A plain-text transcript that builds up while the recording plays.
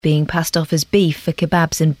being passed off as beef for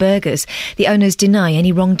kebabs and burgers. The owners deny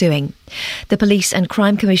any wrongdoing. The Police and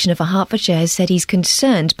Crime Commissioner for Hertfordshire has said he's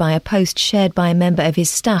concerned by a post shared by a member of his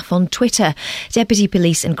staff on Twitter. Deputy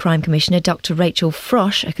Police and Crime Commissioner Dr Rachel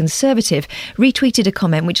Frosch, a Conservative, retweeted a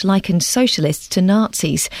comment which likened socialists to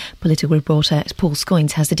Nazis. Political reporter Paul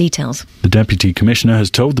Scoins has the details. The Deputy Commissioner has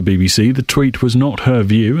told the BBC the tweet was not her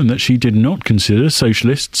view and that she did not consider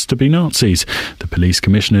socialists to be Nazis. The Police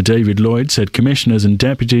Commissioner David Lloyd said commissioners and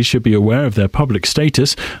deputies should be aware of their public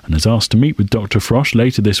status and has asked to meet with Dr Frosch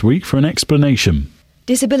later this week for an explanation.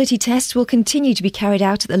 Disability tests will continue to be carried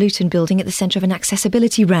out at the Luton building at the centre of an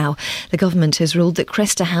accessibility row. The government has ruled that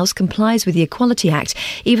Cresta House complies with the Equality Act,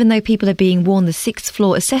 even though people are being warned the sixth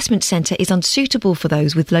floor assessment centre is unsuitable for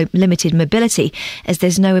those with limited mobility, as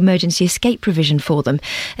there's no emergency escape provision for them.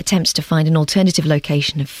 Attempts to find an alternative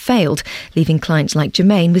location have failed, leaving clients like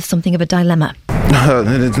Jermaine with something of a dilemma.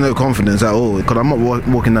 There's no confidence at all, because I'm not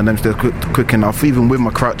walking down them stairs quick enough. Even with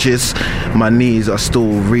my crutches, my knees are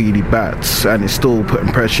still really bad and it's still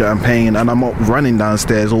putting pressure and pain, and I'm not running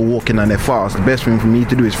downstairs or walking down there fast. The best thing for me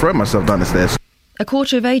to do is throw myself down the stairs. A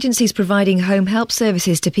quarter of agencies providing home help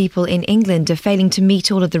services to people in England are failing to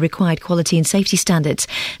meet all of the required quality and safety standards.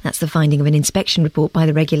 That's the finding of an inspection report by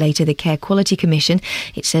the regulator, the Care Quality Commission.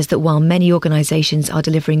 It says that while many organisations are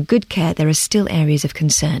delivering good care, there are still areas of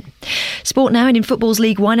concern. Sport now, and in football's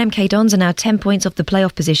League One, MK Dons are now 10 points off the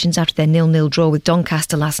playoff positions after their 0-0 draw with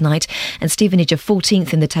Doncaster last night, and Stevenage are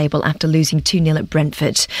 14th in the table after losing 2-0 at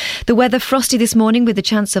Brentford. The weather frosty this morning with the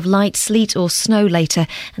chance of light sleet or snow later,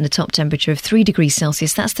 and a top temperature of 3 degrees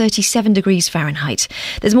Celsius, that's 37 degrees Fahrenheit.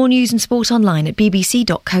 There's more news and sport online at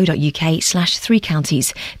bbc.co.uk/3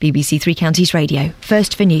 counties. BBC Three Counties Radio.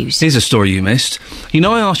 First for news. Here's a story you missed. You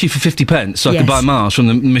know I asked you for 50 pence so I could buy Mars from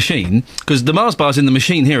the machine, because the Mars bars in the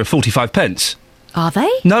machine here are 45 pence. Are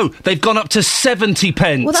they? No, they've gone up to 70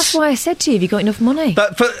 pence. Well, that's why I said to you, have you got enough money?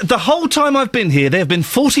 But for the whole time I've been here, they have been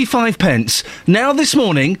 45 pence. Now this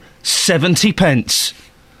morning, 70 pence.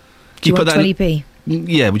 Do you want 20p?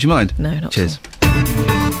 Yeah, would you mind? No, not Cheers.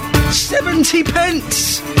 70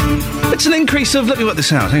 pence! It's an increase of, let me work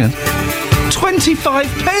this out, hang on, 25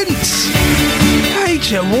 pence! Hey,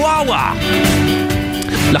 Chihuahua!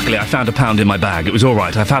 Luckily, I found £1 in my bag. It was all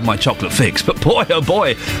right. I've had my chocolate fix. But boy, oh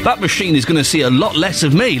boy, that machine is going to see a lot less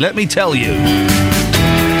of me, let me tell you.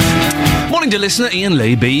 Morning to listener Iain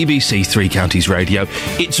Lee, BBC Three Counties Radio.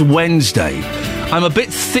 It's Wednesday. I'm a bit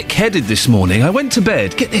thick-headed this morning. I went to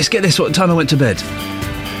bed. Get this, what time I went to bed?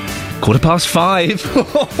 5:15.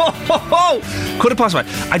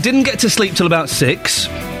 5:15. I didn't get to sleep till about 6.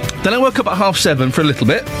 Then I woke up at 7:30 for a little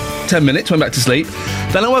bit. 10 minutes, went back to sleep.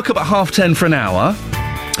 Then I woke up at 10:30 for an hour.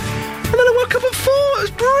 And then I woke up at 4. It was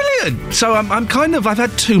brilliant. So I've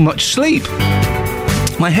had too much sleep.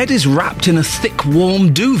 My head is wrapped in a thick,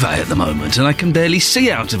 warm duvet at the moment, and I can barely see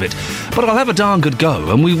out of it. But I'll have a darn good go,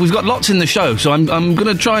 and we've got lots in the show, so I'm going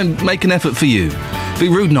to try and make an effort for you. Be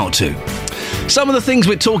rude not to. Some of the things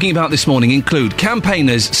we're talking about this morning include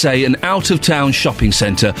campaigners say an out-of-town shopping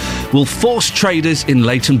centre will force traders in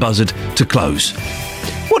Leighton Buzzard to close.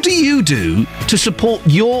 What do you do to support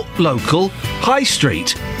your local high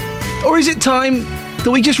street? Or is it time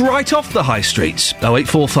that we just write off the high streets?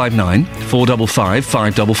 08459 455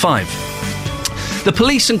 555. The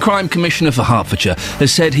Police and Crime Commissioner for Hertfordshire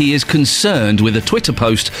has said he is concerned with a Twitter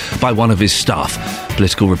post by one of his staff.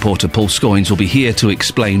 Political reporter Paul Scoins will be here to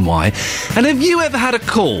explain why. And have you ever had a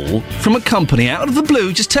call from a company out of the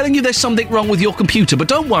blue just telling you there's something wrong with your computer? But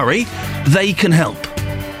don't worry, they can help.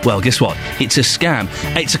 Well, guess what? It's a scam.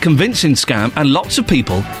 It's a convincing scam, and lots of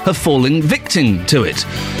people have fallen victim to it.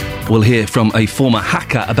 We'll hear from a former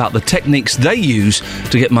hacker about the techniques they use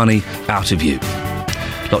to get money out of you.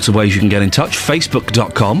 Lots of ways you can get in touch.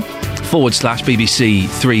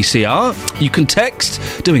 Facebook.com/BBC3CR. You can text.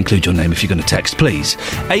 Do include your name if you're going to text, please.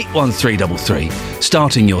 81333.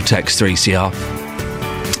 Starting your text 3CR.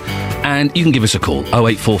 And you can give us a call.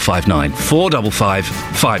 08459 455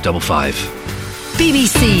 555.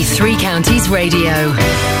 BBC Three Counties Radio.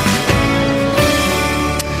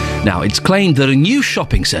 Now, it's claimed that a new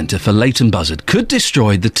shopping centre for Leighton Buzzard could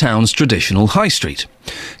destroy the town's traditional high street.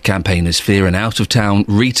 Campaigners fear an out-of-town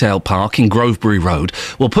retail park in Grovebury Road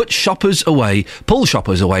will pull shoppers away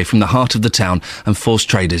from the heart of the town and force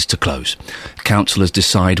traders to close. Councillors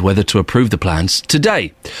decide whether to approve the plans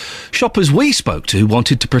today. Shoppers we spoke to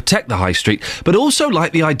wanted to protect the high street, but also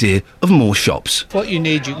like the idea of more shops. What you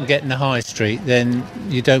need you can get in the high street, then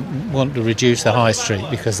you don't want to reduce the high street,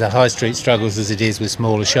 because the high street struggles as it is with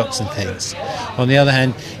smaller shops. products and things. On the other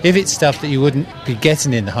hand, if it's stuff that you wouldn't be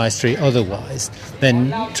getting in the high street otherwise,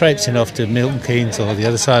 then traipsing off to Milton Keynes or the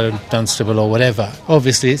other side of Dunstable or whatever,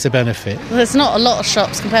 obviously it's a benefit. Well, there's not a lot of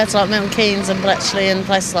shops compared to like Milton Keynes and Bletchley and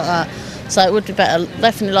places like that. So it would be better,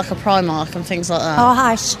 definitely like a Primark and things like that. Our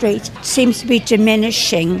high street seems to be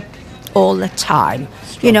diminishing all the time.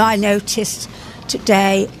 You know, I noticed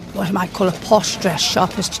today what I might call a posh dress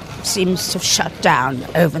shop seems to have shut down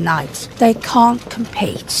overnight. They can't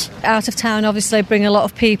compete. Out of town obviously bring a lot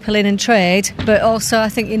of people in and trade, but also I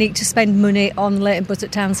think you need to spend money on Leighton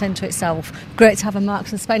Buzzard Town Centre itself. Great to have a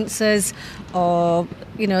Marks and Spencer's or,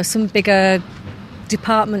 you know, some bigger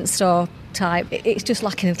department store type. It's just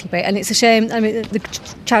lacking a little bit, and it's a shame. I mean, the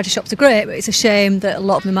charity shops are great, but it's a shame that a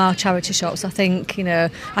lot of them are charity shops. I think, you know,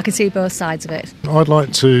 I can see both sides of it. I'd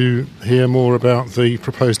like to hear more about the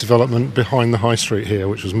proposed development behind the high street here,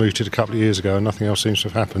 which was mooted a couple of years ago and nothing else seems to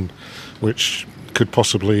have happened, which could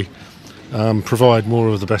possibly provide more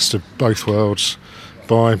of the best of both worlds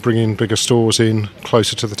by bringing bigger stores in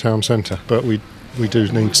closer to the town centre. But we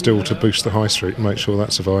do need still to boost the high street and make sure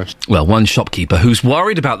that survives. Well, one shopkeeper who's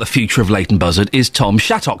worried about the future of Leighton Buzzard is Tom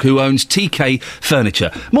Shattock, who owns TK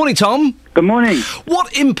Furniture. Morning, Tom. Good morning.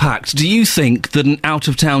 What impact do you think that an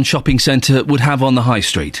out-of-town shopping centre would have on the high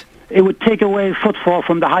street? It would take away footfall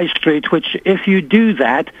from the high street, which, if you do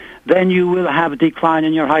that, then you will have a decline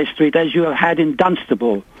in your high street, as you have had in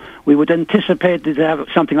Dunstable. We would anticipate to have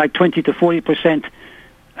something like 20 to 40%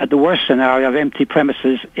 at the worst scenario of empty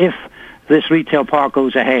premises if this retail park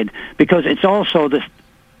goes ahead, because it's also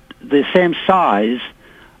the same size.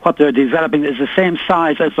 What they're developing is the same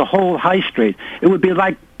size as the whole high street. It would be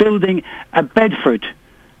like building a Bedford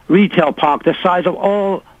retail park the size of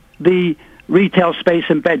all the retail space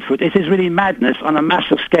in Bedford. It is really madness on a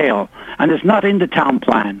massive scale, and it's not in the town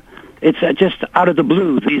plan. It's just out of the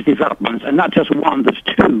blue, these developments, and not just one, there's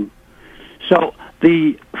two. So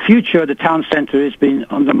the future of the town centre is being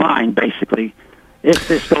undermined, basically, if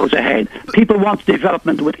this goes ahead. People want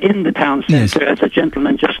development within the town centre, yes. As a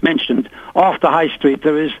gentleman just mentioned. Off the high street,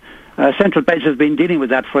 there is Central Beds has been dealing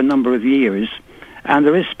with that for a number of years, and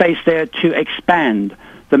there is space there to expand.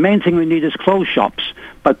 The main thing we need is clothes shops,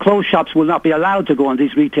 but clothes shops will not be allowed to go on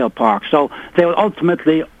these retail parks, so they will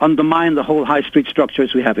ultimately undermine the whole high street structure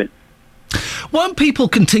as we have it. Won't people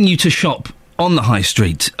continue to shop on the high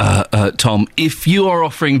street, Tom, if you are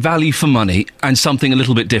offering value for money and something a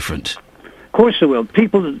little bit different? Of course it will.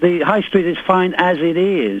 The high street is fine as it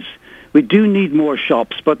is. We do need more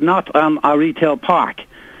shops, but not our retail park.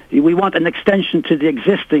 We want an extension to the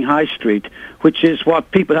existing high street, which is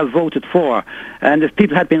what people have voted for. And if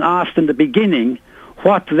people had been asked in the beginning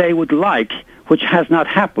what they would like, which has not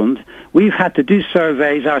happened, we've had to do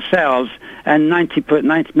surveys ourselves, and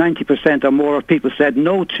 90% or more of people said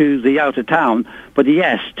no to the out of town, but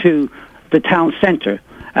yes to the town centre.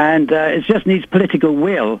 And it just needs political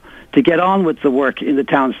will to get on with the work in the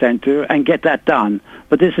town centre and get that done.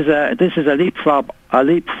 But this is a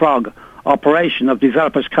leapfrog operation of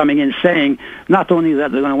developers coming in saying not only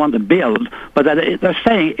that they're going to want to build, but that they're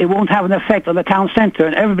saying it won't have an effect on the town centre,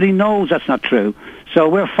 and everybody knows that's not true. So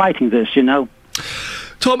we're fighting this, you know.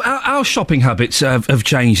 Tom, our shopping habits have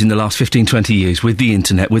changed in the last 15, 20 years with the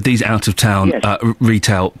internet, with these out-of-town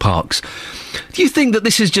retail parks. Do you think that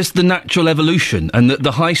this is just the natural evolution and that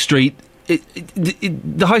the high street...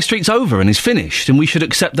 the high street's over and is finished, and we should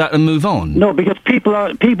accept that and move on? No, because we've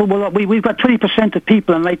got 20% of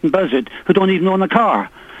people in Leighton Buzzard who don't even own a car.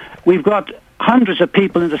 We've got hundreds of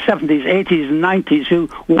people in the 70s, 80s and 90s who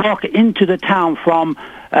walk into the town from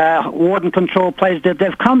Warden Control Place.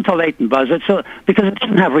 They've come to Leighton Buzzard because it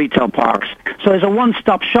doesn't have retail parks. So it's a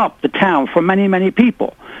one-stop shop, the town, for many, many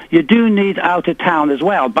people. You do need out of town as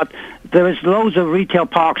well, but there is loads of retail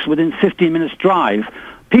parks within 15 minutes drive.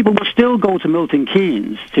 People will still go to Milton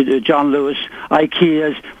Keynes, to John Lewis,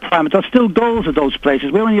 IKEA's, Primark. They'll still go to those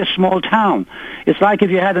places. We're only a small town. It's like if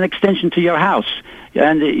you had an extension to your house,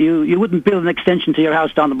 and you wouldn't build an extension to your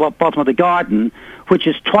house down the bottom of the garden, which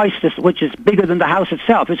is which is bigger than the house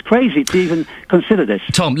itself. It's crazy to even consider this.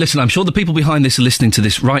 Tom, listen, I'm sure the people behind this are listening to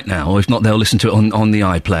this right now. If not, they'll listen to it on the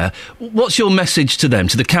iPlayer. What's your message to them,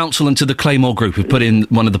 to the council and to the Claymore Group who put in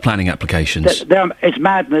one of the planning applications? It's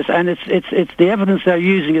madness, and it's the evidence they're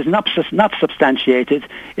using is not substantiated.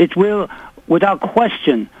 It will, without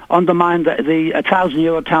question, undermine the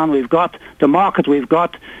 1,000-euro town we've got, the market we've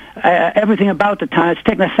got, everything about the town. It's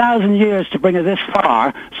taken 1,000 years to bring it this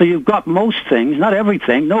far, so you've got most things, not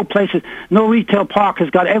everything. No retail park has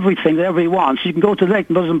got everything that everybody wants. You can go to the lake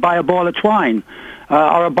and buy a ball of twine.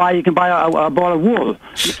 You can buy a ball of wool.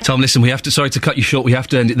 Tom, listen, sorry to cut you short, we have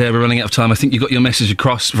to end it there, we're running out of time. I think you got your message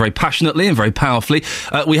across very passionately and very powerfully.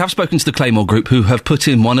 We have spoken to the Claymore Group, who have put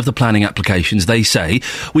in one of the planning applications. They say,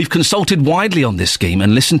 we've consulted widely on this scheme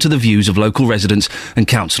and listened to the views of local residents and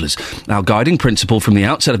councillors. Our guiding principle from the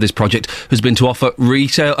outset of this project has been to offer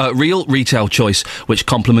real retail choice, which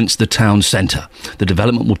complements the town centre. The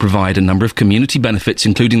development will provide a number of community benefits,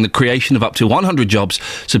 including the creation of up to 100 jobs,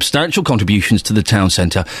 substantial contributions to the town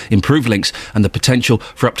centre, improved links, and the potential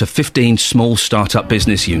for up to 15 small start-up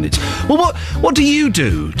business units. Well, what do you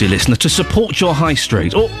do, dear listener, to support your high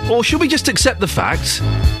street? Or should we just accept the fact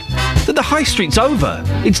that the high street's over?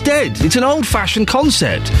 It's dead. It's an old-fashioned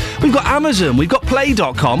concept. We've got Amazon, we've got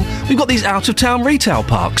Play.com, we've got these out-of-town retail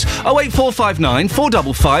parks. 08459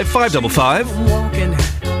 455 555. Walking,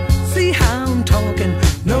 see how I'm talking,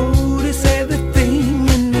 notice everything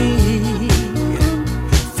in me.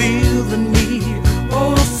 Feel the need.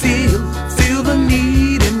 Feel the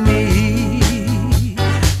need in me.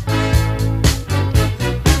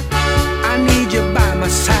 I need you by my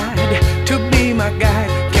side to be my guide.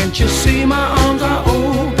 Can't you see my arms are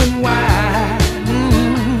open wide?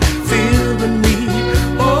 Feel the need,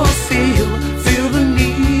 feel the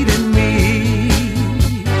need in me.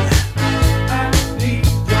 I need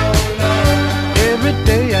your love. Every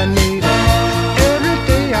day I need it, every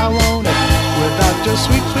day I want it. Without your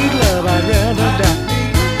sweet, sweet love, I'd rather die.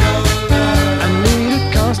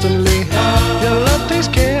 Your love takes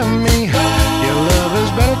care of me. Your love is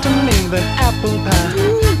better to me than apple pie.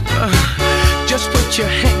 Just put your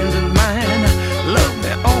hand in mine. Love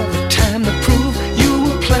me all the time to prove you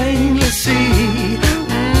will plainly see.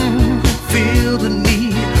 Feel the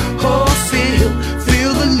need. Oh, feel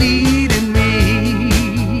the need in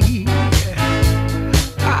me.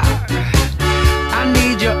 I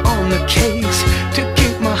need you on the case to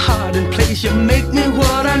keep my heart in place. You make me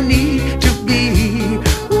what I need to be.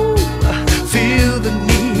 Feel the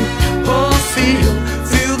need, oh feel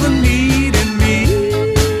the need in me.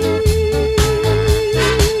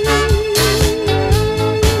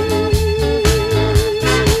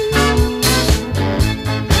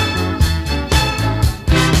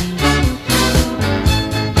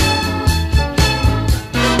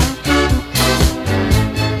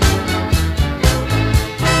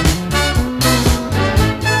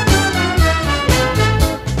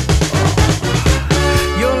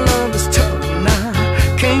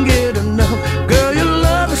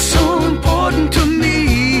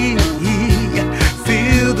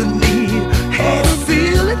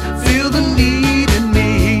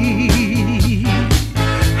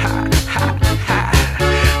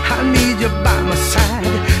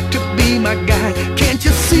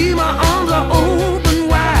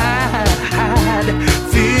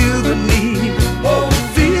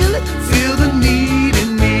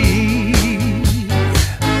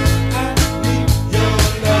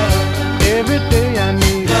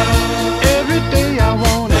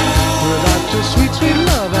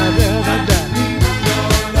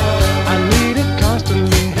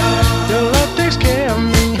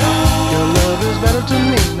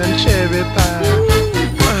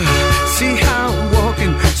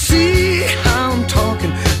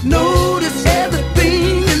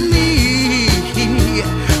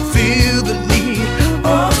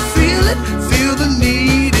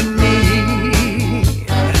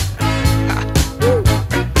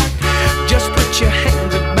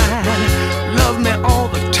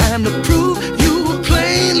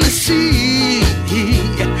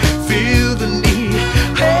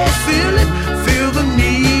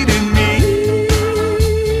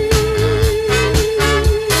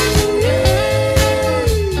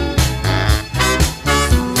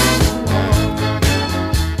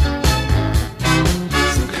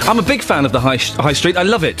 I'm a big fan of the high street. I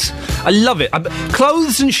love it.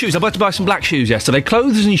 Clothes and shoes. I went to buy some black shoes yesterday.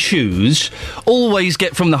 Clothes and shoes always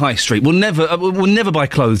get from the high street. We'll never buy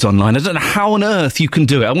clothes online. I don't know how on earth you can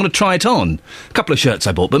do it. I want to try it on. A couple of shirts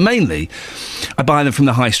I bought, but mainly I buy them from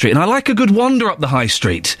the high street. And I like a good wander up the high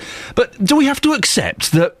street. But do we have to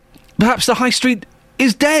accept that perhaps the high street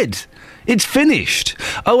is dead? It's finished.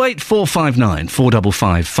 08459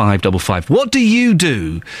 455 555. What do you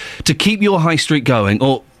do to keep your high street going?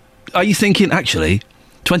 Or are you thinking, actually,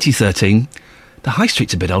 2013, the high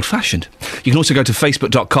street's a bit old-fashioned? You can also go to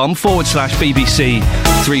facebook.com/BBC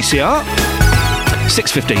 3CR.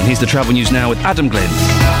 6:15, here's the travel news now with Adam Glynn.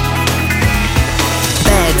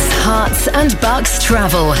 Beds, Hearts and Bucks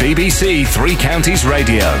travel. BBC Three Counties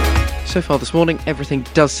Radio. So far this morning, everything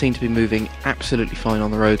does seem to be moving absolutely fine on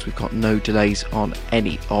the roads. We've got no delays on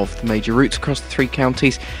any of the major routes across the three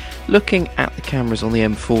counties. Looking at the cameras on the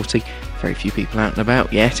M40, very few people out and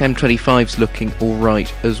about yet. M25's looking all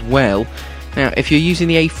right as well. Now, if you're using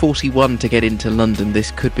the A41 to get into London,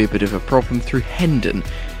 this could be a bit of a problem through Hendon.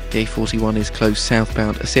 The A41 is closed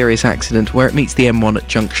southbound, a serious accident where it meets the M1 at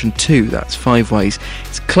junction 2, that's 5 ways.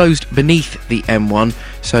 It's closed beneath the M1,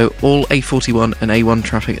 so all A41 and A1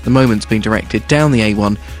 traffic at the moment is being directed down the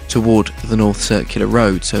A1 toward the North Circular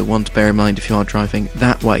Road, so one to bear in mind if you are driving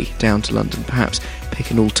that way down to London, perhaps pick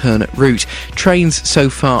an alternate route. Trains so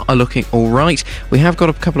far are looking alright. We have got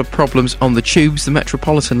a couple of problems on the tubes. The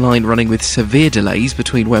Metropolitan line running with severe delays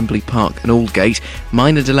between Wembley Park and Aldgate.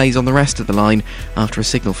 Minor delays on the rest of the line after a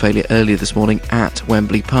signal failure earlier this morning at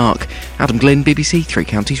Wembley Park. Adam Glynn, BBC Three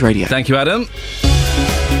Counties Radio. Thank you, Adam.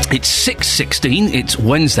 It's 6:16. It's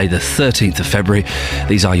Wednesday, the 13th of February.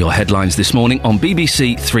 These are your headlines this morning on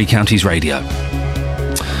BBC Three Counties Radio.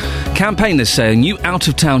 Campaigners say a new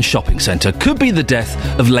out-of-town shopping centre could be the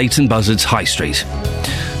death of Leighton Buzzard's High Street.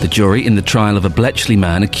 The jury in the trial of a Bletchley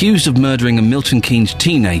man accused of murdering a Milton Keynes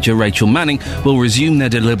teenager, Rachel Manning, will resume their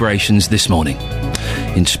deliberations this morning.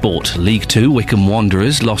 In sport, League Two, Wycombe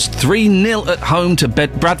Wanderers lost 3-0 at home to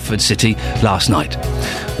Bradford City last night.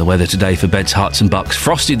 The weather today for Beds, Hearts and Bucks.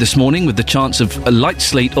 Frosty this morning with the chance of a light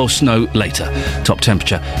sleet or snow later. Top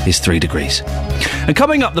temperature is 3 degrees. And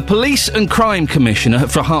coming up, the Police and Crime Commissioner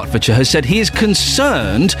for Hertfordshire has said he is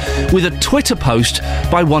concerned with a Twitter post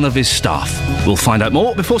by one of his staff. We'll find out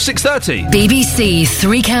more before 6:30. BBC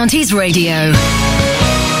Three Counties Radio.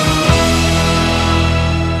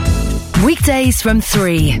 Weekdays from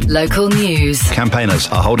 3. Local news. Campaigners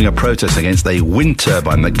are holding a protest against a wind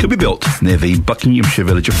turbine that could be built near the Buckinghamshire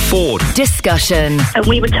village of Ford. Discussion. And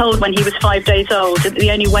we were told when he was 5 days old that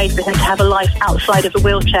the only way for him to have a life outside of a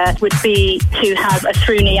wheelchair would be to have a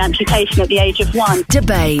through-knee amputation at the age of 1.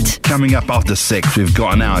 Debate. Coming up after 6, we've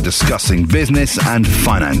got an hour discussing business and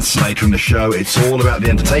finance. Later in the show, it's all about the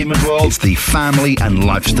entertainment world. It's the family and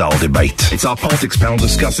lifestyle debate. It's our politics panel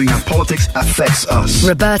discussing how politics affects us.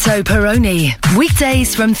 Roberto Peroni.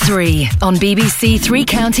 Weekdays from 3 on BBC Three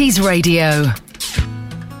Counties Radio.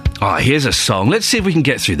 Here's a song. Let's see if we can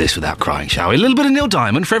get through this without crying, shall we? A little bit of Neil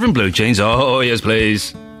Diamond for Evan Blue Jeans. Oh, yes,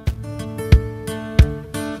 please.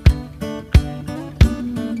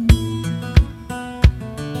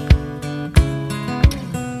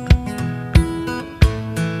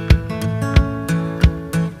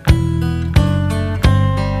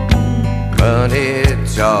 Money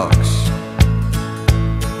talks,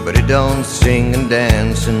 but it don't sing and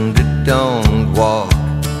dance and it don't walk.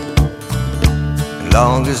 As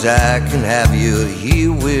long as I can have you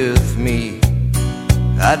here with me,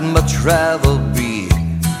 I'd much rather be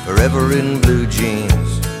forever in blue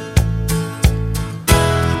jeans.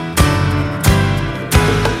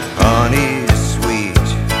 Honey's sweet,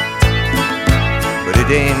 but it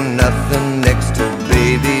ain't nothing next to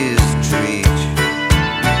baby's treat.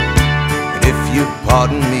 And if you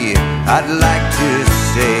pardon me, I'd like to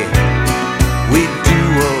say we do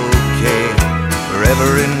okay, forever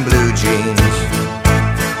in blue jeans.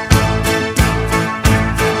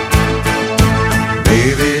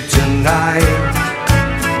 Baby, tonight,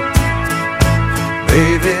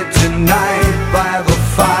 by the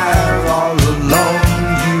fire, all alone,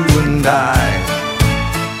 you and I.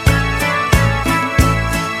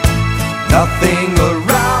 Nothing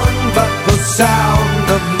around but the sound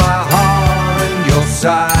of my heart and your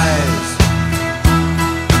sighs.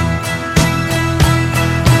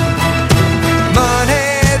 Money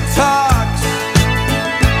talks,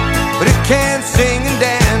 but it can't sing and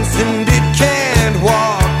dance and it can't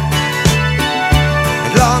walk.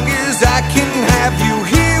 As long as I can have you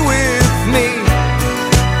here with me,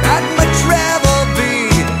 I'd much rather be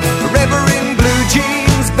forever in blue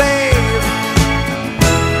jeans, babe.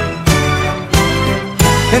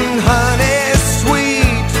 And honey's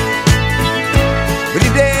sweet, but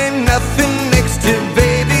it ain't nothing next to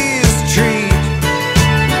baby's treat.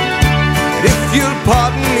 And if you'll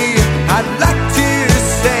pardon me, I'd like to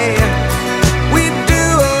say we do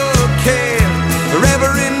okay, forever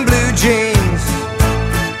in blue jeans.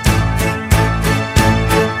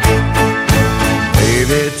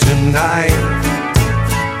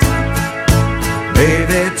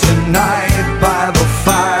 Baby, tonight, by the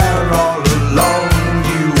fire, all alone,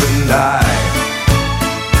 you and I.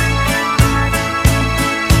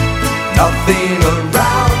 Nothing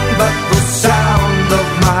around but the sound of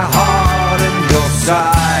my heart and your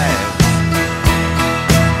sighs.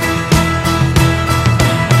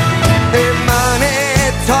 Hey, money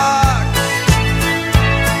talk,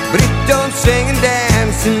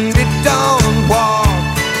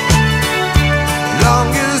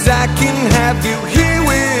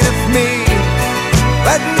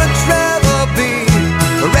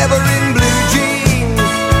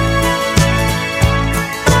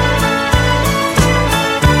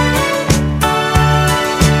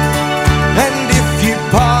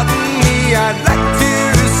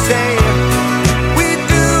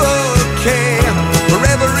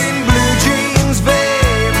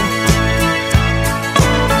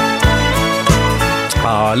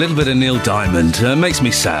 A little bit of Neil Diamond makes me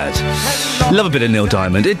sad. Love a bit of Neil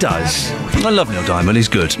Diamond, it does. I love Neil Diamond, he's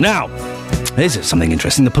good. Now, here's something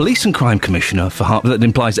interesting. The Police and Crime Commissioner for that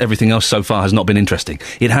implies everything else so far has not been interesting.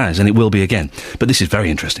 It has, and it will be again. But this is very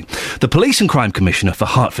interesting. The Police and Crime Commissioner for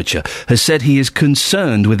Hertfordshire has said he is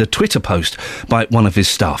concerned with a Twitter post by one of his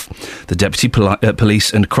staff. The Deputy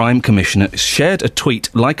Police and Crime Commissioner shared a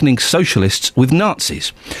tweet likening socialists with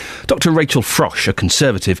Nazis. Dr. Rachel Frosch, a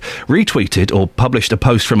Conservative, retweeted or published a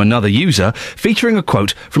post from another user featuring a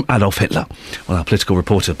quote from Adolf Hitler. Well, our political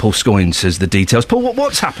reporter Paul Scoyne says the details. Paul,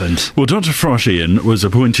 what's happened? Well, Dr. Frosch, Iain, was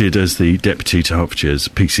appointed as the Deputy to Hertfordshire's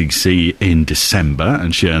PCC in December,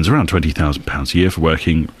 and she earns around £20,000 a year for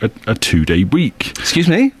working a 2-day week. Excuse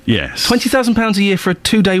me? Yes. £20,000 a year for a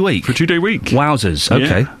 2-day week? For a 2-day week. Wowzers,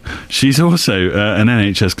 okay. Yeah. She's also an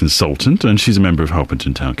NHS consultant, and she's a member of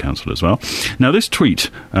Harpenden Town Council as well. Now, this tweet,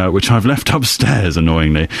 which I've left upstairs,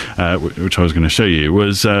 annoyingly, which I was going to show you,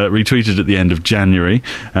 was retweeted at the end of January.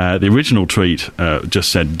 The original tweet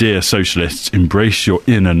just said, "Dear socialists, embrace your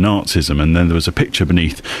inner Nazism," and then there was a picture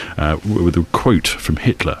beneath with a quote from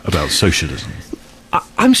Hitler about socialism.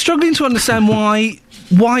 I'm struggling to understand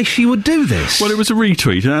why she would do this. Well, it was a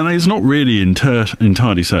retweet, and it's not really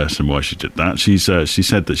entirely certain why she did that. She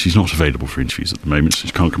said that she's not available for interviews at the moment, so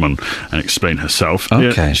she can't come on and explain herself.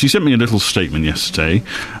 Okay. Yeah, she sent me a little statement yesterday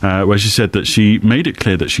where she said that she made it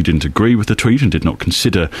clear that she didn't agree with the tweet and did not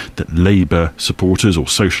consider that Labour supporters or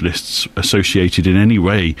socialists associated in any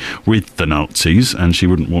way with the Nazis, and she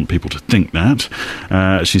wouldn't want people to think that.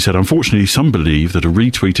 She said, unfortunately, some believe that a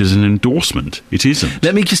retweet is an endorsement. It isn't.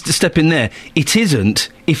 Let me just step in there. It isn't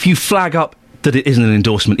if you flag up that it isn't an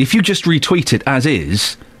endorsement. If you just retweet it as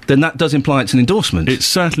is, then that does imply it's an endorsement. It's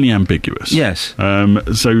certainly ambiguous. Yes.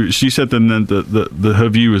 So she said then that her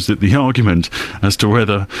view is that the argument as to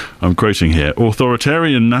whether, I'm quoting here,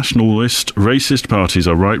 authoritarian, nationalist, racist parties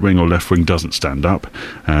are right-wing or left-wing doesn't stand up.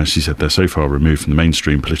 She said they're so far removed from the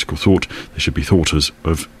mainstream political thought, they should be thought as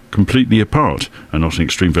of completely apart and not an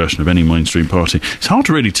extreme version of any mainstream party. It's hard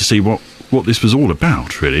really to see what this was all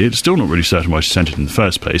about, really. It's still not really certain why she sent it in the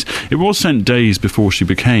first place. It was sent days before she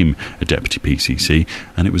became a deputy PCC,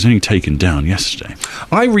 and it was only taken down yesterday.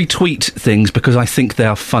 I retweet things because I think they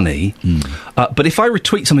are funny, but if I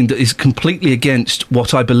retweet something that is completely against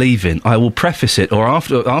what I believe in, I will preface it or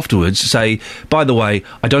afterwards say, by the way,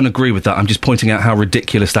 I don't agree with that, I'm just pointing out how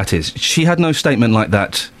ridiculous that is. She had no statement like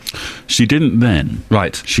that. She didn't then.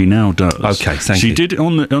 Right. She now does. Okay, thank you. She did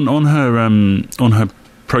on her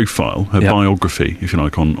profile, her biography, if you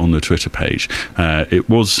like, on the Twitter page. It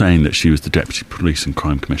was saying that she was the Deputy Police and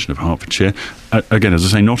Crime Commissioner of Hertfordshire. Again, as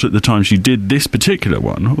I say, not at the time she did this particular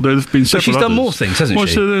one, although there have been several But she's done more things, hasn't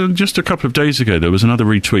she? So just a couple of days ago, there was another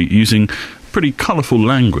retweet using pretty colourful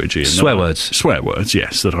language. Ian, swear words. Swear words,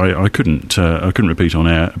 yes, that I couldn't repeat on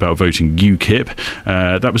air about voting UKIP.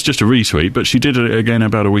 That was just a retweet, but she did it again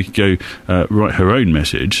about a week ago, write her own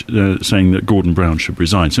message saying that Gordon Brown should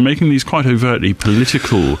resign. So making these quite overtly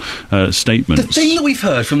political statements. The thing that we've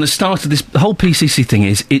heard from the start of this whole PCC thing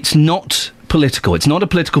is it's not political. It's not a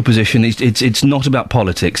political position. It's not about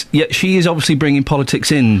politics. Yet she is obviously bringing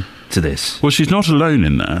politics in to this. Well, she's not alone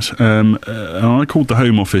in that. I called the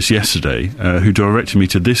Home Office yesterday, who directed me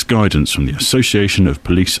to this guidance from the Association of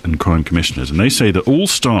Police and Crime Commissioners, and they say that all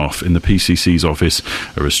staff in the PCC's office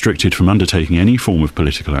are restricted from undertaking any form of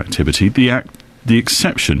political activity. The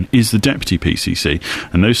exception is the Deputy PCC,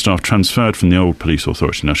 and those staff transferred from the old police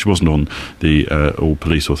authority. Now, she wasn't on the old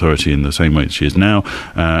police authority in the same way that she is now,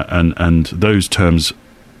 and those terms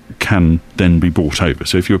can then be brought over.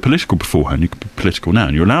 So if you were political beforehand, you can be political now,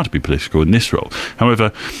 and you're allowed to be political in this role.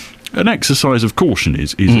 However, an exercise of caution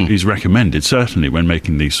is recommended, certainly when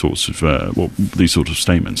making these sorts of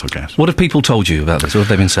statements, I guess. What have people told you about this? What have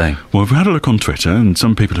they been saying? Well, we've had a look on Twitter, and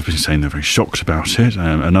some people have been saying they're very shocked about it.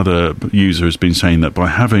 Another user has been saying that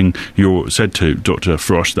said to Dr.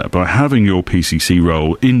 Frosch that by having your PCC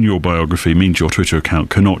role in your biography means your Twitter account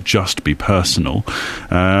cannot just be personal.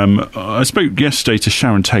 I spoke yesterday to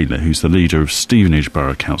Sharon Taylor, who's the leader of Stevenage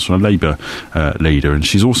Borough Council, a Labour leader, and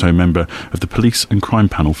she's also a member of the Police and Crime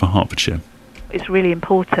Panel for Hertfordshire. It's really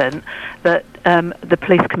important that the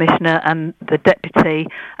police commissioner and the deputy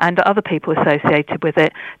and other people associated with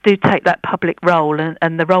it do take that public role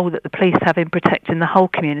and the role that the police have in protecting the whole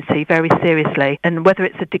community very seriously. And whether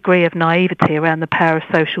it's a degree of naivety around the power of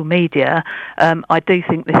social media, I do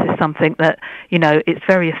think this is something that, it's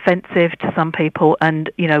very offensive to some people,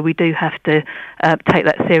 and, we do have to take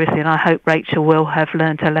that seriously, and I hope Rachel will have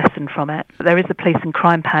learned her lesson from it. There is a police and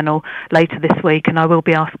crime panel later this week, and I will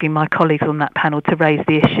be asking my colleagues on that panel to raise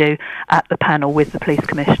the issue at the panel panel with the police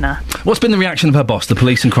commissioner. What's been the reaction of her boss, the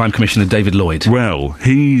Police and Crime Commissioner David Lloyd? Well,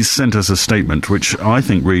 he's sent us a statement which I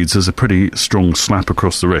think reads as a pretty strong slap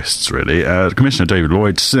across the wrists, really. Commissioner David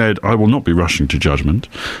Lloyd said, "I will not be rushing to judgment,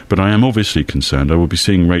 but I am obviously concerned. I will be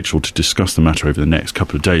seeing Rachel to discuss the matter over the next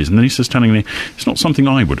couple of days." And then he says, tellingly, "It's not something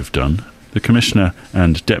I would have done. The Commissioner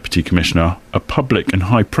and Deputy Commissioner are public and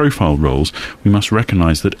high-profile roles. We must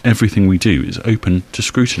recognise that everything we do is open to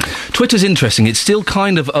scrutiny." Twitter's interesting. It's still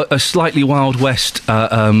kind of a slightly Wild West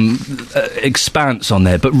expanse on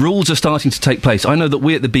there, but rules are starting to take place. I know that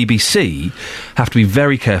we at the BBC have to be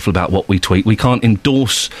very careful about what we tweet. We can't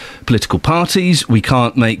endorse political parties. We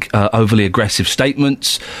can't make overly aggressive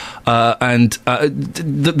statements.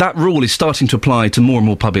 That rule is starting to apply to more and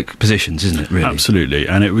more public positions, isn't it, really? Absolutely,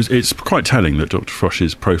 and it's quite telling that Dr.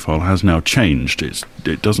 Frosch's profile has now changed.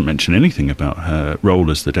 It doesn't mention anything about her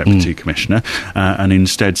role as the Deputy Commissioner, and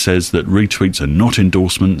instead says that retweets are not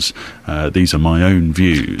endorsements, these are my own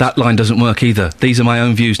views. That line doesn't work either. These are my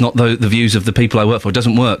own views, not the views of the people I work for. It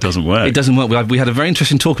doesn't work. It doesn't work. We had a very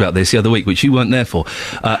interesting talk about this the other week, which you weren't there for,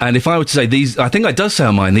 and if I were to say these, I think I does say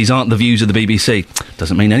on mine, these aren't the views of the BBC,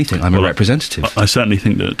 doesn't mean anything. I'm a representative. I certainly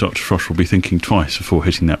think that Dr. Frosch will be thinking twice before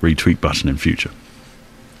hitting that retweet button in future.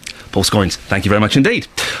 Paul Scoins, thank you very much indeed.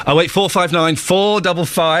 08459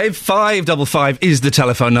 455 555 is the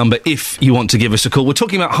telephone number if you want to give us a call. We're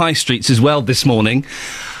talking about high streets as well this morning.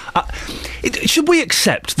 Should we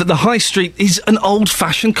accept that the high street is an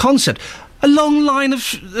old-fashioned concept? A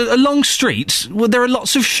long street where there are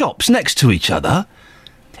lots of shops next to each other?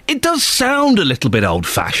 It does sound a little bit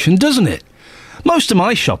old-fashioned, doesn't it? Most of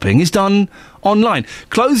my shopping is done online.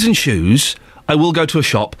 Clothes and shoes, I will go to a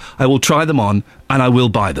shop, I will try them on, and I will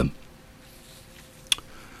buy them.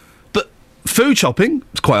 But food shopping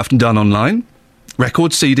is quite often done online.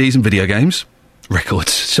 Records, CDs and video games.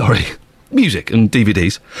 Music and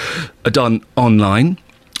DVDs are done online.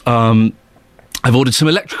 I've ordered some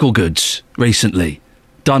electrical goods recently.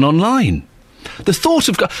 Done online. The thought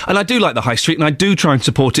of... And I do like the high street, and I do try and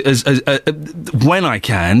support it as when I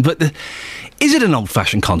can, but is it an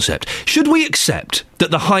old-fashioned concept? Should we accept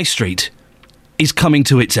that the high street is coming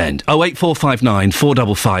to its end? 08459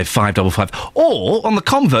 455 555. Or, on the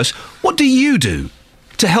converse, what do you do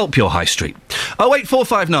to help your high street?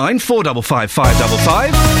 08459 455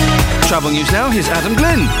 555. Travel news now, here's Adam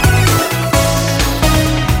Glynn.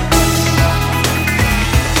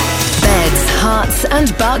 Beds, Herts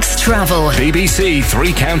and Bucks travel. BBC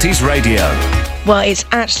Three Counties Radio. Well, it's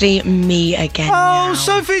actually me again. Oh,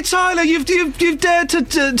 Sophie Tyler, you've dared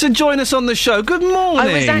to join us on the show. Good morning.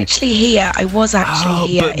 I was actually here.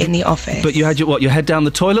 In the office. But you had your head down the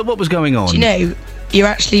toilet? What was going on? Do you know, you're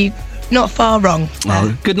actually not far wrong.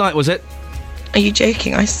 Oh, good night, was it? Are you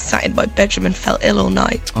joking? I sat in my bedroom and felt ill all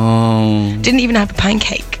night. Oh. Didn't even have a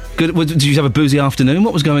pancake. Good. Did you have a boozy afternoon?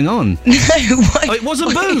 What was going on? No, it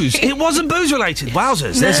wasn't booze. It wasn't booze related.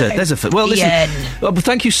 Wowzers! No. There's a. Well, listen. Well,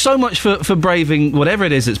 thank you so much for braving whatever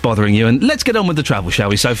it is that's bothering you, and let's get on with the travel, shall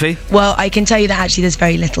we, Sophie? Well, I can tell you that actually there's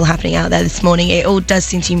very little happening out there this morning. It all does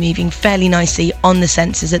seem to be moving fairly nicely on the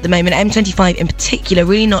sensors at the moment. M25 in particular,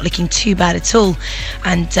 really not looking too bad at all,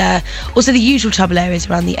 and also the usual trouble areas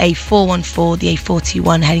around the A414, the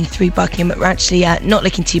A421 heading through Buckingham, but we're actually not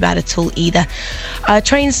looking too bad at all either.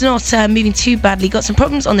 Trains not moving too badly. Got some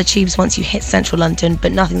problems on the tubes once you hit central London,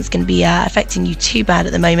 but nothing's going to be affecting you too bad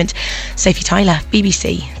at the moment. Sophie Tyler,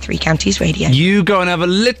 BBC Three Counties Radio. You go and have a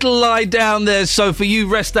little lie down there, Sophie.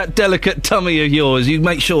 You rest that delicate tummy of yours. You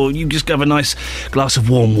make sure you just have a nice glass of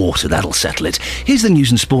warm water. That'll settle it. Here's the news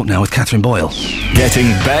and sport now with Catherine Boyle. Getting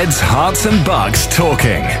beds, hearts and bugs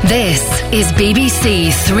talking. This is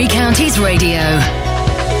BBC Three Counties Radio.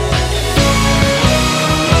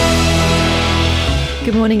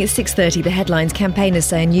 Good morning, it's 6:30. The headlines. Campaigners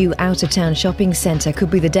say a new out-of-town shopping centre could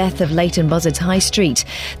be the death of Leighton Buzzard's High Street.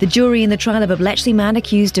 The jury in the trial of a Bletchley man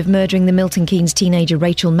accused of murdering the Milton Keynes teenager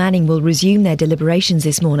Rachel Manning will resume their deliberations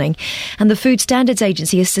this morning. And the Food Standards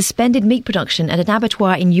Agency has suspended meat production at an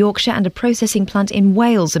abattoir in Yorkshire and a processing plant in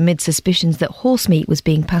Wales amid suspicions that horse meat was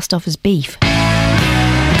being passed off as beef.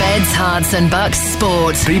 Beds, Herts and Bucks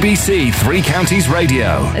Sport. BBC Three Counties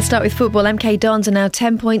Radio. Let's start with football. MK Dons are now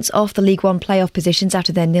 10 points off the League One playoff positions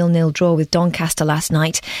after their 0-0 draw with Doncaster last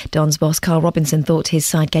night. Dons boss Carl Robinson thought his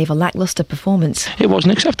side gave a lacklustre performance. It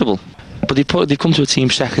wasn't acceptable. But they've come to a team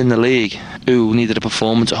second in the league who needed a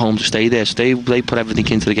performance at home to stay there. So they put everything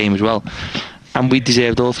into the game as well. And we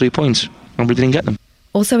deserved all 3 points. And we didn't get them.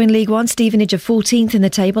 Also in League One, Stevenage are 14th in the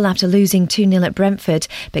table after losing 2-0 at Brentford.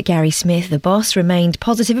 But Gary Smith, the boss, remained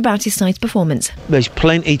positive about his side's performance. There's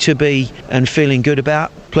plenty to be and feeling good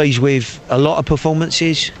about. Pleased with a lot of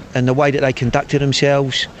performances and the way that they conducted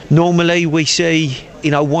themselves. Normally we see,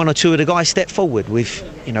 one or two of the guys step forward. We've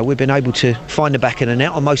been able to find the back of the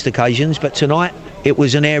net on most occasions, but tonight it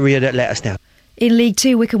was an area that let us down. In League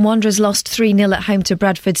 2, Wycombe Wanderers lost 3-0 at home to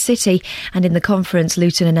Bradford City, and in the conference,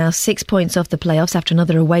 Luton are now 6 points off the playoffs after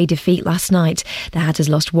another away defeat last night. The Hatters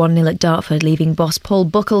lost 1-0 at Dartford, leaving boss Paul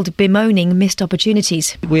Buckled bemoaning missed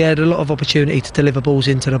opportunities. We had a lot of opportunity to deliver balls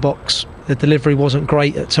into the box. The delivery wasn't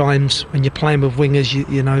great at times. When you're playing with wingers,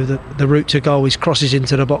 you know that the route to goal is crosses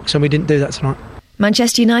into the box, and we didn't do that tonight.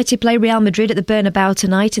 Manchester United play Real Madrid at the Bernabeu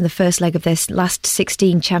tonight in the first leg of their last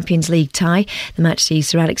 16 Champions League tie. The match sees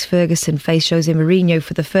Sir Alex Ferguson face Jose Mourinho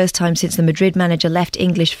for the first time since the Madrid manager left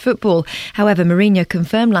English football. However, Mourinho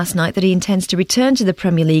confirmed last night that he intends to return to the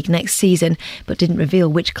Premier League next season, but didn't reveal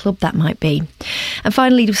which club that might be. And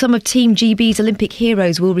finally, some of Team GB's Olympic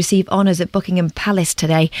heroes will receive honours at Buckingham Palace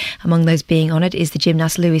today. Among those being honoured is the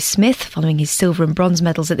gymnast Lewis Smith, following his silver and bronze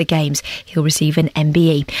medals at the Games. He'll receive an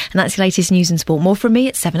MBE. And that's the latest news and sport. More from me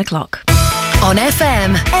at 7 o'clock. On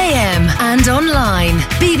FM, AM and online.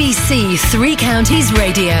 BBC Three Counties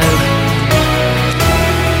Radio.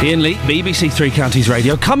 Iain Lee, BBC Three Counties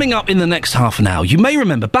Radio. Coming up in the next half an hour, you may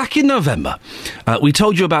remember back in November, we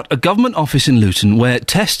told you about a government office in Luton where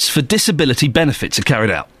tests for disability benefits are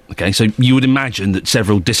carried out. Okay, so you would imagine that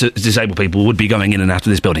several disabled people would be going in and out of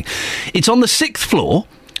this building. It's on the 6th floor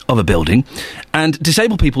of a building, and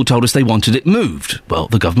disabled people told us they wanted it moved. Well,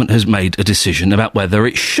 the government has made a decision about whether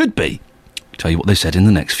it should be. I'll tell you what they said in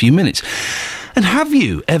the next few minutes. And have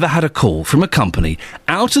you ever had a call from a company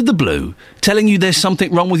out of the blue telling you there's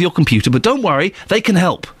something wrong with your computer, but don't worry, they can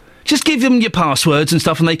help. Just give them your passwords and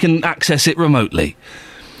stuff and they can access it remotely.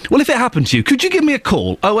 Well, if it happened to you, could you give me a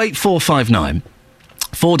call? 08459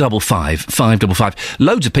 455 555.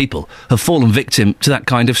 Loads of people have fallen victim to that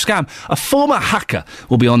kind of scam. A former hacker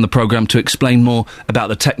will be on the programme to explain more about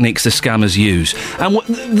the techniques the scammers use. And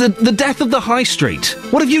the death of the high street.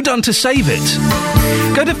 What have you done to save it?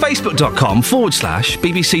 Go to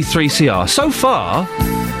facebook.com/BBC3CR. So far,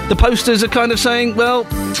 the posters are kind of saying, well,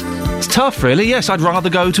 it's tough really. Yes, I'd rather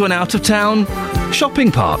go to an out-of-town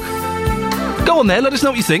shopping park. Go on there, let us know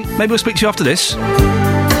what you think. Maybe we'll speak to you after this.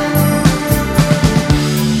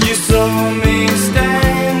 Saw me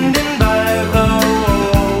standing by the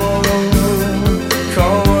wall,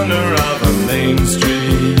 corner of a main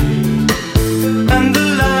street, and the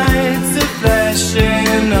lights are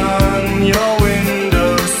flashing on your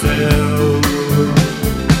windowsill.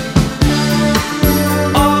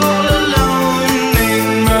 All alone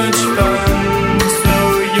ain't much fun, so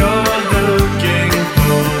you're looking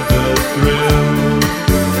for the thrill,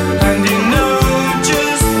 and you know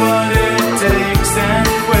just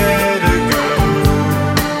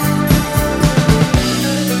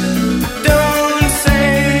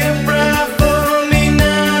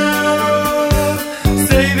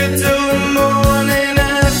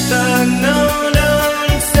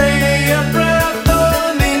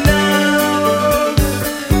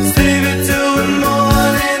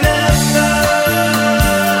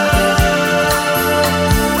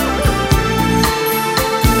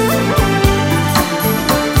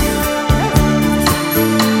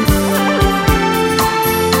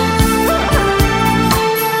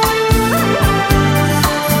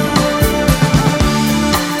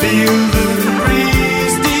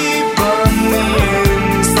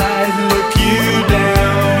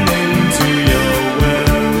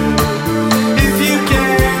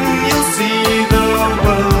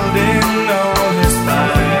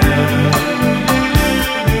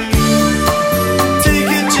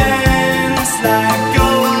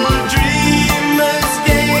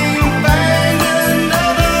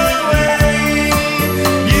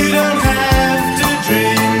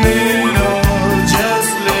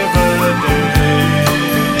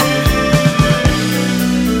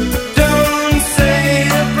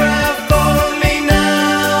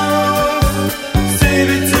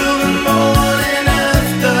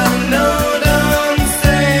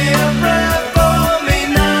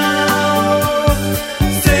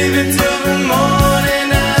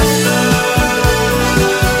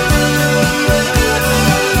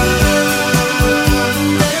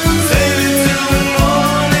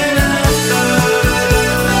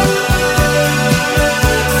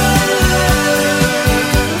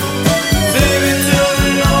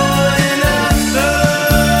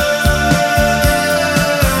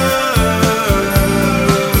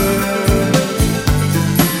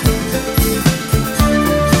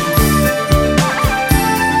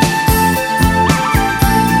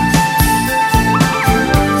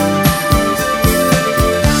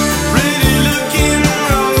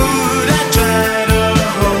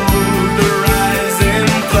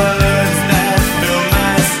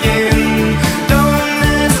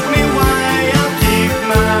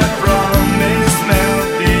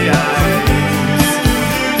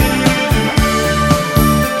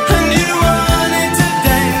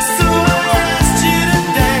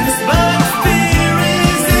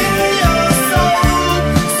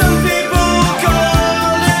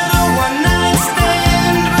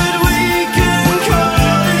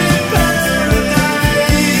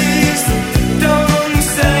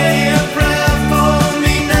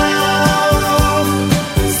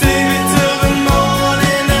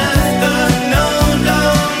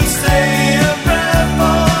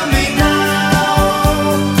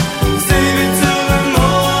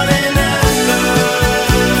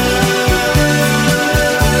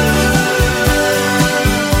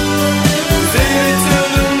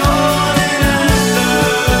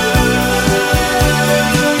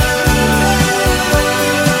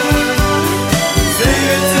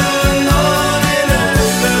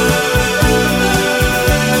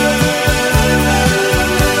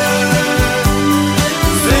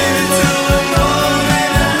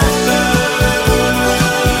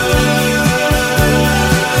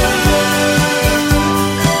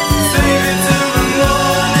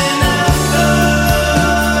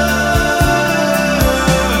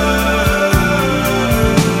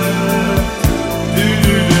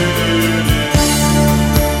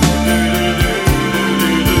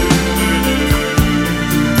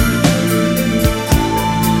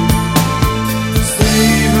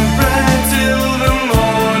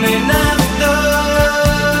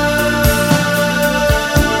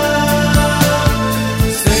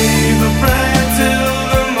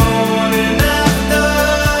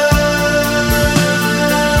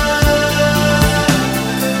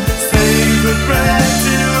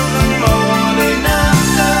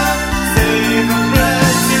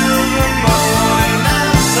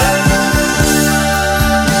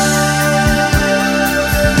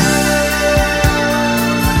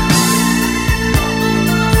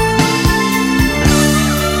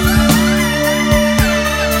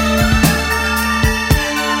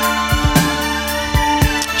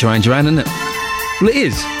Duran Duran, isn't it? Well, it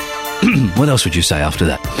is. What else would you say after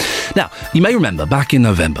that? Now, you may remember back in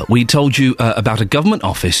November we told you about a government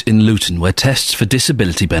office in Luton where tests for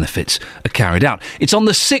disability benefits are carried out. It's on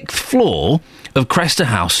the 6th floor of Cresta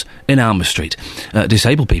House in Alma Street.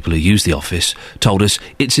 Disabled people who use the office told us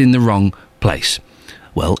it's in the wrong place.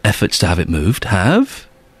 Well, efforts to have it moved have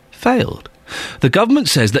failed. The government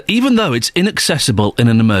says that even though it's inaccessible in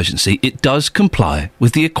an emergency, it does comply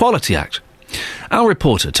with the Equality Act. Our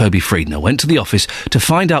reporter, Toby Friedner, went to the office to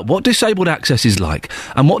find out what disabled access is like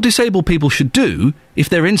and what disabled people should do if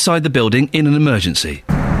they're inside the building in an emergency.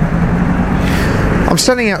 I'm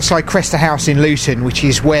standing outside Cresta House in Luton, which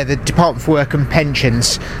is where the Department for Work and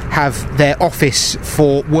Pensions have their office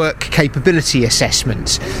for work capability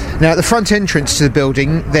assessments. Now, at the front entrance to the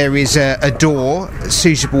building, there is a door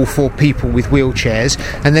suitable for people with wheelchairs,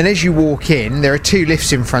 and then as you walk in, there are 2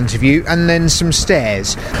 lifts in front of you, and then some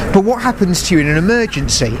stairs. But what happens to you in an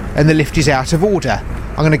emergency and the lift is out of order?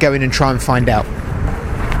 I'm going to go in and try and find out.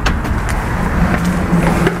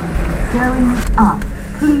 Going up.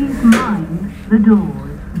 Please mind the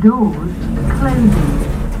doors. Doors closing.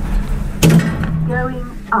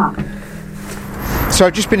 Going up. So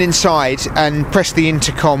I've just been inside and pressed the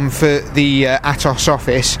intercom for the Atos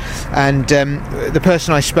office, and the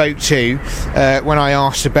person I spoke to when I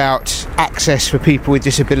asked about access for people with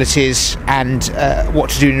disabilities and what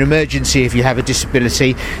to do in an emergency if you have a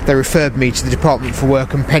disability, they referred me to the Department for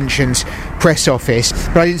Work and Pensions press office.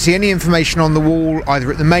 But I didn't see any information on the wall, either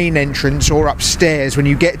at the main entrance or upstairs when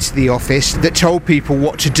you get to the office, that told people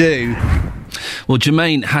what to do. Well,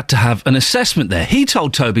 Jermaine had to have an assessment there. He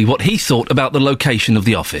told Toby what he thought about the location of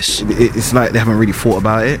the office. It's like they haven't really thought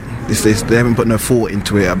about it. They haven't put no thought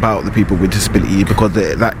into it about the people with disability, because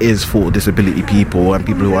that is for disability people and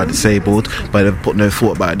people who are disabled, but they've put no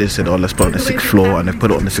thought about it. They said, let's put it on the 6th floor, and they've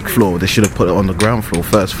put it on the 6th floor. They should have put it on the ground floor,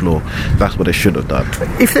 1st floor. That's what they should have done.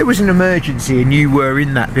 If there was an emergency and you were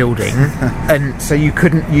in that building and so you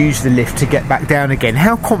couldn't use the lift to get back down again,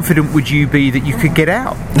 how confident would you be that you could get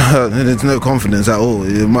out? There's no confidence at all.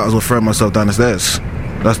 I might as well throw myself down the stairs.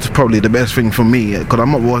 That's probably the best thing for me, because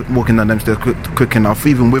I'm not walking down them stairs quick enough.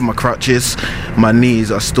 Even with my crutches, my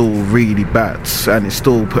knees are still really bad, and it's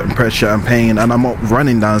still putting pressure and pain, and I'm not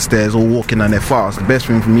running downstairs or walking down there fast. The best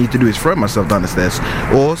thing for me to do is throw myself down the stairs,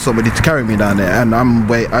 or somebody to carry me down there, and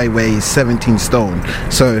I weigh 17 stone,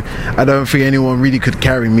 so I don't think anyone really could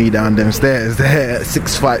carry me down them stairs. There are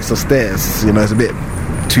 6 flights of stairs, it's a bit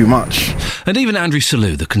too much. And even Andrew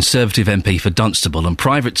Selous, the Conservative MP for Dunstable and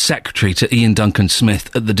private secretary to Ian Duncan Smith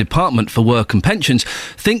at the Department for Work and Pensions,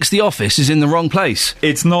 thinks the office is in the wrong place.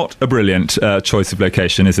 It's not a brilliant choice of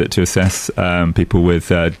location, is it, to assess people with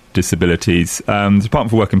disabilities. The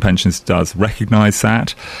Department for Work and Pensions does recognise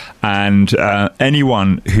that, and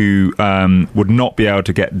anyone who would not be able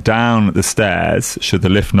to get down the stairs should the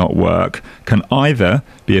lift not work can either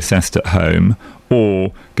be assessed at home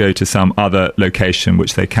or go to some other location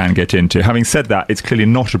which they can get into. Having said that, it's clearly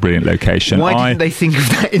not a brilliant location. Why didn't they think of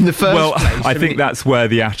that in the first place? Well, I think that's where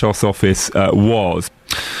the Atos office was.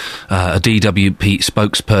 A DWP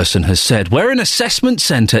spokesperson has said, where an assessment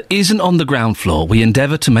centre isn't on the ground floor, we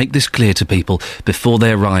endeavour to make this clear to people before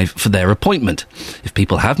they arrive for their appointment. If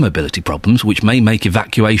people have mobility problems, which may make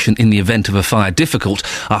evacuation in the event of a fire difficult,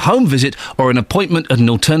 a home visit or an appointment at an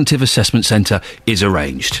alternative assessment centre is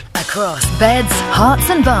arranged. Across beds, hearts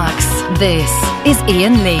and bucks, this is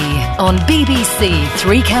Iain Lee on BBC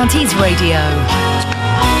Three Counties Radio.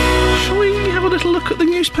 Shall we have a little look at the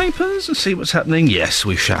newspapers and see what's happening? Yes,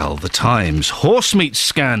 we shall. The Times. Horse meat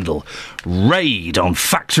scandal. Raid on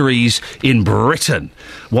factories in Britain.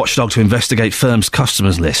 Watchdog to investigate firm's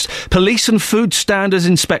customers list. Police and food standards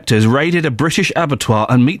inspectors raided a British abattoir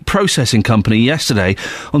and meat processing company yesterday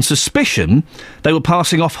on suspicion they were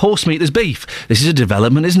passing off horse meat as beef. This is a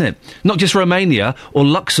development, isn't it? Not just Romania or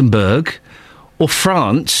Luxembourg or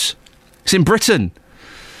France. It's in Britain.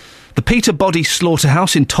 The Peterbody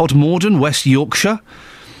Slaughterhouse in Todmorden, West Yorkshire,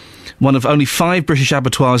 one of only 5 British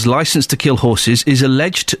abattoirs licensed to kill horses, is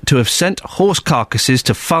alleged to have sent horse carcasses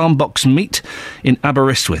to Farm Box Meat in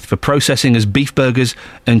Aberystwyth for processing as beef burgers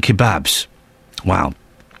and kebabs. Wow.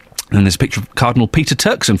 And there's a picture of Cardinal Peter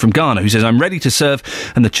Turkson from Ghana, who says, I'm ready to serve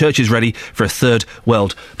and the Church is ready for a third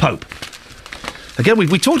world Pope. Again,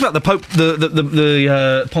 we talked about the Pope,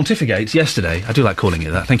 the pontificate yesterday. I do like calling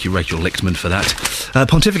it that. Thank you, Rachel Lichtman, for that.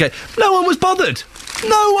 Pontificate. No one was bothered.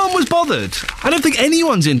 No one was bothered. I don't think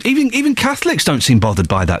anyone's in... Even Catholics don't seem bothered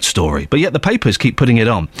by that story. But yet the papers keep putting it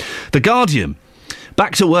on. The Guardian.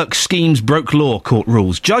 Back to work schemes broke law, court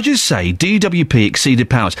rules. Judges say DWP exceeded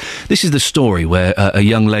powers. This is the story where a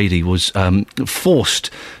young lady was forced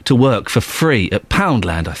to work for free at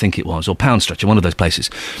Poundland, I think it was, or Pound Stretcher, one of those places,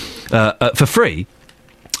 for free.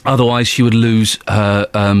 Otherwise, she would lose her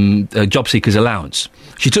job seeker's allowance.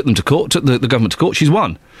 She took them to court, took the government to court. She's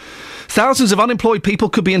won. Thousands of unemployed people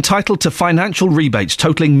could be entitled to financial rebates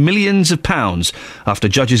totalling millions of pounds after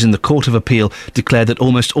judges in the Court of Appeal declared that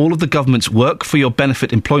almost all of the government's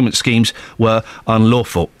work-for-your-benefit employment schemes were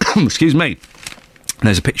unlawful. Excuse me.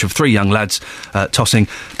 There's a picture of 3 young lads tossing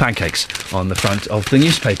pancakes on the front of the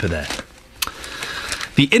newspaper there.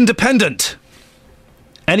 The Independent.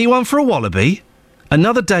 Anyone for a wallaby?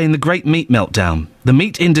 Another day in the great meat meltdown. The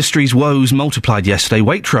meat industry's woes multiplied yesterday.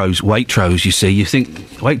 Waitrose, you see. You think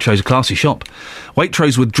Waitrose, a classy shop.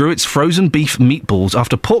 Waitrose withdrew its frozen beef meatballs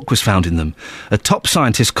after pork was found in them. A top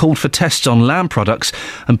scientist called for tests on lamb products,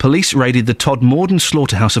 and police raided the Todd Morden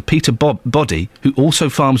slaughterhouse of Peter Boddy, who also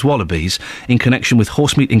farms wallabies, in connection with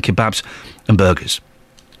horse meat in kebabs and burgers.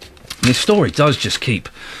 And this story does just keep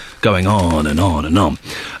going on and on and on.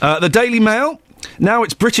 The Daily Mail. Now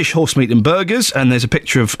it's British horse meat and burgers, and there's a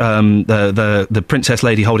picture of the princess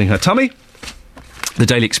lady holding her tummy. The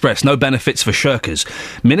Daily Express, no benefits for shirkers.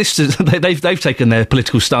 Ministers, they've taken their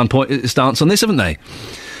political stance on this, haven't they?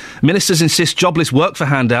 Ministers insist jobless work for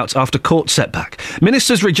handouts after court setback.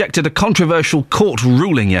 Ministers rejected a controversial court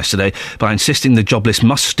ruling yesterday by insisting the jobless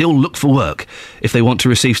must still look for work if they want to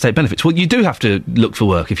receive state benefits. Well, you do have to look for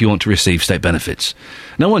work if you want to receive state benefits.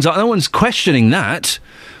 No one's questioning that.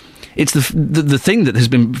 It's the thing that has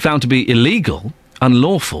been found to be illegal,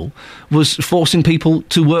 unlawful, was forcing people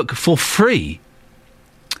to work for free.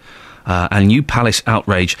 And new palace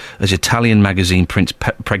outrage as Italian magazine prints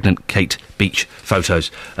pregnant Kate Beach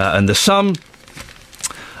photos. And the Sun,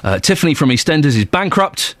 Tiffany from EastEnders is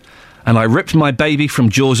bankrupt, and I ripped my baby from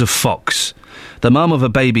jaws of fox. The mum of a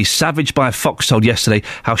baby savaged by a fox told yesterday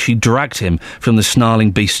how she dragged him from the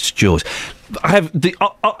snarling beast's jaws. I have the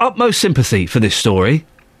utmost sympathy for this story.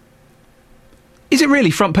 Is it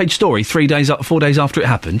really front page story 4 days after it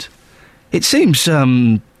happened? It seems,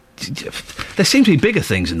 there seem to be bigger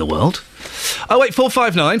things in the world.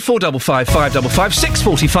 08459 455 555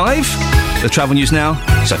 645. The travel news now,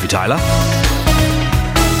 Sophie Tyler.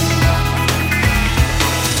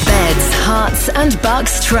 Beds, Hearts and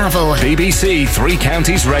Bucks travel. BBC Three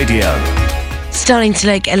Counties Radio. Starting to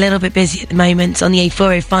look a little bit busy at the moment on the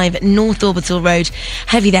A405 at North Orbital Road.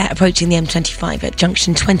 Heavy there approaching the M25 at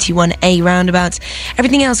junction 21A roundabout.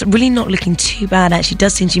 Everything else really not looking too bad. Actually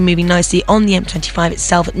does seem to be moving nicely on the M25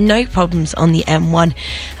 itself. No problems on the M1,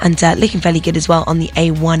 and looking fairly good as well on the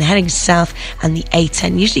A1 heading south and the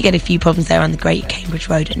A10. Usually get a few problems there on the Great Cambridge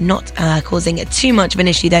Road, not causing too much of an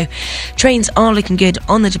issue though. Trains are looking good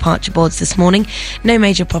on the departure boards this morning. No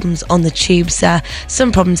major problems on the tubes.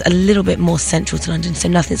 Some problems a little bit more central to London, so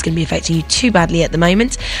nothing's going to be affecting you too badly at the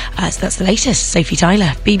moment. So that's the latest. Sophie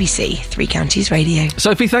Tyler, BBC Three Counties Radio.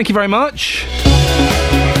 Sophie, thank you very much.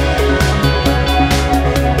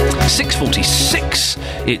 6:46.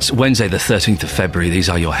 It's Wednesday the 13th of February. These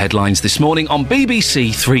are your headlines this morning on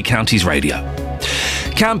BBC Three Counties Radio.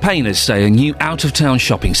 Campaigners say a new out-of-town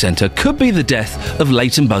shopping centre could be the death of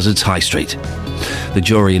Leighton Buzzard's High Street. The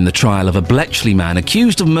jury in the trial of a Bletchley man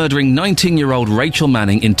accused of murdering 19-year-old Rachel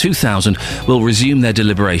Manning in 2000 will resume their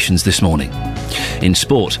deliberations this morning. In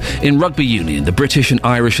sport, in rugby union, the British and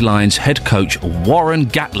Irish Lions head coach Warren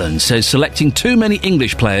Gatland says selecting too many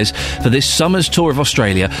English players for this summer's tour of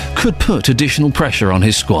Australia could put additional pressure on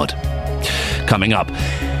his squad. Coming up,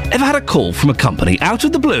 ever had a call from a company out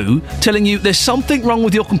of the blue telling you there's something wrong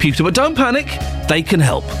with your computer, but don't panic, they can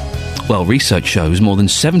help? Well, research shows more than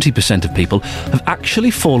 70% of people have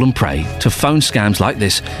actually fallen prey to phone scams like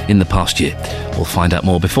this in the past year. We'll find out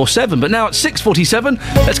more before 7, but now at 6:47,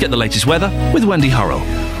 let's get the latest weather with Wendy Hurrell.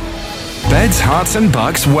 Beds, Hearts and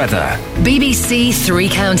Bucks weather. BBC Three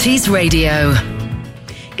Counties Radio.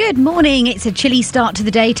 Good morning. It's a chilly start to the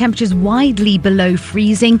day. Temperatures widely below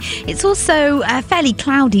freezing. It's also fairly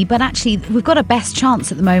cloudy, but actually we've got a best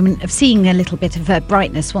chance at the moment of seeing a little bit of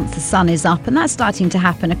brightness once the sun is up, and that's starting to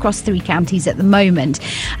happen across 3 counties at the moment.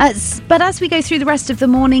 But as we go through the rest of the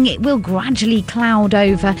morning, it will gradually cloud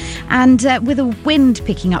over, and with a wind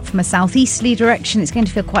picking up from a southeasterly direction, it's going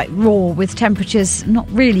to feel quite raw, with temperatures not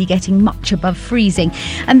really getting much above freezing.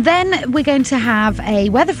 And then we're going to have a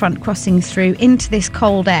weather front crossing through into this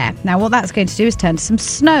cold air. Now, what that's going to do is turn to some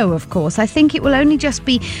snow, of course. I think it will only just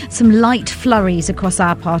be some light flurries across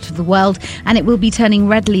our part of the world, and it will be turning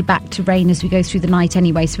readily back to rain as we go through the night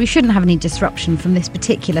anyway, so we shouldn't have any disruption from this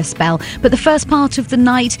particular spell. But the first part of the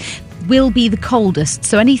night, will be the coldest.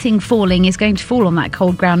 So anything falling is going to fall on that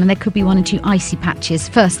cold ground, and there could be 1 or 2 icy patches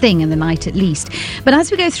first thing in the night at least. But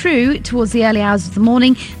as we go through towards the early hours of the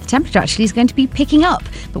morning, the temperature actually is going to be picking up.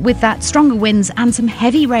 But with that, stronger winds and some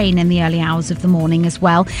heavy rain in the early hours of the morning as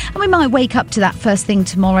well. And we might wake up to that first thing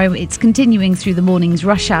tomorrow. It's continuing through the morning's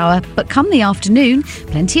rush hour. But come the afternoon,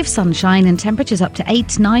 plenty of sunshine and temperatures up to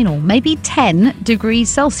 8, 9 or maybe 10 degrees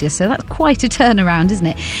Celsius. So that's quite a turnaround, isn't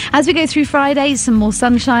it? As we go through Friday, some more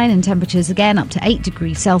sunshine and temperatures again up to 8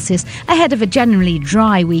 degrees Celsius ahead of a generally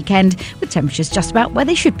dry weekend with temperatures just about where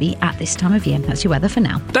they should be at this time of year. That's your weather for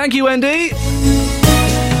now. Thank you, Wendy.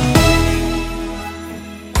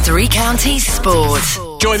 Three Counties Sport.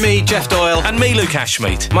 Join me, Jeff Doyle, and me, Luke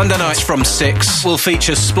Ashmead. Monday nights from 6 will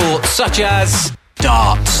feature sports such as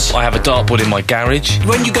darts. I have a dartboard in my garage.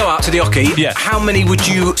 When you go out to the hockey, how many would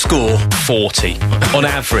you score? 40 on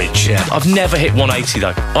average. Yeah. I've never hit 180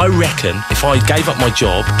 though. I reckon if I gave up my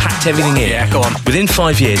job, packed everything in, go on. Within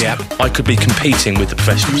 5 years, I could be competing with the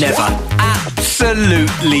professionals. Never.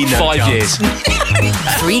 Absolutely no 5 years.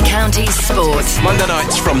 Three Counties Sport. Monday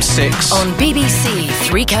nights from 6 on BBC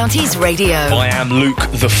Three Counties Radio. I am Luke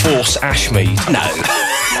the Force Ashmead.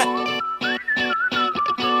 No.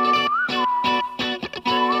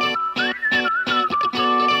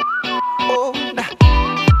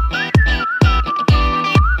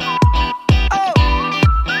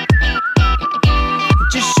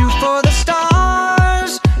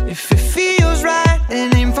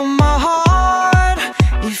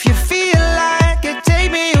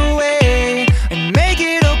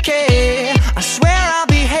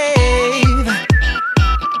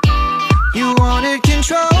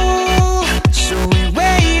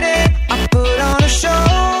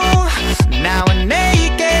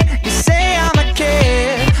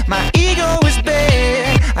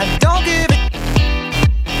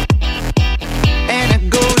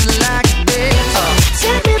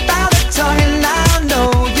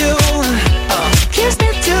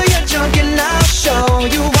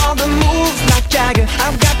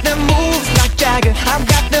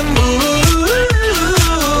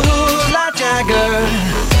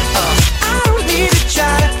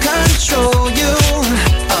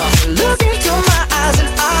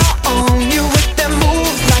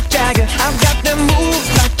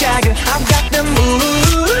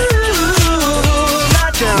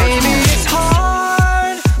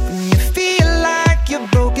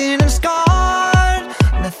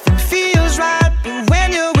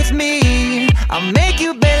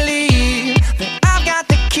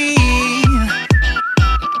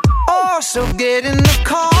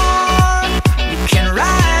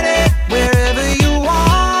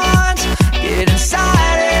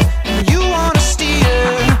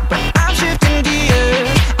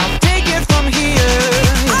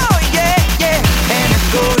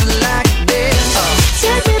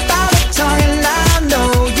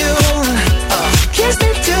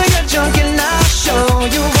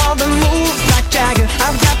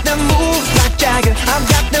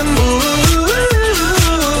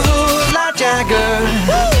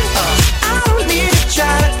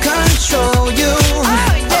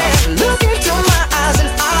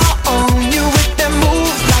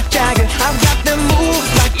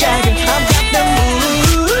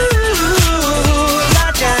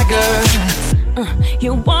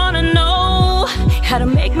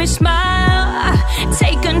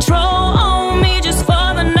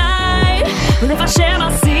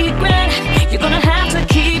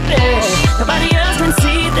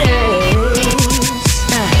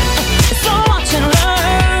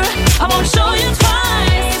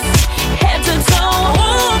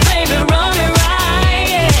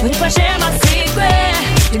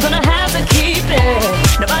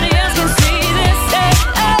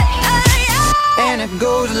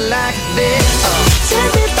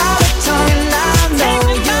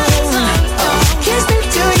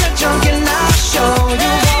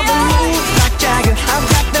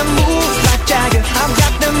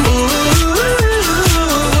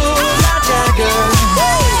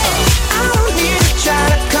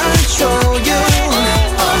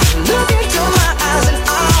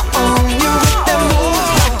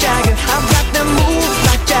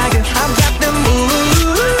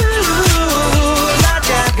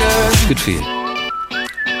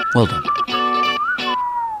 Well done.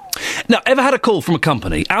 Now, ever had a call from a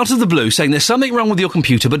company out of the blue saying there's something wrong with your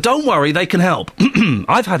computer, but don't worry, they can help?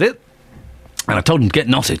 I've had it, and I told them to get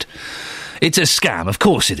knotted. It's a scam, of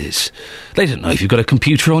course it is. They don't know if you've got a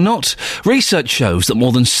computer or not. Research shows that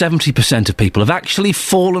more than 70% of people have actually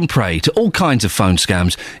fallen prey to all kinds of phone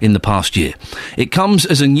scams in the past year. It comes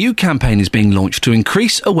as a new campaign is being launched to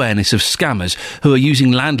increase awareness of scammers who are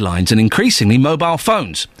using landlines and increasingly mobile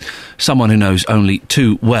phones. Someone who knows only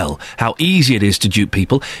too well how easy it is to dupe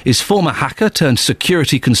people is former hacker turned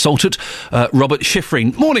security consultant Robert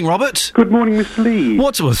Schifrin. Morning, Robert. Good morning, Mr. Lee.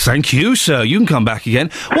 Well, thank you, sir. You can come back again.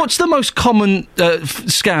 What's the most common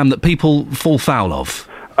scam that people fall foul of?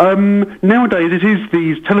 Nowadays, it is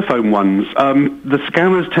these telephone ones. The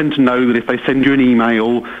scammers tend to know that if they send you an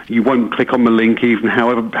email, you won't click on the link, even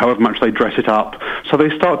however much they dress it up. So they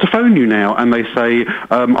start to phone you now, and they say,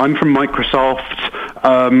 I'm from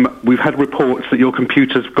Microsoft. We've had reports that your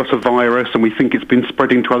computer's got a virus, and we think it's been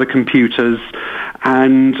spreading to other computers.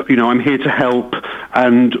 And, I'm here to help.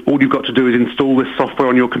 And all you've got to do is install this software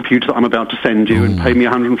on your computer that I'm about to send you and pay me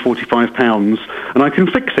 £145, and I can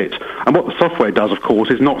fix it. And what the software does, of course,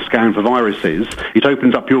 is not scan for viruses. It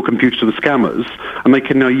opens up your computer to the scammers, and they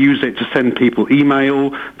can now use it to send people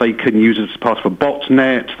email. They can use it as part of a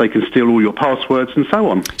botnet. They can steal all your passwords and so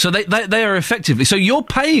on. So they are effectively... So you're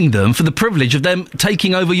paying them for the privilege of them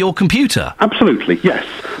taking over your computer? Absolutely, yes.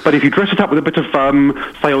 But if you dress it up with a bit of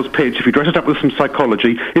sales pitch, if you dress it up with some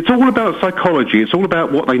psychology, it's all about psychology. It's all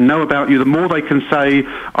about what they know about you. The more they can say,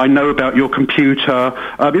 I know about your computer,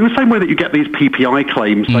 in the same way that you get these PPI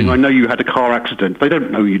claims saying, I know you had a car accident. They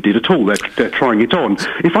don't know you did at all. They're trying it on.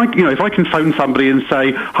 If I can phone somebody and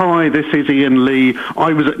say, hi, this is Iain Lee.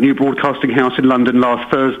 I was at New Broadcasting House in London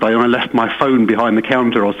last Thursday and I left my phone behind the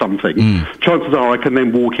counter or something. Chances are I can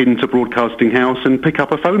then walk into Broadcasting House and pick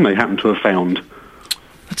up a phone they happen to have found.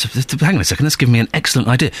 Hang on a second, that's giving me an excellent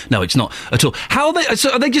idea. No, it's not at all.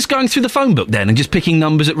 So are they just going through the phone book then and just picking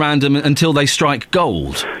numbers at random until they strike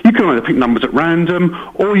gold? You can either pick numbers at random,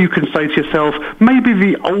 or you can say to yourself, maybe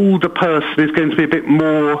the older person is going to be a bit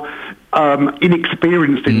more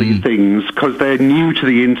inexperienced in these things because they're new to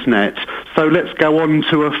the internet. So let's go on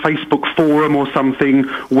to a Facebook forum or something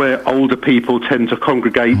where older people tend to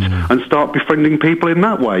congregate and start befriending people in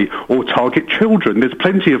that way, or target children. There's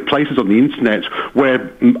plenty of places on the internet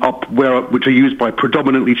which are used by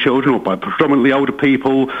predominantly children or by predominantly older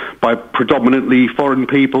people, by predominantly foreign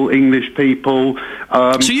people, English people.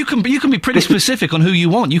 So you can be pretty specific on who you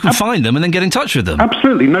want. You can find them and then get in touch with them.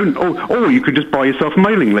 Absolutely. Or you could just buy yourself a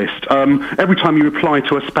mailing list. Every time you reply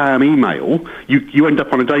to a spam email, you end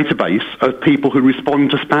up on a database of people who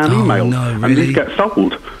respond to spam emails. No, really? And these get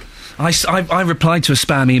sold. I replied to a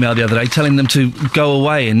spam email the other day telling them to go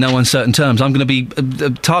away in no uncertain terms. I'm going to be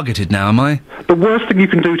targeted now, am I? The worst thing you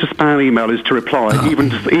can do to spam email is to reply, even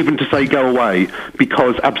to say go away,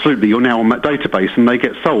 because absolutely you're now on that database and they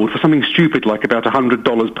get sold for something stupid like about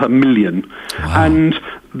 $100 per million. Wow. And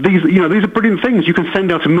these are brilliant things. You can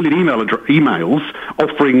send out 1 million emails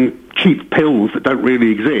offering cheap pills that don't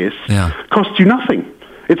really exist. Yeah. Cost you nothing.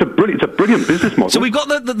 It's a brilliant business model. So we've got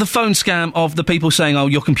the phone scam of the people saying, oh,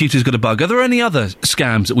 your computer's got a bug. Are there any other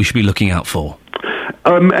scams that we should be looking out for?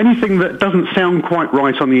 Anything that doesn't sound quite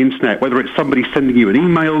right on the internet, whether it's somebody sending you an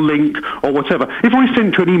email link or whatever. If I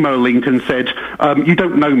sent you an email link and said, you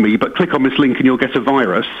don't know me, but click on this link and you'll get a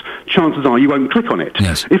virus, chances are you won't click on it.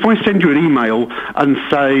 Yes. If I send you an email and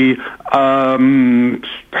say,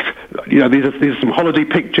 these are some holiday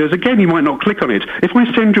pictures, again, you might not click on it. If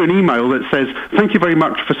I send you an email that says, thank you very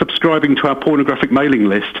much for subscribing to our pornographic mailing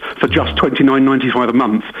list for just $29.95 a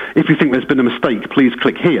month, if you think there's been a mistake, please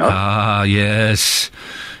click here. Ah, yes.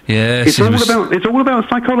 Yes, it's all about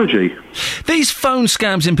psychology. These phone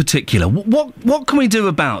scams in particular, what can we do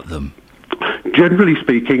about them? Generally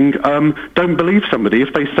speaking, don't believe somebody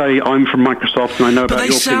if they say I'm from Microsoft and I know about your PC. But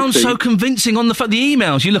they sound so convincing on the phone. The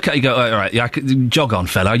emails you look at, you go, all right, jog on,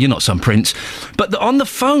 fella, you're not some prince. But on the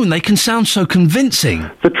phone, they can sound so convincing.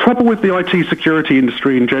 The trouble with the IT security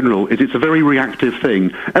industry in general is it's a very reactive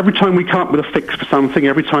thing. Every time we come up with a fix for something,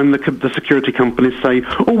 every time the security companies say,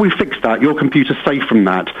 oh, we fixed that, your computer's safe from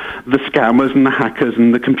that, the scammers and the hackers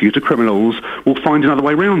and the computer criminals will find another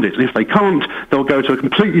way around it. And if they can't, they'll go to a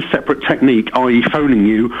completely separate technique, i.e. phoning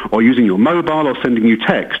you or using your mobile or sending you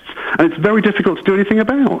texts, and it's very difficult to do anything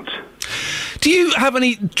about. Do you have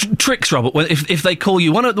any tricks, Robert, if they call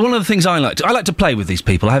you? One of the things I like to play with these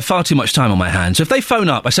people. I have far too much time on my hands. So if they phone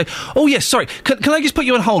up, I say, oh, yes, sorry, can I just put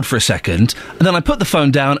you on hold for a second? And then I put the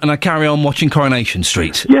phone down and I carry on watching Coronation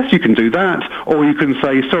Street. Yes, you can do that. Or you can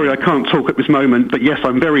say, sorry, I can't talk at this moment, but yes,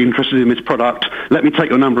 I'm very interested in this product. Let me take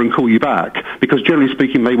your number and call you back. Because generally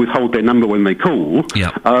speaking, they withhold their number when they call.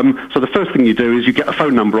 Yeah. So the first thing you do is you get a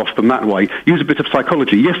phone number off them that way. Use a bit of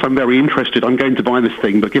psychology. Yes, I'm very interested. I'm going to buy this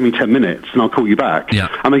thing, but give me 10 minutes and I'll call you back. Yeah.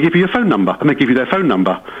 And they give you your phone number, and they give you their phone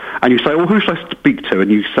number. And you say, well, who should I speak to?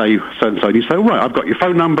 And you say, so-and-so. And you say, right, I've got your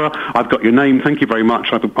phone number, I've got your name, thank you very much.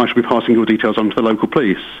 I should be passing your details on to the local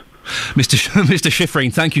police. Mr.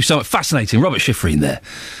 Schifrin, thank you so much. Fascinating. Robert Schifrin there,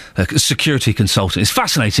 a security consultant. It's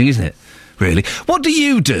fascinating, isn't it? Really. What do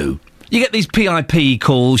you do? You get these PIP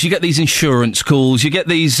calls, you get these insurance calls, you get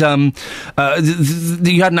these, you had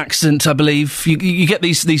an accident, I believe, you get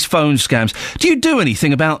these phone scams. Do you do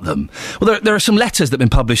anything about them? Well, there are some letters that have been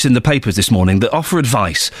published in the papers this morning that offer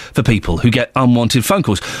advice for people who get unwanted phone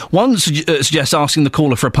calls. One suggests asking the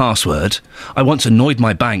caller for a password. I once annoyed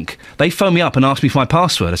my bank. They phoned me up and asked me for my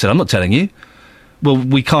password. I said, I'm not telling you. Well,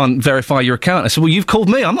 we can't verify your account. I said, well, you've called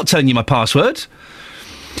me, I'm not telling you my password.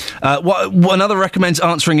 Another recommends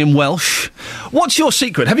answering in Welsh. What's your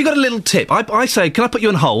secret? Have you got a little tip? I say, can I put you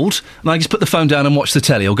on hold? And I just put the phone down and watch the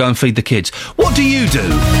telly or go and feed the kids. What do you do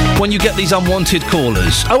when you get these unwanted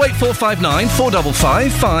callers? 08459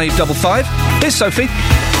 455 555. Here's Sophie.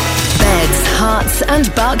 Beds, Hearts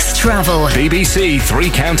and Bucks travel. BBC Three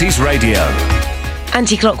Counties Radio.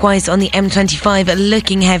 Anti-clockwise on the M25,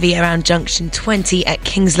 looking heavy around junction 20 at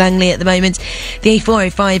Kings Langley at the moment. The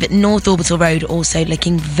A405 at North Orbital Road also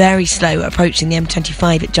looking very slow approaching the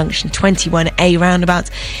M25 at junction 21A roundabout.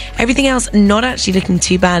 Everything else not actually looking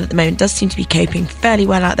too bad at the moment. Does seem to be coping fairly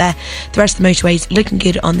well out there. The rest of the motorways looking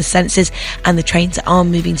good on the sensors, and the trains are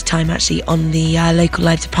moving to time actually on the local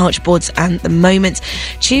live departure boards at the moment.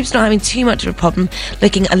 Tubes not having too much of a problem,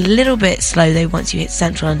 looking a little bit slow though once you hit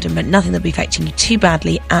central London, but nothing that'll be affecting you too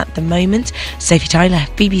badly at the moment. Sophie Tyler,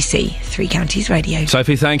 BBC Three Counties Radio.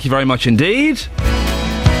 Sophie, thank you very much indeed.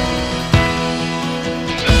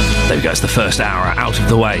 There we go, it's the first hour out of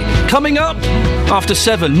the way. Coming up after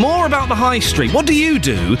 7, more about the High Street. What do you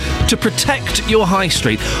do to protect your High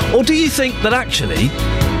Street? Or do you think that actually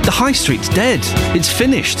the High Street's dead? It's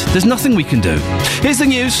finished. There's nothing we can do. Here's the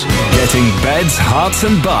news. Getting beds, hearts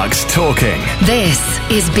and bucks talking. This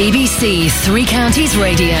is BBC Three Counties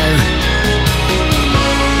Radio.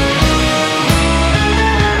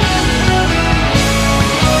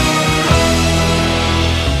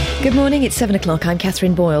 Good morning, it's 7 o'clock. I'm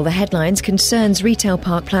Catherine Boyle. The headlines: concerns retail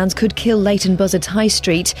park plans could kill Leighton Buzzard's High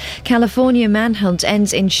Street. California manhunt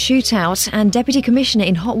ends in shootout, and Deputy Commissioner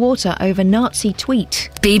in hot water over Nazi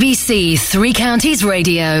tweet. BBC Three Counties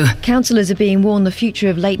Radio. Councillors are being warned the future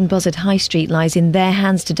of Leighton Buzzard High Street lies in their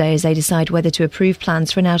hands today as they decide whether to approve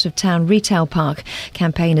plans for an out-of-town retail park.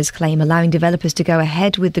 Campaigners claim allowing developers to go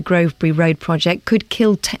ahead with the Grovebury Road project could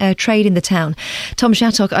kill trade in the town. Tom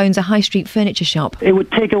Shattock owns a high street furniture shop. It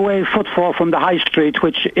would take away footfall from the high street,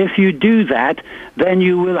 which if you do that, then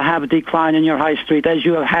you will have a decline in your high street as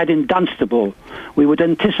you have had in Dunstable. We would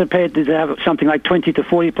anticipate to have something like 20 to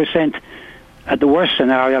 40% at the worst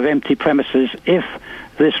scenario of empty premises if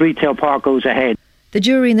this retail park goes ahead. The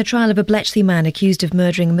jury in the trial of a Bletchley man accused of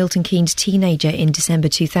murdering Milton Keynes teenager in December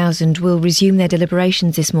 2000 will resume their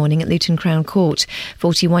deliberations this morning at Luton Crown Court.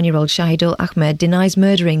 41-year-old Shahidul Ahmed denies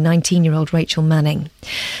murdering 19-year-old Rachel Manning.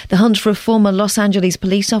 The hunt for a former Los Angeles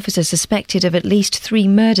police officer suspected of at least 3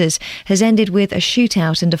 murders has ended with a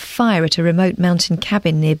shootout and a fire at a remote mountain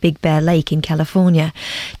cabin near Big Bear Lake in California.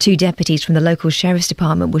 2 deputies from the local sheriff's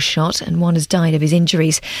department were shot and one has died of his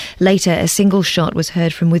injuries. Later, a single shot was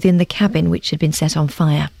heard from within the cabin, which had been set on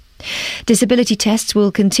fire. Disability tests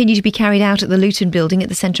will continue to be carried out at the Luton building at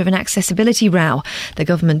the centre of an accessibility row. The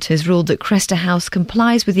government has ruled that Cresta House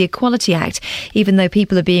complies with the Equality Act, even though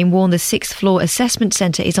people are being warned the 6th floor assessment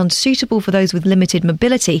centre is unsuitable for those with limited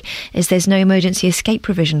mobility, as there's no emergency escape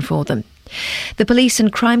provision for them. The Police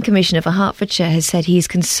and Crime Commissioner for Hertfordshire has said he is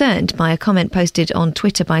concerned by a comment posted on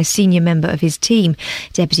Twitter by a senior member of his team.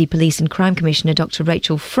 Deputy Police and Crime Commissioner Dr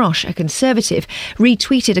Rachel Frosch, a Conservative,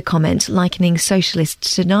 retweeted a comment likening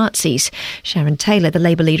socialists to Nazis. Sharon Taylor, the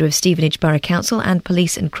Labour leader of Stevenage Borough Council and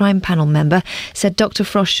Police and Crime Panel member, said Dr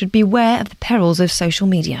Frosch should beware of the perils of social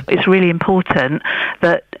media. It's really important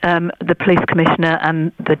that the Police Commissioner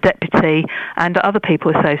and the Deputy and other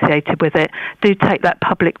people associated with it do take that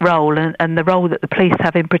public role and the role that the police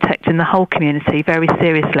have in protecting the whole community very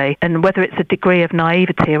seriously. And whether it's a degree of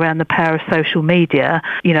naivety around the power of social media,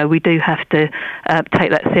 you know, we do have to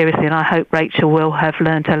take that seriously, and I hope Rachel will have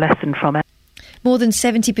learned her lesson from it. More than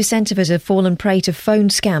 70% of us have fallen prey to phone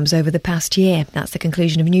scams over the past year. That's the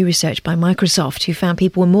conclusion of new research by Microsoft, who found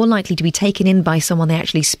people were more likely to be taken in by someone they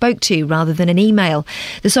actually spoke to rather than an email.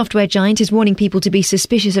 The software giant is warning people to be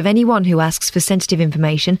suspicious of anyone who asks for sensitive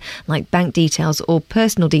information, like bank details or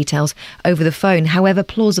personal details, over the phone, however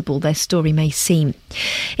plausible their story may seem.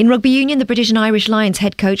 In rugby union, the British and Irish Lions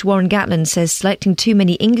head coach Warren Gatland says selecting too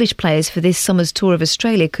many English players for this summer's tour of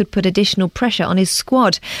Australia could put additional pressure on his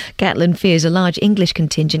squad. Gatland fears a large English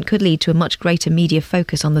contingent could lead to a much greater media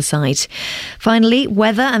focus on the side. Finally,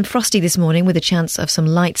 weather and frosty this morning with a chance of some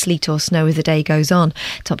light sleet or snow as the day goes on.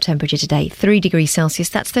 Top temperature today, 3 degrees Celsius,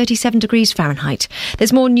 that's 37 degrees Fahrenheit.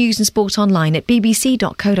 There's more news and sport online at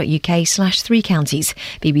bbc.co.uk/3 counties.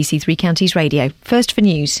 BBC Three Counties Radio. First for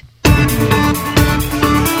news.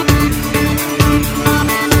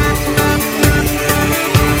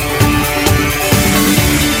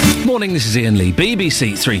 Morning, this is Iain Lee,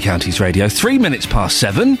 BBC Three Counties Radio, 3 minutes past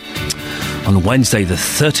 7 on Wednesday the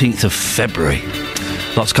 13th of February.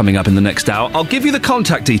 Lots coming up in the next hour. I'll give you the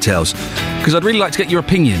contact details because I'd really like to get your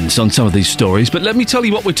opinions on some of these stories, but let me tell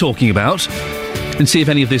you what we're talking about and see if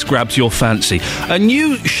any of this grabs your fancy. A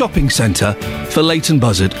new shopping centre for Leighton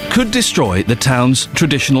Buzzard could destroy the town's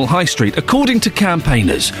traditional high street, according to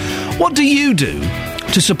campaigners. What do you do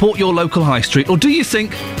to support your local high street, or do you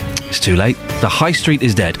think it's too late? The high street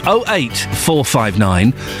is dead.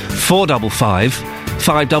 08459 455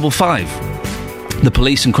 555. The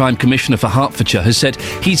Police and Crime Commissioner for Hertfordshire has said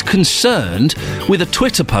he's concerned with a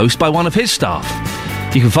Twitter post by one of his staff.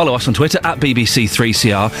 You can follow us on Twitter at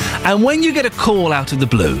BBC3CR. And when you get a call out of the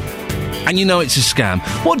blue and you know it's a scam,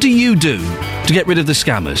 what do you do to get rid of the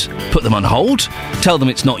scammers? Put them on hold? Tell them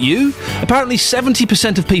it's not you? Apparently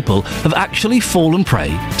 70% of people have actually fallen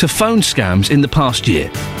prey to phone scams in the past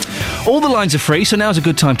year. All the lines are free, so now's a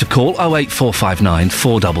good time to call 08459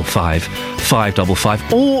 455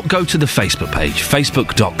 555 or go to the Facebook page,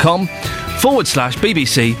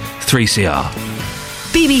 facebook.com/BBC3CR.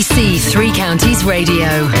 BBC Three Counties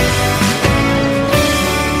Radio.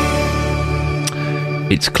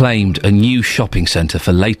 It's claimed a new shopping centre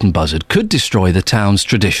for Leighton Buzzard could destroy the town's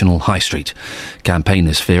traditional high street.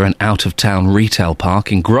 Campaigners fear an out-of-town retail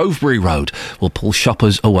park in Grovebury Road will pull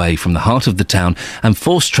shoppers away from the heart of the town and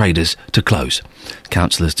force traders to close.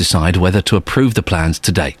 Councillors decide whether to approve the plans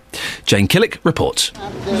today. Jane Killick reports.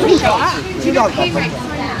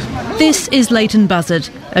 This is Leighton Buzzard,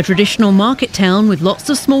 a traditional market town with lots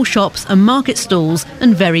of small shops and market stalls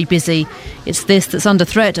and very busy. It's this that's under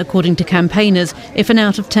threat, according to campaigners, if an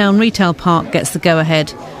out-of-town retail park gets the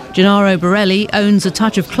go-ahead. Gennaro Borelli owns a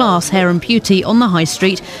touch of class hair and beauty on the high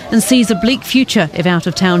street and sees a bleak future if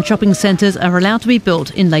out-of-town shopping centres are allowed to be built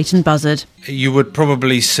in Leighton Buzzard. You would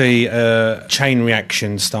probably see a chain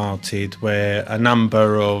reaction started where a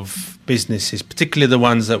number of businesses, particularly the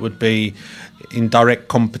ones that would be in direct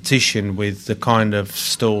competition with the kind of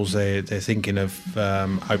stalls they're thinking of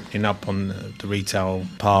opening up on the retail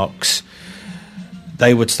parks,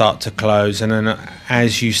 they would start to close, and then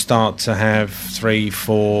as you start to have 3,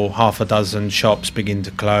 4, half a dozen shops begin to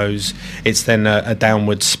close, it's then a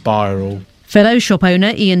downward spiral. Fellow shop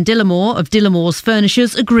owner Ian Dillamore of Dillamore's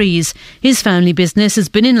Furnishers agrees. His family business has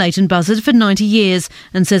been in Leighton Buzzard for 90 years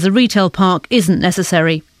and says a retail park isn't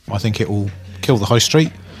necessary. I think it will kill the high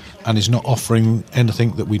street and is not offering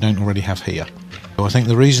anything that we don't already have here. So I think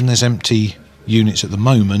the reason there's empty units at the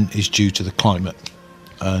moment is due to the climate,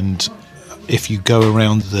 and if you go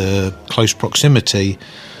around the close proximity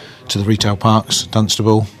to the retail parks,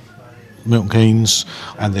 Dunstable, Milton Keynes,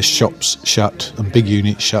 and there's shops shut and big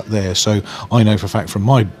units shut there. So I know for a fact from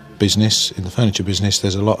my business, in the furniture business,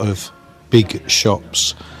 there's a lot of big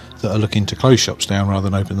shops that are looking to close shops down rather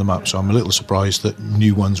than open them up. So I'm a little surprised that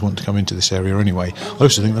new ones want to come into this area anyway. I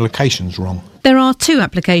also think the location's wrong. There are 2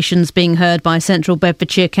 applications being heard by Central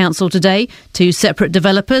Bedfordshire Council today. 2 separate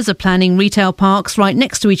developers are planning retail parks right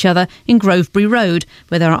next to each other in Grovebury Road,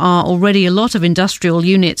 where there are already a lot of industrial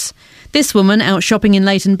units. This woman, out shopping in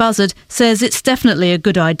Leighton Buzzard, says it's definitely a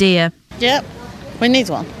good idea. Yep, we need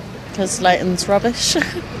one, because Leighton's rubbish.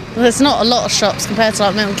 There's not a lot of shops compared to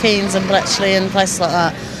like Milton Keynes and Bletchley and places like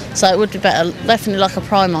that. So it would be better, definitely like a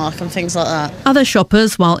Primark and things like that. Other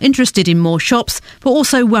shoppers, while interested in more shops, were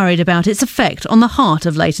also worried about its effect on the heart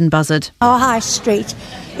of Leighton Buzzard. Our high street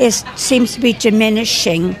seems to be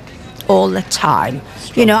diminishing all the time.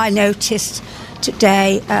 You know, I noticed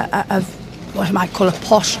today what I might call a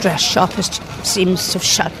posh dress shop seems to have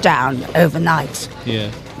shut down overnight.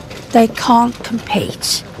 Yeah. They can't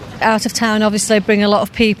compete Out of town obviously bring a lot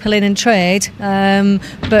of people in and trade,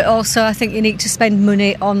 but also I think you need to spend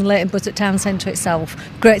money on Leighton Buzzard Town Centre itself.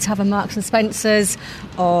 Great to have a Marks and Spencer's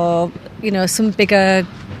or, some bigger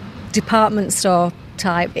department store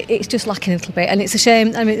type. It's just lacking a little bit, and it's a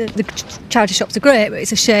shame. I mean, the charity shops are great, but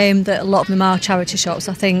it's a shame that a lot of them are charity shops.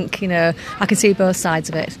 I think, I can see both sides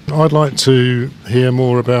of it. I'd like to hear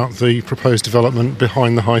more about the proposed development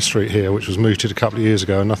behind the high street here, which was mooted a couple of years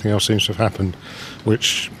ago and nothing else seems to have happened,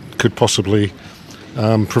 which could possibly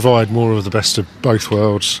provide more of the best of both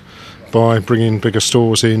worlds by bringing bigger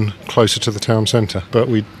stores in closer to the town centre. But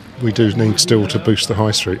we do need still to boost the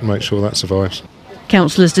high street and make sure that survives.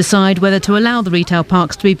 Councillors decide whether to allow the retail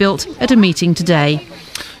parks to be built at a meeting today.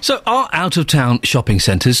 So are out-of-town shopping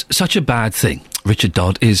centres such a bad thing? Richard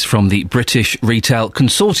Dodd is from the British Retail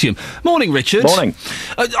Consortium. Morning, Richard. Morning.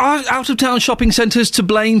 Are out-of-town shopping centres to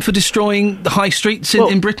blame for destroying the high streets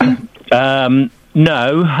in Britain?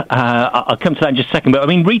 No, I'll come to that in just a second. But I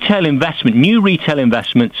mean, new retail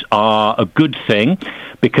investments are a good thing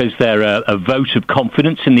because they're a vote of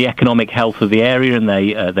confidence in the economic health of the area, and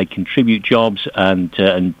they contribute jobs and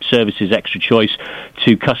services, extra choice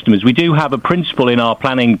to customers. We do have a principle in our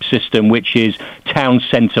planning system which is town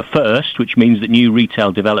centre first, which means that new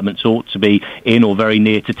retail developments ought to be in or very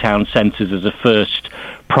near to town centres as a first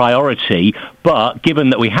priority. But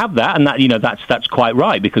given that we have that, and that's quite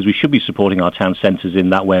right, because we should be supporting our town centres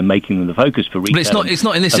in that way and making them the focus for retail. But it's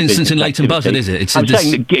not in this instance in Leighton Buzzard, is it? I'm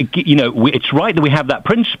saying that, it's right that we have that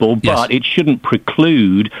principle, but it shouldn't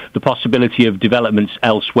preclude the possibility of developments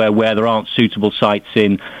elsewhere where there aren't suitable sites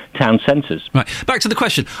in town centres. Right. Back to the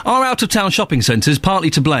question: are out-of-town shopping centres partly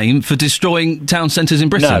to blame for destroying town centres in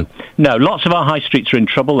Britain? No. Lots of our high streets are in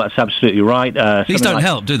trouble. That's absolutely right. These don't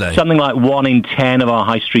help, do they? Something like 1 in 10 of our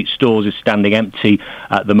high street stores is standing empty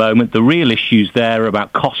at the moment. The real issues there are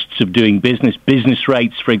about costs of doing business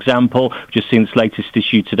rates, for example. We've just seen this latest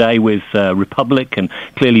issue today with Republic, and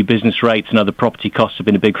clearly business rates and other property costs have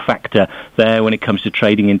been a big factor there when it comes to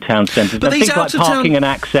trading in town centres. But things like parking and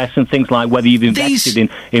access, and things like whether you've invested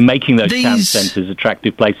in making those town centres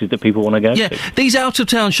attractive places that people want to go to. These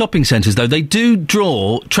out-of-town shopping centres, though, they do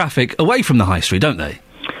draw traffic away from the high street, don't they?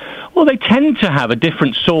 Well, they tend to have a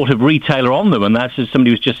different sort of retailer on them, and that's, as somebody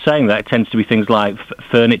was just saying, that it tends to be things like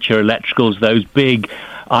furniture, electricals, those big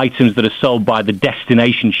items that are sold by the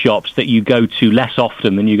destination shops that you go to less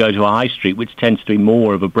often than you go to a high street, which tends to be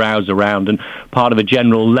more of a browse around and part of a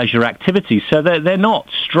general leisure activity. So they're not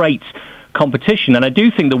straight competition. And I do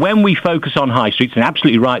think that when we focus on high streets, and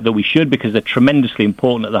absolutely right that we should, because they're tremendously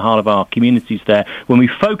important at the heart of our communities there, when we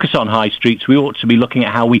focus on high streets, we ought to be looking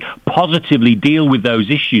at how we positively deal with those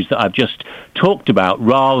issues that I've just talked about,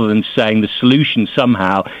 rather than saying the solution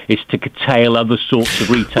somehow is to curtail other sorts of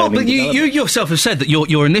retailing. Well, but you yourself have said that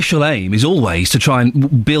your initial aim is always to try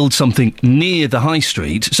and build something near the high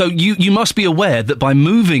street, so you must be aware that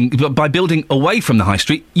by building away from the high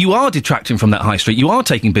street, you are detracting from that high street, you are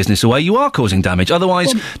taking business away, you are causing damage.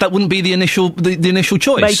 Otherwise, that wouldn't be the initial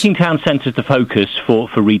choice. Making town centres the focus for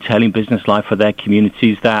retailing business life for their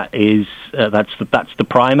communities, that's the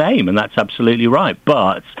prime aim, and that's absolutely right.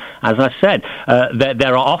 But as I said,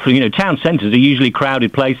 there are often, town centres are usually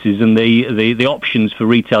crowded places, and the options for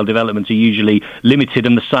retail development are usually limited,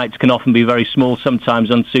 and the sites can often be very small,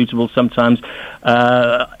 sometimes unsuitable, sometimes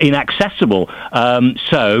inaccessible.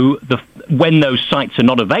 When those sites are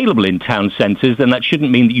not available in town centres, then that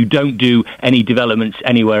shouldn't mean that you don't do any developments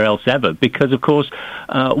anywhere else ever. Because, of course,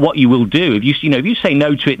 what you will do, if you say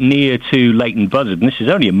no to it near to Leighton Buzzard, and this is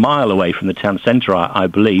only a mile away from the town centre, I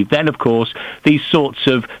believe, then, of course, these sorts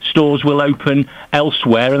of stores will open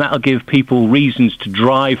elsewhere, and that'll give people reasons to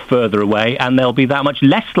drive further away, and they'll be that much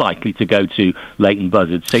less likely to go to Leighton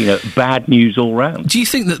Buzzard. So, bad news all round. Do you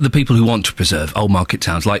think that the people who want to preserve old market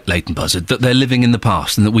towns like Leighton Buzzard, that they're living in the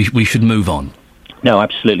past and that we should move on? No,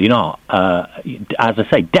 absolutely not. As I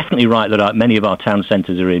say, definitely right that many of our town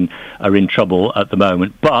centres are in trouble at the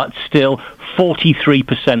moment, but still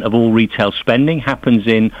 43% of all retail spending happens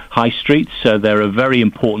in high streets, so they're a very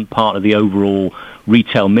important part of the overall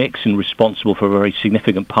retail mix and responsible for a very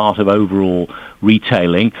significant part of overall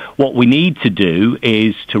retailing. What we need to do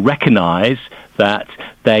is to recognise that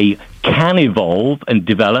they can evolve and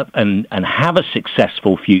develop and have a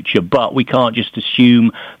successful future, but we can't just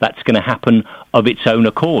assume that's going to happen of its own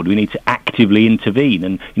accord. We need to actively intervene,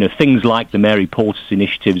 and things like the Mary Portas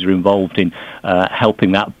initiatives are involved in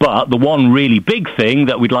helping that. But the one really big thing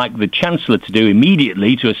that we'd like the Chancellor to do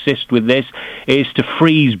immediately to assist with this is to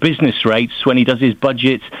freeze business rates when he does his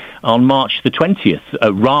budget on March the 20th,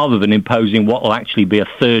 rather than imposing what will actually be a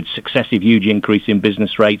third successive huge increase in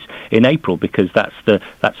business rates in April, because that's the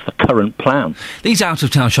current plan. These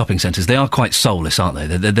out-of-town shopping centres, they are quite soulless, aren't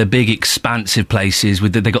they? They're big, expansive places.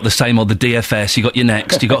 They've got the same old, the DFS, you've got your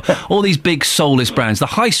Next, you've got all these big soulless brands. The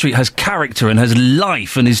high street has character and has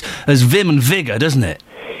life and has vim and vigour, doesn't it?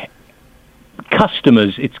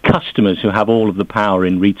 It's customers who have all of the power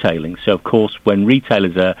in retailing. So, of course, when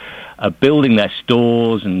retailers are building their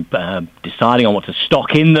stores and deciding on what to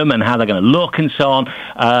stock in them and how they're going to look and so on,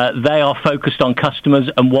 they are focused on customers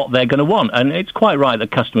and what they're going to want. And it's quite right that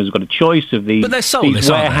customers have got a choice of these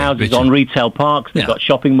warehouses on retail parks. They've got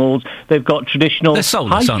shopping malls. They've got traditional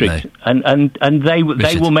high streets, and they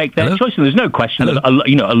will make their choice. And there's no question that a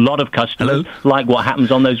lot of customers like what happens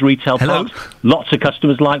on those retail parks. Lots of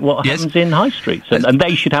customers like what happens in high streets, and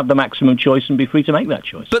they should have the maximum choice and be free to make that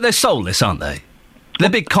choice. But they're soulless, aren't they? They're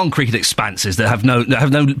big concrete expanses that have no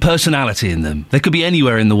personality in them. They could be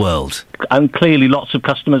anywhere in the world. And clearly lots of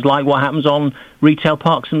customers like what happens on retail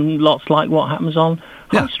parks and lots like what happens on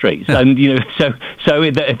high streets. Yeah. And,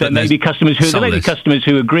 there may be customers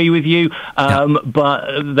who agree with you,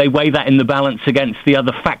 but they weigh that in the balance against the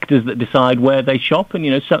other factors that decide where they shop.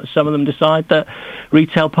 And, some of them decide that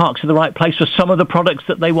retail parks are the right place for some of the products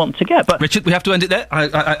that they want to get. But Richard, we have to end it there.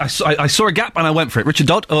 I saw a gap and I went for it. Richard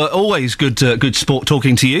Dodd, always good sport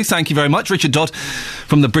talking to you. Thank you very much. Richard Dodd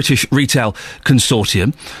from the British Retail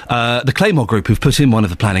Consortium. The Claymore Group, who've put in one of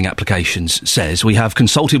the planning applications, says we have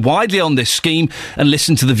consulted widely on this scheme and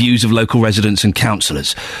listened to the views of local residents and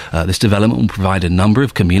councillors. This development will provide a number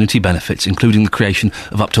of community benefits, including the creation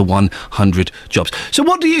of up to 100 jobs. So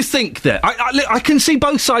what do you think there? I can see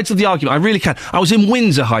both sides of the argument. I really can. I was in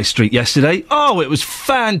Windsor High Street yesterday. Oh, it was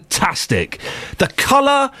fantastic. The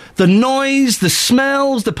colour, the noise, the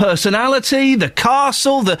smells, the personality, the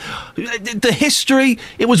castle, the history.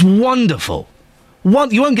 It was wonderful.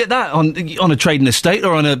 You won't get that on a trading estate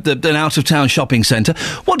or on an out-of-town shopping centre.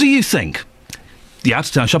 What do you think? The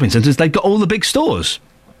out-of-town shopping centres, they've got all the big stores.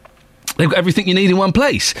 They've got everything you need in one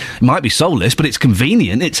place. It might be soulless, but it's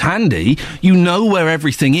convenient, it's handy. You know where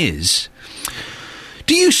everything is.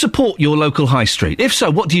 Do you support your local high street? If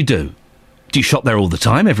so, what do you do? Do you shop there all the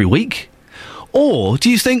time, every week? Or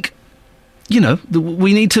do you think,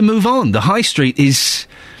 we need to move on? The high street it's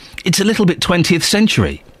a little bit 20th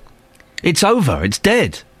century. It's over. It's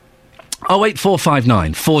dead.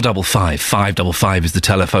 08459 455 555 is the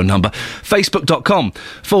telephone number.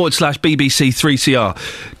 Facebook.com/BBC3CR.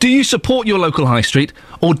 Do you support your local high street,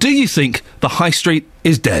 or do you think the high street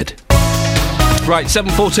is dead? Right,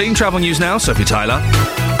 7:14, travel news now. Sophie Tyler.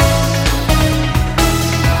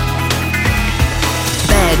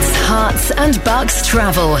 Beds, Herts and Bucks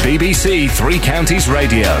travel. BBC Three Counties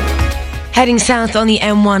Radio. Heading south on the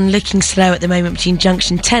M1, looking slow at the moment between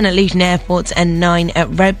junction 10 at Luton Airport and 9 at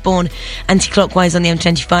Redbourne. Anti-clockwise on the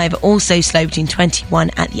M25, also slow between 21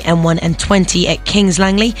 at the M1 and 20 at Kings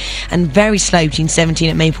Langley, and very slow between 17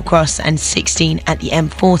 at Maple Cross and 16 at the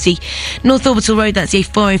M40. North Orbital Road, that's the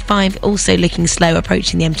A405, also looking slow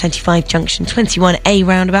approaching the M25 junction 21A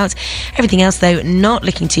roundabout. Everything else, though, not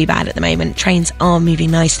looking too bad at the moment. Trains are moving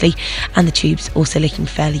nicely, and the tubes also looking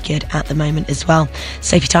fairly good at the moment as well.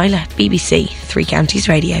 Sophie Tyler, BBC Three Counties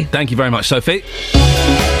Radio. Thank you very much, Sophie.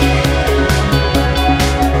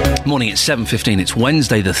 Morning, it's 7:15. It's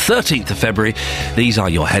Wednesday, the 13th of February. These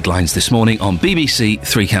are your headlines this morning on BBC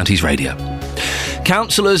Three Counties Radio.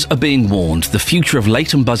 Councillors are being warned the future of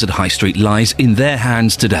Leighton Buzzard High Street lies in their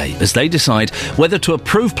hands today as they decide whether to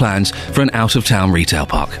approve plans for an out-of-town retail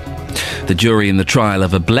park. The jury in the trial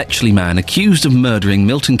of a Bletchley man accused of murdering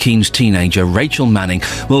Milton Keynes teenager Rachel Manning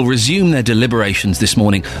will resume their deliberations this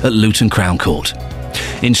morning at Luton Crown Court.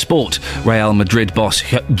 In sport, Real Madrid boss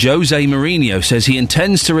Jose Mourinho says he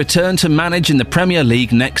intends to return to manage in the Premier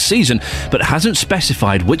League next season, but hasn't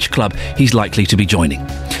specified which club he's likely to be joining.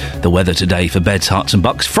 The weather today for Beds, Herts and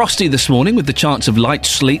Bucks: frosty this morning with the chance of light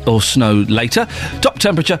sleet or snow later. Top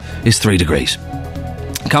temperature is 3 degrees.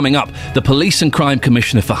 Coming up, the Police and Crime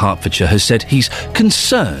Commissioner for Hertfordshire has said he's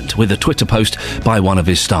concerned with a Twitter post by one of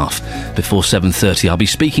his staff. Before 7:30, I'll be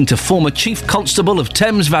speaking to former Chief Constable of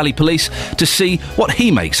Thames Valley Police to see what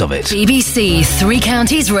he makes of it. BBC Three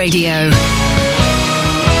Counties Radio.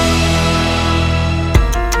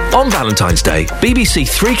 On Valentine's Day, BBC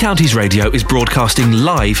Three Counties Radio is broadcasting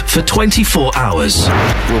live for 24 hours.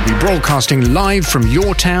 We'll be broadcasting live from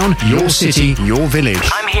your town, your city, your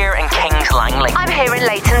village. I'm here in Kings Langley. I'm here in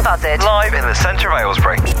Leighton Buzzard. Live in the centre of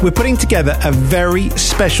Aylesbury. We're putting together a very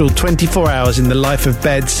special 24 hours in the life of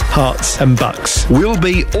Beds, Herts and Bucks. We'll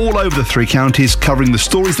be all over the three counties covering the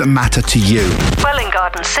stories that matter to you. Welwyn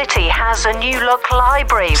Garden City has a new look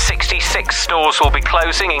library. 66 stores will be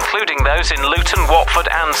closing, including those in Luton, Watford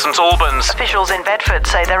and St Albans. Officials in Bedford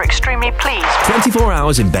say they're extremely pleased. 24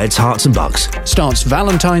 hours in Beds, Herts and Bucks. Starts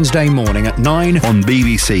Valentine's Day morning at 9 on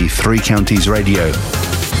BBC Three Counties Radio.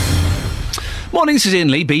 Morning, this is Iain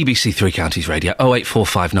Lee, BBC Three Counties Radio,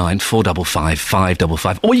 08459 455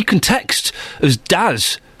 555. Or you can text, as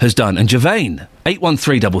Daz has done, and Javain,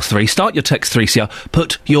 81333. Start your text 3CR,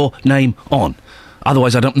 put your name on.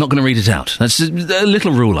 Otherwise, I'm not going to read it out. That's a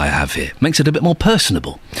little rule I have here. Makes it a bit more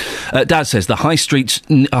personable. Dad says the high street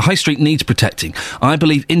needs protecting. I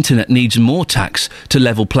believe internet needs more tax to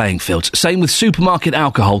level playing fields. Same with supermarket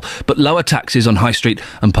alcohol, but lower taxes on high street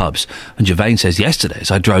and pubs. And Javain says yesterday,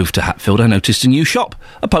 as I drove to Hatfield, I noticed a new shop,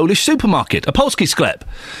 a Polish supermarket, a Polski sklep.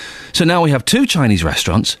 So now we have 2 Chinese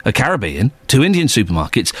restaurants, a Caribbean, 2 Indian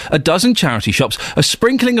supermarkets, a dozen charity shops, a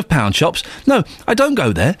sprinkling of pound shops. No, I don't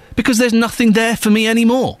go there because there's nothing there for me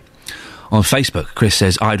anymore. On Facebook, Chris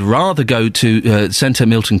says, I'd rather go to Centre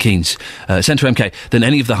Milton Keynes, Centre MK, than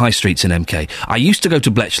any of the high streets in MK. I used to go to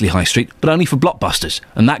Bletchley High Street, but only for Blockbusters,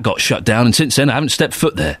 and that got shut down, and since then I haven't stepped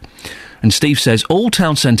foot there. And Steve says, all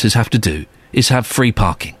town centres have to do is have free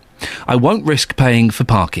parking. I won't risk paying for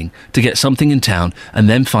parking to get something in town and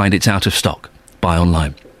then find it's out of stock. Buy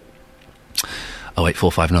online.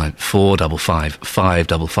 08459 455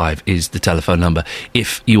 555 is the telephone number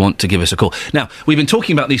if you want to give us a call. Now, we've been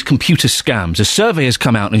talking about these computer scams. A survey has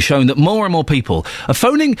come out and shown that more and more people are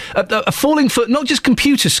falling for not just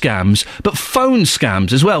computer scams, but phone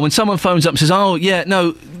scams as well. When someone phones up and says, oh, yeah,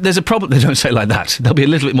 no, there's a problem. They don't say it like that. They'll be a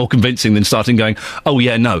little bit more convincing than starting going, oh,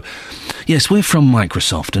 yeah, no. Yes, we're from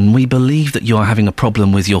Microsoft and we believe that you are having a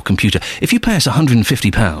problem with your computer. If you pay us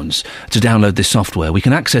 £150 to download this software, we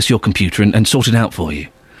can access your computer and sort it out for you.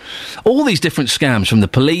 All these different scams from the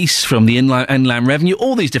police, from the Inland Revenue,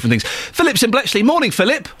 all these different things. Philip's in Bletchley. Morning,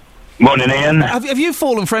 Philip. Morning, Ian. Have you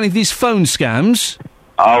fallen for any of these phone scams?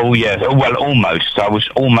 Oh, yes. Well, almost. I was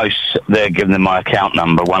almost there giving them my account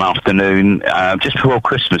number one afternoon. Just before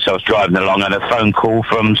Christmas, I was driving along and a phone call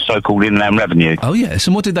from so-called Inland Revenue. Oh, yes.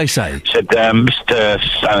 And what did they say? Said, Mr.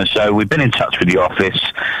 So-and-so, we've been in touch with the office.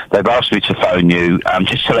 They've asked me to phone you.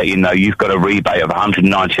 Just to let you know, you've got a rebate of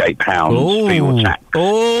 £198 for your tax.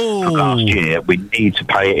 Oh. From last year. We need to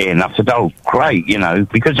pay it in. I said, oh, great,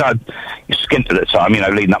 because I skint at the time,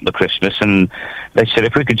 leading up to Christmas, and they said,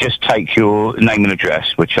 if we could just take your name and address,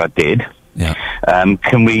 which I did. Yeah.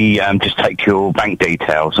 Can we just take your bank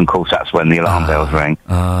details? And of course, that's when the alarm bells rang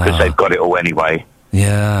because they've got it all anyway.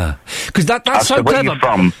 Yeah, because that's so clever. Where are you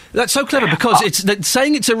from? That's so clever because it's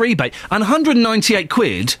saying it's a rebate and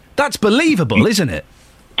 £198. That's believable, isn't it?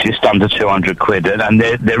 Just under £200, and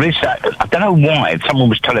there is that. I don't know why. Someone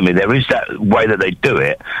was telling me there is that way that they do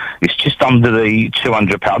it. It's just under the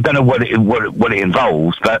 £200. I don't know what it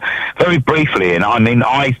involves, but very briefly, and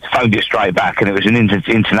I phoned it straight back, and it was an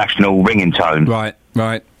international ringing tone. Right.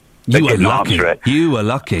 You were lucky. You were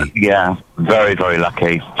lucky. Yeah, very, very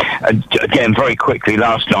lucky. Again, very quickly,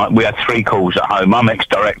 last night we had 3 calls at home. I'm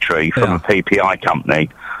ex-directory from a PPI company.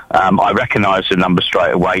 I recognised the number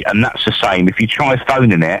straight away, and that's the same. If you try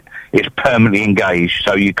phoning it, it's permanently engaged,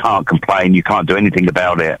 so you can't complain, you can't do anything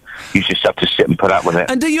about it. You just have to sit and put up with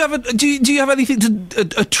it. And do you have do you have anything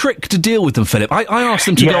a trick to deal with them, Philip? I asked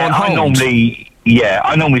them to go on hold.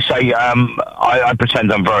 I normally say, I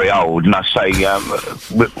pretend I'm very old, and I say,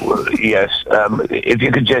 yes, if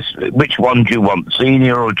you could just, which one do you want,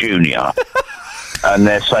 senior or junior? And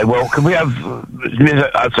they say, well, can we have...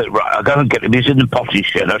 I said, right, I'll go and get this in the potty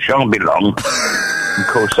shed, I shan't be long. Of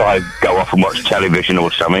course, I go off and watch television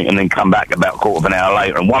or something, and then come back about a quarter of an hour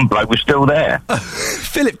later, and one bloke was still there.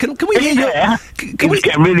 Philip, can we hear there? He was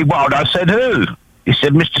getting really wild. I said, who? He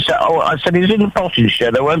said, I said, he's in the potting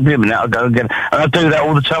shed. I won't be a minute. I'll go and get him. And I do that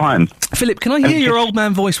all the time. Philip, can I hear your old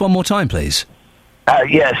man voice one more time, please?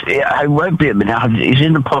 Yes, I won't be a minute. He's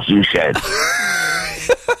in the potting shed.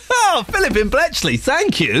 Oh, Philip in Bletchley,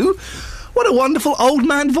 thank you. What a wonderful old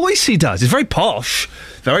man voice he does. It's very posh.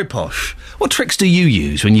 Very posh. What tricks do you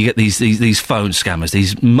use when you get these phone scammers,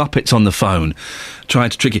 these muppets on the phone trying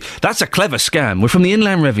to trick you? That's a clever scam. We're from the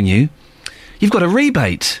Inland Revenue. You've got a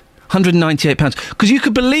rebate. £198. Because you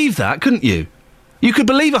could believe that, couldn't you? You could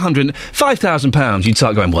believe £5,000. You'd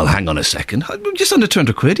start going, well, hang on a second. Just under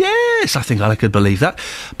 200 quid. Yes, I think I could believe that.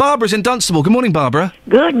 Barbara's in Dunstable. Good morning, Barbara.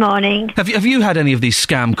 Good morning. Have you had any of these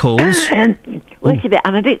scam calls? Wait a bit.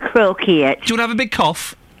 I'm a bit croaky yet. Do you want to have a big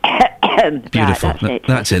cough? Beautiful. Right,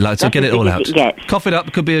 that's it. So get it all out. Cough it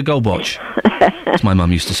up. Could be a gold watch. As my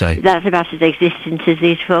mum used to say. That's about as existent as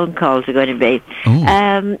these phone calls are going to be.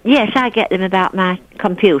 Yes, I get them about my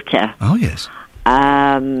computer. Oh, yes.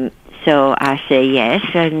 So I say yes,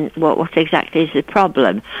 and what exactly is the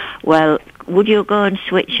problem? Well, would you go and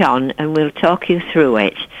switch on and we'll talk you through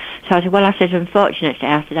it? So I said, unfortunately,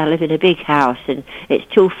 I live in a big house and it's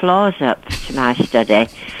 2 floors up to my study.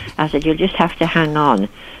 I said, you'll just have to hang on.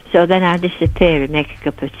 So then I disappear and make a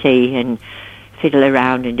cup of tea and fiddle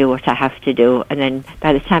around and do what I have to do, and then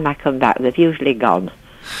by the time I come back, they've usually gone.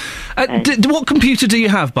 What computer do you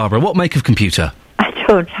have, Barbara? What make of computer? I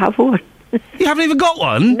don't have one. You haven't even got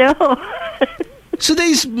one? No. So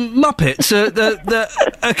these muppets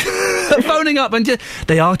are phoning up, and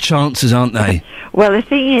they are chances, aren't they? Well, the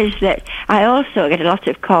thing is that I also get a lot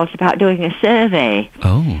of calls about doing a survey.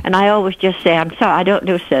 Oh. And I always just say, I'm sorry, I don't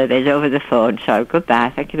do surveys over the phone, so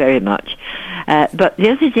goodbye, thank you very much. But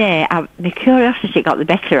the other day, my curiosity got the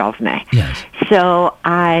better of me. Yes. So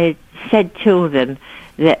I said to them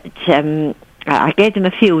that I gave them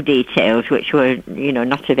a few details which were,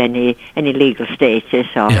 not of any legal status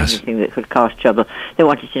or anything that could cause trouble. They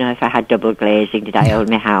wanted to know if I had double glazing, did I own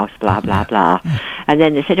my house, blah, blah, blah. And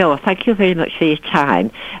then they said, thank you very much for your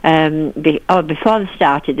time. Before they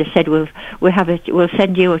started, they said, we'll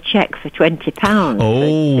send you a cheque for £20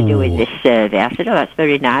 for doing this survey. I said, that's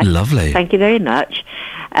very nice. Lovely. Thank you very much.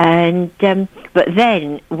 And but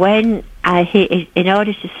then when in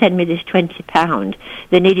order to send me this £20,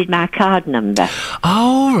 they needed my card number.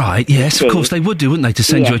 Oh, right, yes, of course they would do, wouldn't they, to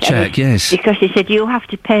send you a cheque, yes. Because he said, you have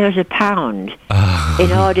to pay us £1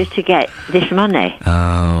 in order to get this money.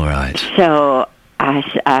 Oh, right. So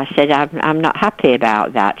I said, I'm not happy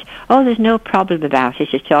about that. Oh, there's no problem about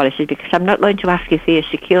it at all. He said, because I'm not going to ask you for your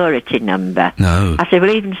security number. No. I said,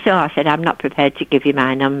 well, even so, I said, I'm not prepared to give you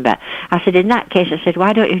my number. I said, in that case, I said,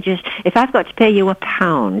 why don't you just, if I've got to pay you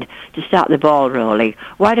 £1 to start the ball rolling,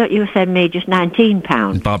 why don't you send me just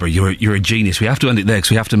 £19? Barbara, you're a genius. We have to end it there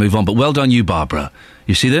because we have to move on. But well done you, Barbara.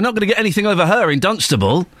 You see, they're not going to get anything over her in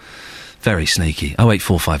Dunstable. Very sneaky.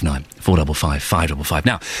 08459 455 555.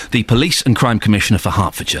 Now, the Police and Crime Commissioner for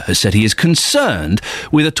Hertfordshire has said he is concerned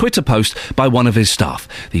with a Twitter post by one of his staff.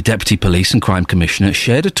 The Deputy Police and Crime Commissioner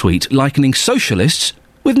shared a tweet likening socialists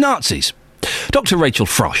with Nazis. Dr. Rachel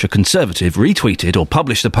Frosch, a Conservative, retweeted or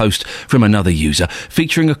published a post from another user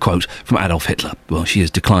featuring a quote from Adolf Hitler. Well, she has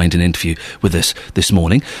declined an interview with us this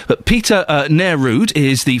morning. But Peter Nerud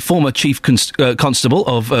is the former Chief Constable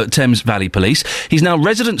of Thames Valley Police. He's now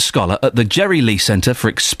resident scholar at the Jerry Lee Centre for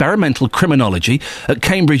Experimental Criminology at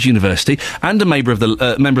Cambridge University and a member of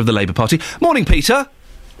the Labour Party. Morning, Peter.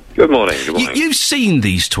 Good morning. Good morning. You've seen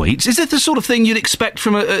these tweets. Is it the sort of thing you'd expect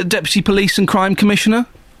from a Deputy Police and Crime Commissioner?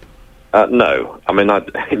 No. I mean,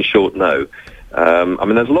 in short, no. I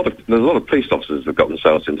mean, there's a lot of police officers that have got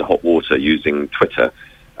themselves into hot water using Twitter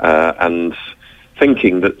and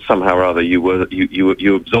thinking that somehow or other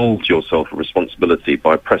you absolved yourself of responsibility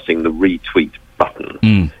by pressing the retweet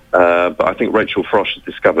button. But I think Rachel Frosch has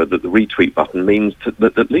discovered that the retweet button means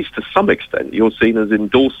that at least to some extent you're seen as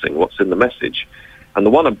endorsing what's in the message. And the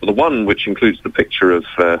one which includes the picture of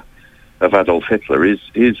Adolf Hitler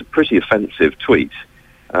is a pretty offensive tweet.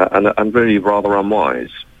 And really rather unwise.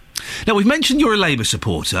 Now, we've mentioned you're a Labour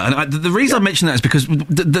supporter, and the reason I mention that is because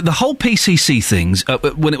the whole PCC things,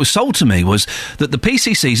 when it was sold to me, was that the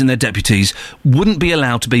PCCs and their deputies wouldn't be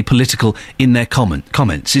allowed to be political in their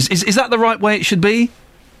comments. Is that the right way it should be?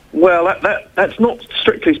 Well, that's not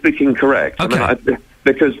strictly speaking correct. Okay. I mean,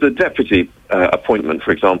 because the deputy appointment,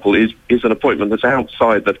 for example, is an appointment that's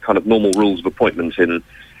outside the kind of normal rules of appointment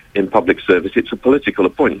in public service. It's a political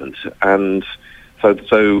appointment, and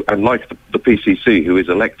So like the PCC, who is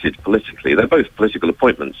elected politically, they're both political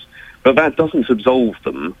appointments, but that doesn't absolve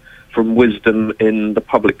them from wisdom in the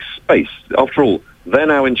public space. After all, they're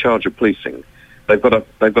now in charge of policing. They've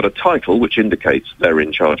got a title which indicates they're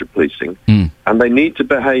in charge of policing, and they need to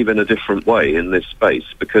behave in a different way in this space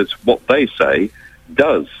because what they say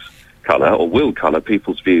does colour or will colour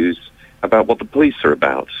people's views about what the police are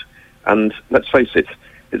about. And let's face it.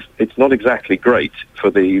 It's not exactly great for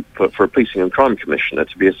a policing and crime commissioner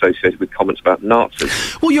to be associated with comments about Nazis.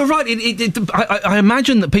 Well, you're right. I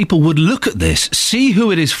imagine that people would look at this, see who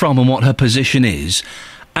it is from and what her position is,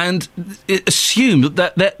 and assume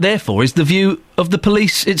that therefore is the view of the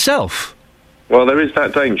police itself. Well, there is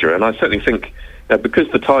that danger, and I certainly think Now, because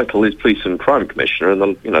the title is Police and Crime Commissioner,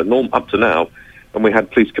 and norm up to now, when we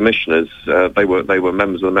had police commissioners, they were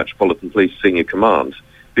members of the Metropolitan Police Senior Command.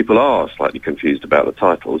 People are slightly confused about the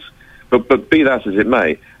titles, but be that as it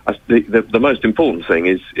may, the most important thing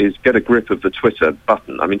is get a grip of the Twitter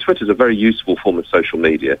button. I mean, Twitter's a very useful form of social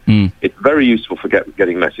media. It's very useful for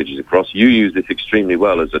getting messages across. You use it extremely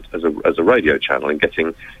well as a radio channel and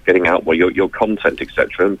getting out your content,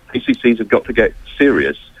 etc. And PCCs have got to get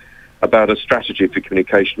serious about a strategy for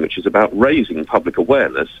communication which is about raising public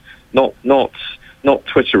awareness, not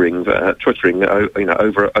twittering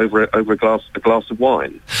over a glass of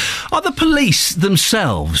wine. Are the police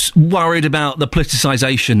themselves worried about the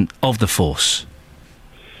politicisation of the force?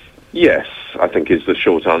 Yes, I think is the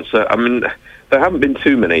short answer. I mean, there haven't been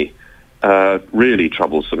too many really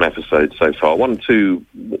troublesome episodes so far. One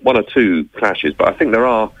or two clashes, but I think there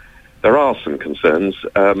are some concerns.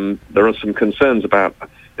 There are some concerns about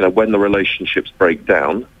when the relationships break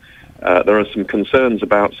down. There are some concerns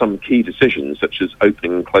about some key decisions, such as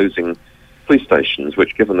opening and closing police stations,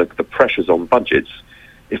 which, given the pressures on budgets,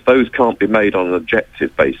 if those can't be made on an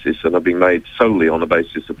objective basis and are being made solely on the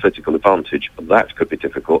basis of political advantage, that could be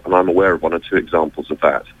difficult, and I'm aware of one or two examples of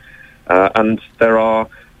that. And there are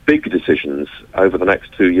big decisions over the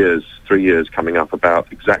next 2 years, 3 years coming up about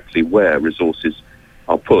exactly where resources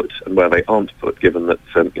are put and where they aren't put, given that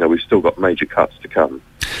we've still got major cuts to come.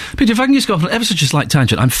 Peter, if I can just go off on ever such a slight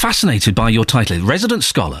tangent, I'm fascinated by your title, Resident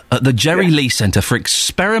Scholar at the Jerry Lee Centre for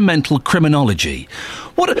Experimental Criminology.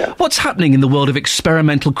 What's happening in the world of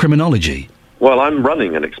experimental criminology? Well, I'm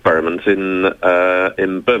running an experiment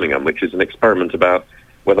in Birmingham, which is an experiment about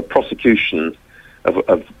whether prosecution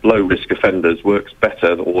of low-risk offenders works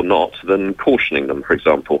better or not than cautioning them, for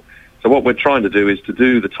example. So what we're trying to do is to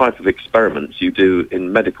do the type of experiments you do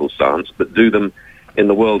in medical science, but do them in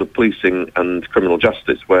the world of policing and criminal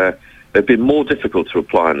justice, where they've been more difficult to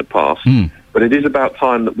apply in the past. But it is about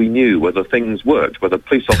time that we knew whether things worked, whether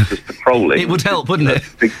police officers patrolling... It would help, wouldn't it?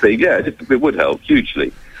 Big thing. Yeah, it would help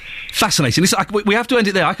hugely. Fascinating. Listen, we have to end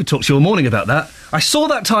it there. I could talk to you all morning about that. I saw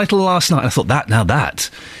that title last night and I thought, that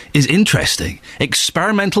is interesting.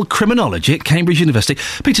 Experimental Criminology at Cambridge University.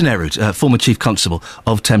 Peter Nerud, former Chief Constable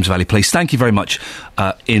of Thames Valley Police. Thank you very much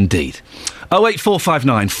indeed.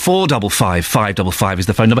 08459 455 555 is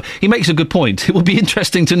the phone number. He makes a good point. It will be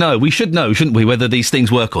interesting to know. We should know, shouldn't we, whether these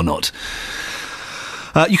things work or not.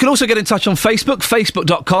 You can also get in touch on Facebook,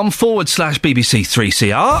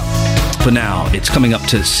 facebook.com/BBC3CR. For now, it's coming up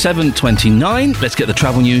to 7:29. Let's get the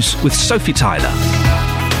travel news with Sophie Tyler.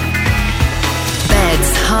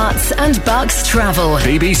 Beds, Herts and Bucks travel.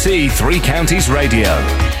 BBC Three Counties Radio.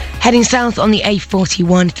 Heading south on the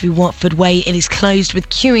A41 through Watford Way, it is closed with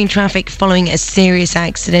queuing traffic following a serious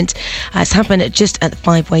accident. It's happened just at the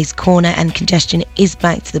Five Ways corner, and congestion is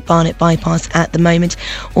back to the Barnet bypass at the moment.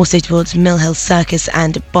 Also towards Mill Hill Circus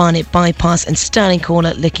and Barnet bypass and Stirling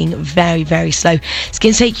corner looking very, very slow. It's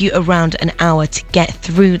going to take you around an hour to get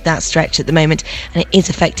through that stretch at the moment, and it is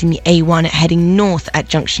affecting the A1 heading north at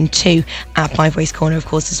Junction 2 at Five Ways corner, of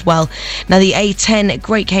course, as well. Now the A10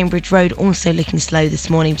 Great Cambridge Road also looking slow this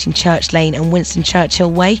morning between Church Lane and Winston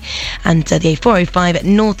Churchill Way, and the A405 at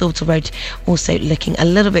North Alton Road also looking a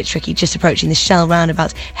little bit tricky, just approaching the Shell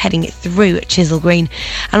roundabout heading through Chisel Green.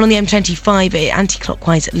 And on the M25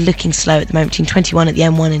 anti-clockwise looking slow at the moment between 21 at the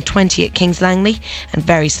M1 and 20 at Kings Langley, and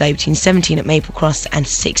very slow between 17 at Maple Cross and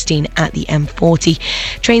 16 at the M40.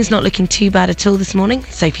 Trains not looking too bad at all this morning.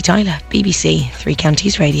 Sophie Tyler, BBC Three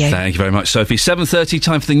Counties Radio. Thank you very much, Sophie. 7:30,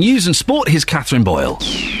 time for the news and sport. Here's Catherine Boyle.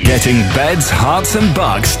 Getting beds, hearts and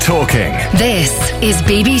bugs talking. This is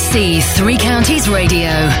BBC Three Counties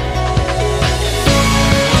Radio.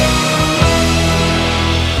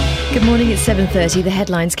 Good morning, it's 7:30. The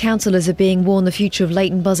headlines: councillors are being warned the future of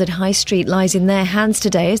Leighton Buzzard High Street lies in their hands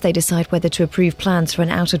today as they decide whether to approve plans for an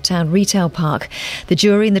out-of-town retail park. The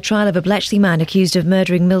jury in the trial of a Bletchley man accused of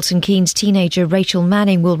murdering Milton Keynes teenager Rachel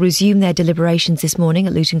Manning will resume their deliberations this morning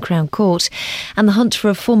at Luton Crown Court. And the hunt for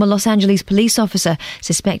a former Los Angeles police officer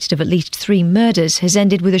suspected of at least 3 murders has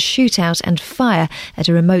ended with a shootout and fire at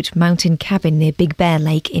a remote mountain cabin near Big Bear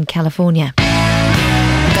Lake in California.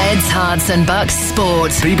 Beds, Herts and Bucks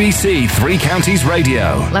Sport. BBC Three Counties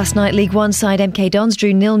Radio. Last night, League One side MK Dons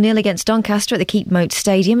drew 0-0 against Doncaster at the Keep Moat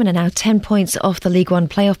Stadium and are now 10 points off the League One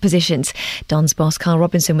playoff positions. Dons boss Carl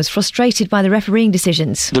Robinson was frustrated by the refereeing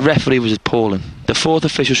decisions. The referee was appalling. The fourth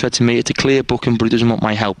official said to me, "It's a clear booking, but he doesn't want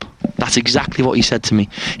my help." That's exactly what he said to me.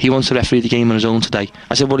 He wants to referee the game on his own today.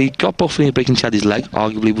 I said, well, he got Buffalo a break and shed his leg.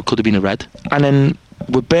 Arguably, it could have been a red. And then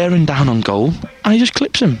we're bearing down on goal, and he just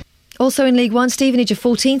clips him. Also in League One, Stevenage are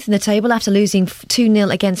 14th in the table after losing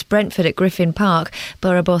 2-0 against Brentford at Griffin Park.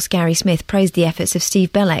 Borough boss Gary Smith praised the efforts of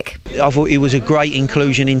Steve Belleck. I thought he was a great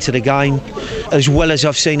inclusion into the game. As well as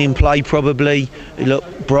I've seen him play, probably. He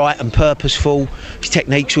looked bright and purposeful. His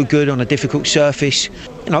techniques were good on a difficult surface.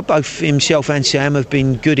 You know, both himself and Sam have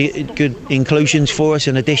been good inclusions for us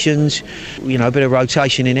and additions. You know, a bit of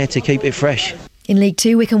rotation in there to keep it fresh. In League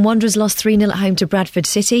 2, Wycombe Wanderers lost 3-0 at home to Bradford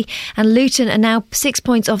City, and Luton are now 6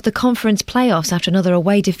 points off the conference playoffs after another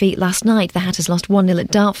away defeat last night. The Hatters lost 1-0 at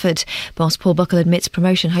Dartford. Boss Paul Buckle admits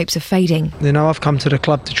promotion hopes are fading. You know, I've come to the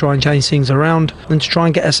club to try and change things around and to try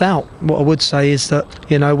and get us out. What I would say is that,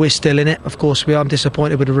 you know, we're still in it. Of course we are. I'm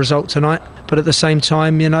disappointed with the result tonight, but at the same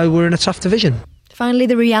time, you know, we're in a tough division. Finally,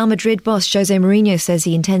 the Real Madrid boss, Jose Mourinho, says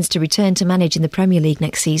he intends to return to manage in the Premier League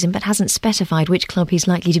next season, but hasn't specified which club he's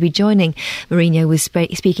likely to be joining. Mourinho was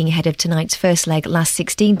speaking ahead of tonight's first leg, last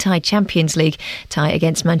 16-tie Champions League tie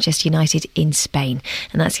against Manchester United in Spain.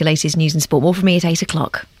 And that's your latest news and sport. More from me at 8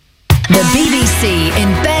 o'clock. The BBC in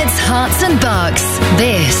beds, hearts and bucks.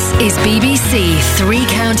 This is BBC Three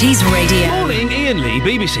Counties Radio. Morning, Iain Lee,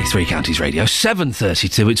 BBC Three Counties Radio,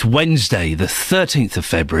 7:32. It's Wednesday, the 13th of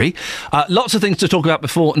February. Lots of things to talk about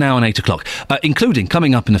before now and 8 o'clock, including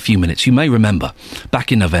coming up in a few minutes. You may remember,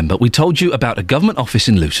 back in November, we told you about a government office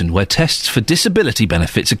in Luton where tests for disability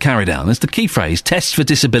benefits are carried out. That's the key phrase, tests for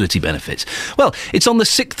disability benefits. Well, it's on the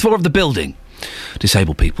 6th floor of the building.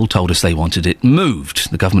 Disabled people told us they wanted it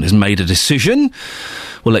moved. The government has made a decision.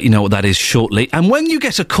 We'll let you know what that is shortly. And when you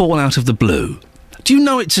get a call out of the blue, do you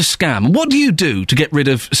know it's a scam? What do you do to get rid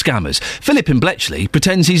of scammers? Philip in Bletchley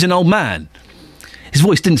pretends he's an old man. His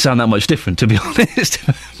voice didn't sound that much different, to be honest,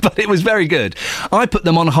 but it was very good. I put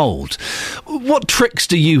them on hold. What tricks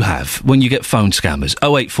do you have when you get phone scammers?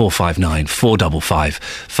 08459 455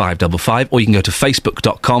 555, or you can go to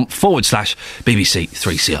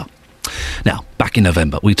facebook.com/BBC3CR. Now, back in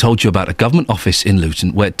November, we told you about a government office in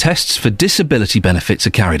Luton where tests for disability benefits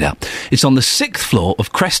are carried out. It's on the 6th floor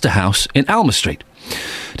of Cresta House in Alma Street.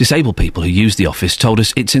 Disabled people who use the office told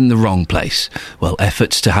us it's in the wrong place. Well,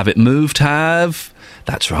 efforts to have it moved have...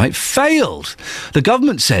 that's right, failed. The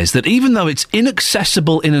government says that even though it's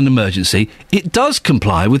inaccessible in an emergency, it does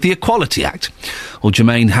comply with the Equality Act. Well,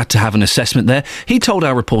 Jermaine had to have an assessment there. He told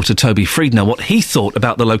our reporter Toby Friedner what he thought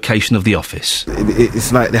about the location of the office.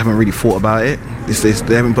 It's like they haven't really thought about it.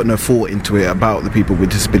 They haven't put no thought into it about the people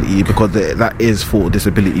with disability, because that is for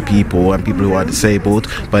disability people and people who are disabled,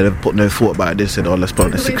 but they've put no thought about it. They said, oh, let's put it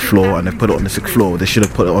on the 6th floor, and they've put it on the 6th floor. They should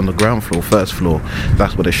have put it on the ground floor, 1st floor.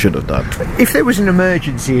 That's what they should have done. If there was an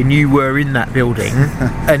emergency and you were in that building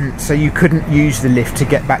and so you couldn't use the lift to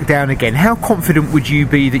get back down again, how confident would you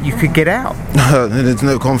be that you could get out? There's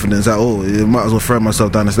no confidence at all. I might as well throw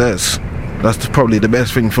myself down the stairs. That's probably the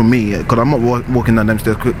best thing for me, because I'm not walking down them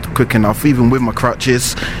stairs quick enough. Even with my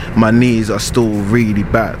crutches, my knees are still really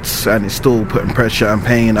bad, and it's still putting pressure and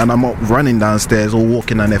pain, and I'm not running downstairs or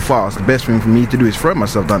walking down there fast. The best thing for me to do is throw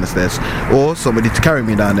myself down the stairs, or somebody to carry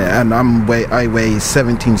me down there, and I weigh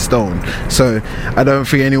 17 stone, so I don't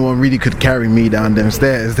think anyone really could carry me down them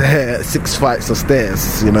stairs. There 6 flights of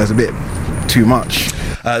stairs, you know, it's a bit too much.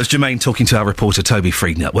 It was Jermaine talking to our reporter Toby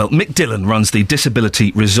Friedner. Well, Mick Dillon runs the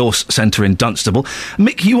Disability Resource Centre in Dunstable.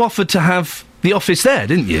 Mick, you offered to have the office there,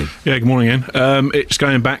 didn't you? Yeah, good morning, Ian. It's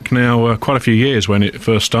going back now quite a few years when it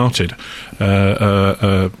first started.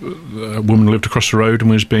 A woman lived across the road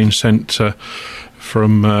and was being sent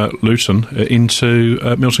from Luton into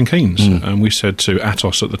Milton Keynes. And we said to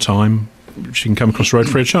Atos at the time, she can come across the road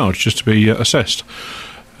free of charge just to be assessed.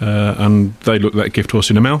 And they looked that gift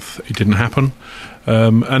horse in the mouth. It didn't happen.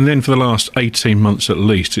 And then for the last 18 months at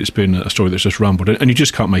least, it's been a story that's just rumbled, and you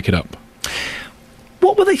just can't make it up.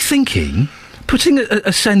 What were they thinking? Putting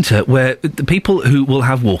a centre where the people who will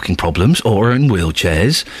have walking problems or are in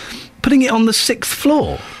wheelchairs, putting it on the 6th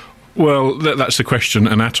floor? Well, that's the question,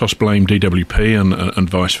 and Atos blamed DWP and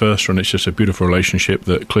vice versa, and it's just a beautiful relationship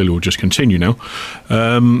that clearly will just continue now.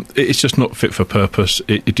 It's just not fit for purpose.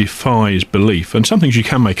 It defies belief, and some things you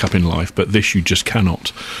can make up in life, but this you just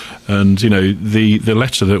cannot. And, you know, the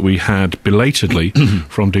letter that we had belatedly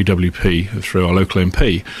from DWP through our local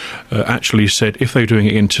MP actually said if they were doing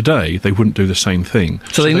it again today, they wouldn't do the same thing.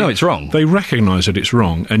 So they know it's wrong? They recognise that it's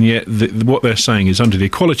wrong, and yet what they're saying is under the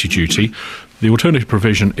equality duty, the alternative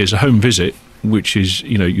provision is a home visit, which is,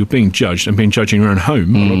 you know, you're being judged and being judged in your own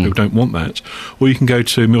home. A lot of people don't want that. Or you can go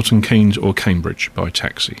to Milton Keynes or Cambridge by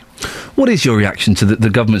taxi. What is your reaction to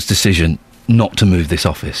the government's decision not to move this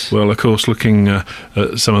office? Well, of course, looking at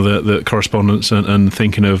some of the correspondence and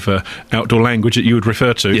thinking of outdoor language that you would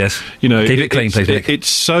refer to. Yes. You know, keep it clean, please, Nick. It's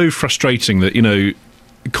so frustrating that, you know,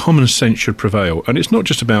 common sense should prevail. And it's not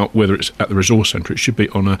just about whether it's at the resource centre, it should be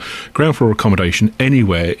on a ground floor accommodation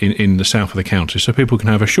anywhere in the south of the county, so people can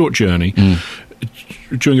have a short journey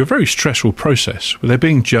during a very stressful process where they're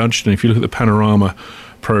being judged. And if you look at the Panorama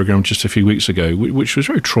programme just a few weeks ago, which was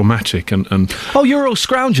very traumatic and oh, you're all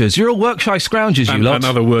scroungers, you're all work-shy scroungers, you lot. And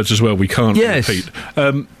other words as well we can't repeat.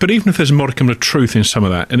 But even if there's a modicum of truth in some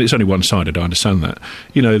of that, and it's only one-sided, I understand that,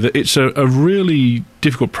 that it's a really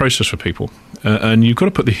difficult process for people, and you've got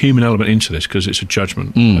to put the human element into this because it's a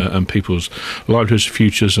judgment, and people's livelihoods,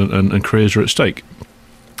 futures and careers are at stake.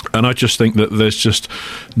 And I just think that there's just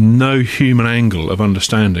no human angle of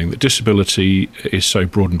understanding that disability is so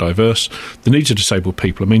broad and diverse. The needs of disabled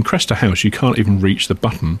people. I mean, Cresta House, you can't even reach the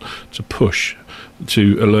button to push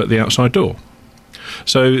to alert the outside door.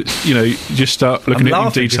 So, you just start looking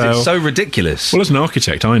at detail. It's so ridiculous. Well, as an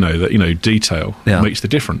architect, I know that, detail makes the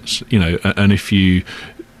difference, and if you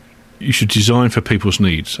should design for people's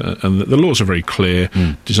needs, and the laws are very clear,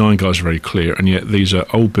 design guides are very clear, and yet these are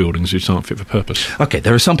old buildings which aren't fit for purpose. OK,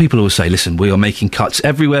 there are some people who will say, listen, we are making cuts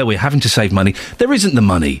everywhere, we're having to save money. There isn't the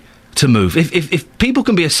money to move. If people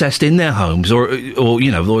can be assessed in their homes or it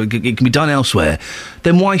can be done elsewhere,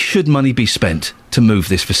 then why should money be spent to move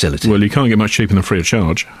this facility? Well, you can't get much cheaper than free of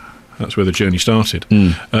charge. That's where the journey started.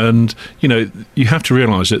 And, you have to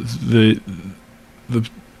realise that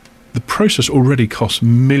the process already costs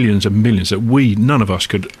millions and millions that none of us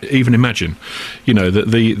could even imagine. That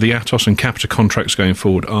the Atos and Capita contracts going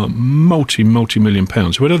forward are multi-million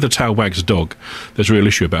pounds. Whether the tail wags the dog, there's a real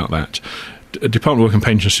issue about that. Department of Work and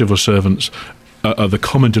Pensions civil servants are the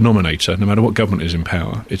common denominator. No matter what government is in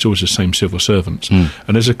power, it's always the same civil servants. And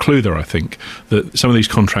there's a clue there, I think, that some of these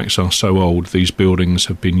contracts are so old, these buildings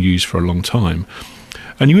have been used for a long time.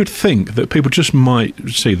 And you would think that people just might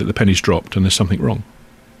see that the penny's dropped and there's something wrong.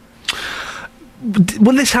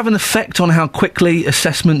 Will this have an effect on how quickly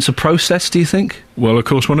assessments are processed, do you think? Well, of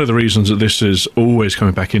course, one of the reasons that this is always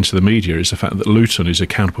coming back into the media is the fact that Luton is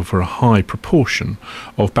accountable for a high proportion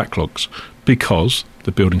of backlogs because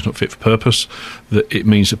the building's not fit for purpose, that it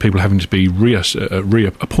means that people are having to be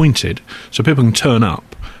reappointed so people can turn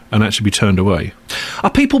up and actually be turned away. Are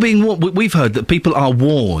people being warned? We've heard that people are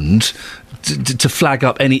warned to flag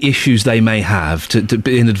up any issues they may have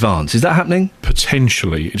in advance. Is that happening?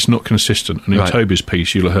 Potentially. It's not consistent. And in Toby's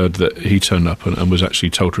piece, you'll have heard that he turned up and was actually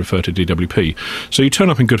told to refer to DWP. So you turn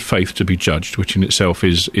up in good faith to be judged, which in itself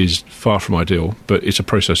is far from ideal, but it's a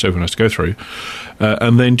process everyone has to go through.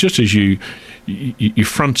 And then just as you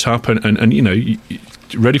front up and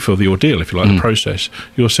ready for the ordeal, if you like, the process,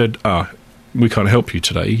 you're said, we can't help you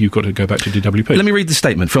today, you've got to go back to DWP. Let me read the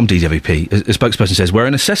statement from DWP. A spokesperson says, where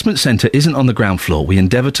an assessment centre isn't on the ground floor, we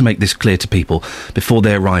endeavour to make this clear to people before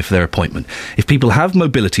they arrive for their appointment. If people have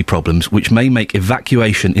mobility problems which may make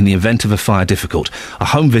evacuation in the event of a fire difficult, a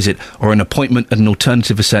home visit or an appointment at an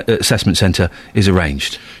alternative assessment centre is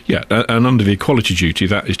arranged. Yeah, and under the equality duty,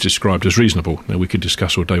 that is described as reasonable. Now, we could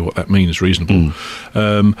discuss all day what that means, reasonable.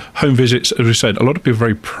 Home visits, as we said, a lot of people are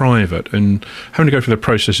very private, and having to go through the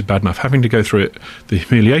process is bad enough. Having to go through it, the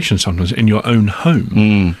humiliation sometimes in your own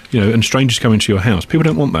home, and strangers come into your house. People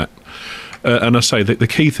don't want that. And I say that the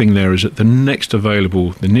key thing there is that the next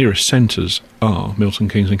available, the nearest centres are Milton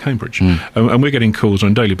Keynes and Cambridge. And we're getting calls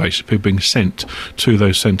on a daily basis, people being sent to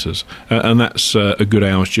those centres. And that's a good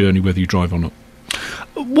hour's journey whether you drive or not.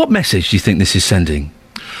 What message do you think this is sending?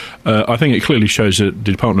 I think it clearly shows that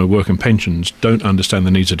the Department of Work and Pensions don't understand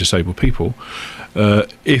the needs of disabled people.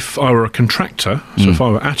 If I were a contractor, so if I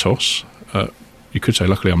were Atos, you could say,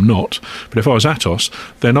 luckily I'm not, but if I was Atos,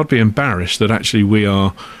 then I'd be embarrassed that actually we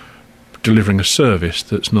are delivering a service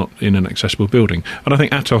that's not in an accessible building. And I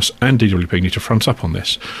think Atos and DWP need to front up on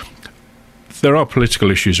this. There are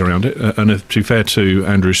political issues around it, and to be fair to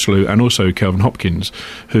Andrew Slew and also Kelvin Hopkins,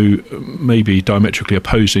 who may be diametrically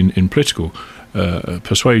opposed in political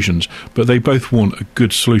persuasions, but they both want a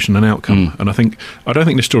good solution and outcome. And I don't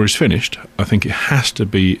think this story's finished. I think it has to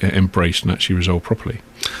be embraced and actually resolved properly.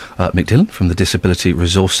 Mick Dillon from the Disability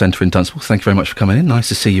Resource Centre in Dunstable, thank you very much for coming in. Nice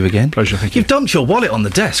to see you again. Pleasure, thank you. You've dumped your wallet on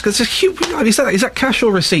the desk. It's a huge, is that cash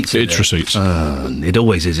or receipts? It's receipts. It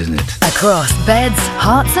always is, isn't it? Across beds,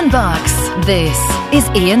 hearts and bucks, this is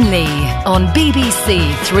Iain Lee on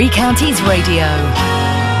BBC Three Counties Radio.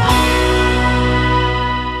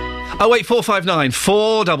 08459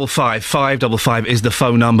 455 555 is the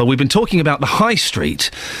phone number. We've been talking about the High Street.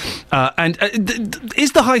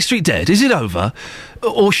 Is the High Street dead? Is it over?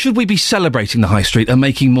 Or should we be celebrating the High Street and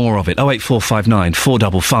making more of it? 08459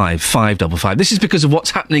 455 555. This is because of what's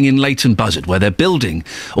happening in Leighton Buzzard, where they're building,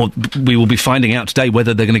 or we will be finding out today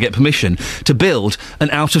whether they're going to get permission to build an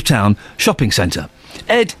out-of-town shopping centre.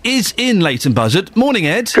 Ed is in Leighton Buzzard. Morning,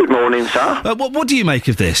 Ed. Good morning, sir. What do you make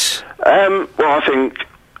of this? Well, I think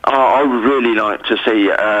I would really like to see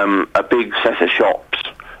a big set of shops.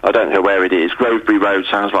 I don't know where it is. Grovebury Road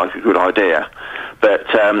sounds like a good idea. But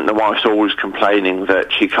the wife's always complaining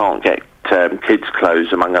that she can't get kids'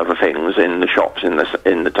 clothes, among other things, in the shops in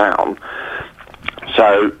the town.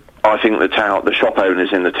 So I think the shop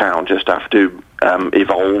owners in the town just have to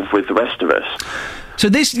evolve with the rest of us. So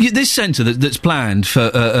this centre that's planned for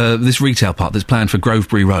this retail park that's planned for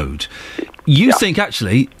Grovebury Road, you think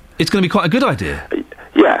actually it's going to be quite a good idea?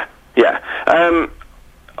 Yeah.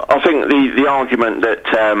 I think the argument that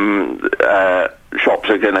shops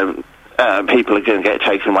are going to people are going to get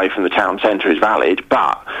taken away from the town centre is valid,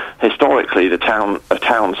 but historically a town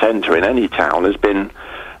centre in any town has been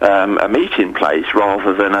a meeting place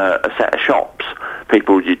rather than a set of shops.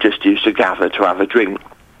 People just used to gather to have a drink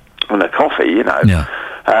and a coffee, you know. Yeah.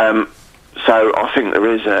 So I think there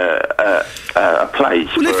is a place.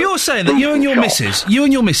 Well, if you're saying that you and your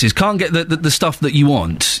missus can't get the stuff that you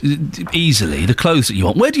want easily, the clothes that you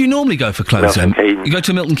want, where do you normally go for clothes? Milton then Keynes. You go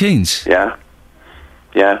to Milton Keynes. Yeah.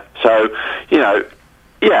 So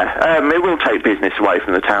it will take business away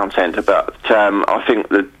from the town centre, but I think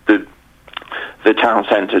the town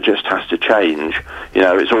centre just has to change. You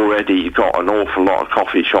know, it's already got an awful lot of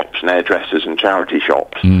coffee shops and hairdressers and charity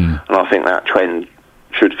shops, and I think that trend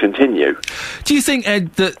should continue. Do you think,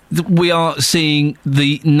 Ed, that we are seeing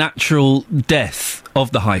the natural death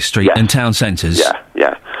of the high street and town centres?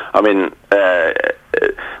 Yeah. I mean,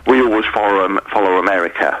 we always follow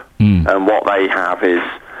America, and what they have is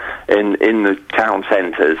in the town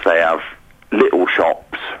centres they have little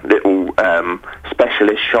shops, little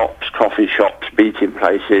specialist shops, coffee shops, meeting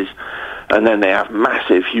places, and then they have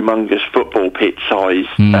massive, humongous football pitch-sized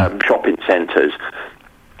shopping centres,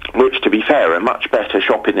 which, to be fair, are much better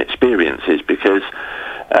shopping experiences because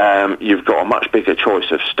you've got a much bigger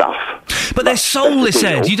choice of stuff. But they're soulless,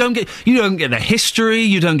 Ed. You don't get the history,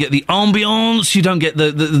 you don't get the ambience, you don't get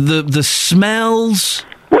the smells.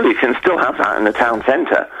 Well, you can still have that in the town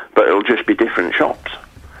centre, but it'll just be different shops.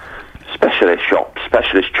 Specialist shops,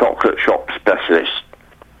 specialist chocolate shops, specialist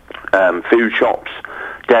food shops,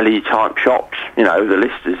 deli-type shops. You know, the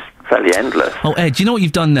list is fairly endless. Oh, Ed, do you know what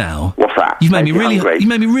you've done now? What's that? You made me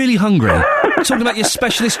really hungry. Talking about your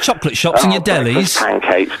specialist chocolate shops and your delis.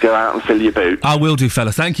 Pancakes, go out and fill your boots. I will do,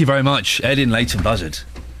 fella. Thank you very much. Ed in Leighton Buzzard.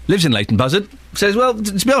 Lives in Leighton Buzzard. Says, well,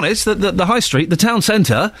 to be honest, the high street, the town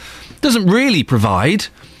centre, doesn't really provide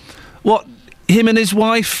what him and his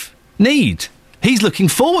wife need. He's looking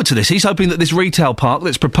forward to this. He's hoping that this retail park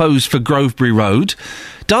that's proposed for Grovebury Road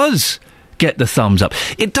does get the thumbs up.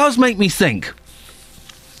 It does make me think.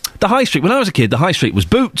 The high street, when I was a kid, the high street was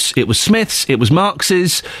Boots, it was Smith's, it was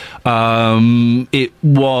Marx's, it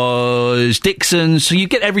was Dixon's, so you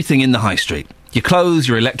get everything in the high street. Your clothes,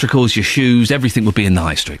 your electricals, your shoes, everything would be in the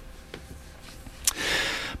high street.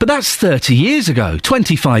 But that's 30 years ago,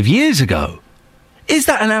 25 years ago. Is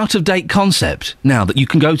that an out-of-date concept now that you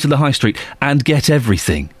can go to the high street and get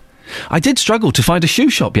everything? I did struggle to find a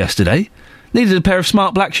shoe shop yesterday. Needed a pair of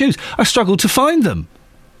smart black shoes. I struggled to find them.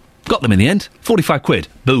 Got them in the end. 45 quid.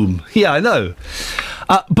 Boom. Yeah, I know.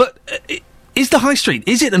 But is the high street,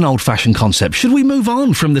 is it an old-fashioned concept? Should we move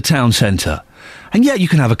on from the town centre? And yeah, you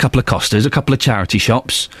can have a couple of Costas, a couple of charity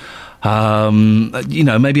shops,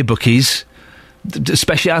 maybe a Bookies, a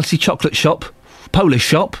speciality chocolate shop, Polish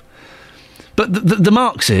shop. But the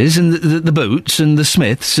Marx's and the Boots and the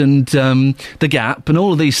Smiths and the Gap and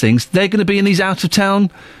all of these things, they're going to be in these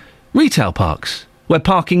out-of-town retail parks where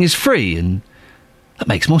parking is free, and that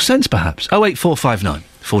makes more sense, perhaps. 08459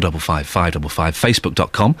 455 555,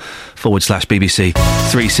 facebook.com/BBC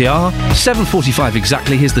 3CR. 7:45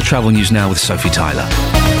 exactly. Here's the travel news now with Sophie Tyler.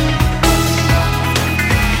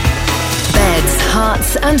 Beds,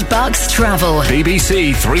 Hearts and Bucks travel.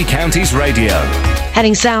 BBC Three Counties Radio.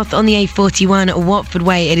 Heading south on the A41 at Watford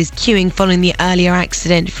Way, it is queuing following the earlier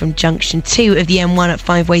accident from junction 2 of the M1 at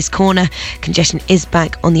Five Ways Corner. Congestion is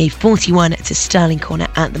back on the A41 to Stirling Corner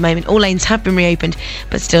at the moment. All lanes have been reopened,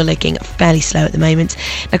 but still looking fairly slow at the moment.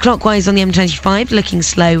 Now, clockwise on the M25, looking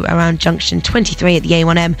slow around junction 23 at the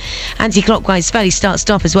A1M. Anti-clockwise, fairly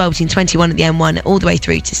start-stop as well between 21 at the M1 all the way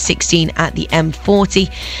through to 16 at the M40.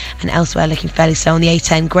 And elsewhere, looking fairly slow on the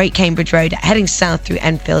A10, Great Cambridge Road, heading south through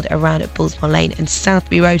Enfield around at Bullsmore Lane and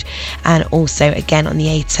Southby Road, and also again on the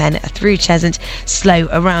A10 through Cheshunt, slow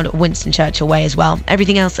around Winston Churchill Way as well.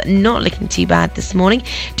 Everything else not looking too bad this morning.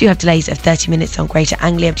 Do have delays of 30 minutes on Greater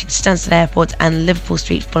Anglia between Stansted Airport and Liverpool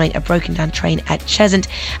Street following a broken down train at Cheshunt,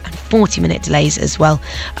 and 40-minute delays as well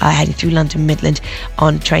heading through London Midland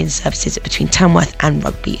on train services between Tamworth and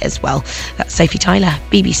Rugby as well. That's Sophie Tyler,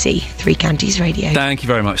 BBC Three Counties Radio. Thank you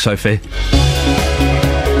very much, Sophie.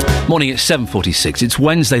 Morning at 7:46. It's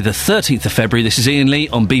Wednesday the 13th of February. This is Iain Lee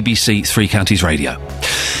on BBC Three Counties Radio.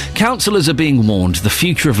 Councillors are being warned the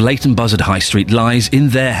future of Leighton Buzzard High Street lies in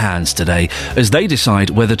their hands today as they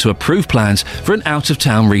decide whether to approve plans for an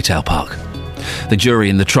out-of-town retail park. The jury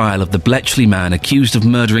in the trial of the Bletchley man accused of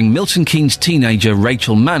murdering Milton Keynes teenager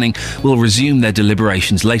Rachel Manning will resume their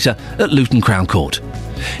deliberations later at Luton Crown Court.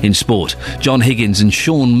 In sport, John Higgins and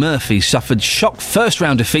Sean Murphy suffered shock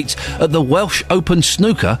first-round defeats at the Welsh Open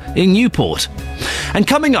Snooker in Newport. And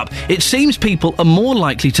coming up, it seems people are more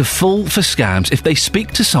likely to fall for scams if they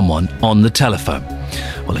speak to someone on the telephone.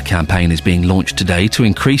 Well, a campaign is being launched today to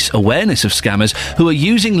increase awareness of scammers who are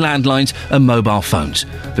using landlines and mobile phones.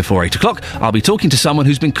 Before 8 o'clock, I'll be talking to someone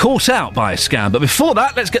who's been caught out by a scam. But before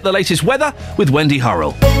that, let's get the latest weather with Wendy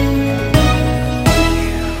Hurrell.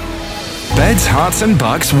 Beds, Hearts and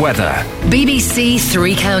Bucks weather. BBC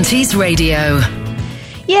Three Counties Radio.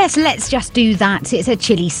 Yes, let's just do that. It's a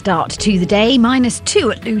chilly start to the day.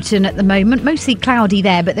 -2 at Luton at the moment. Mostly cloudy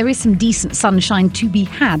there, but there is some decent sunshine to be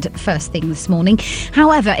had first thing this morning.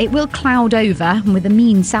 However, it will cloud over with a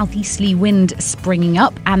mean southeasterly wind springing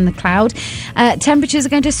up and the cloud. Temperatures are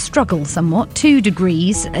going to struggle somewhat. 2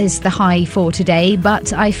 degrees is the high for today,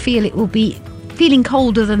 but I feel it will be feeling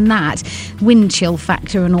colder than that, wind chill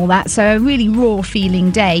factor and all that, so a really raw feeling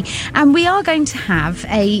day. And we are going to have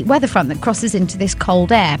a weather front that crosses into this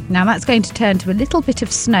cold air. Now that's going to turn to a little bit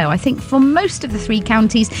of snow. I think for most of the three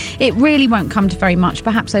counties it really won't come to very much.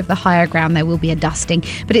 Perhaps over the higher ground there will be a dusting,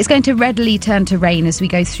 but it's going to readily turn to rain as we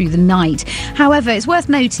go through the night. However, it's worth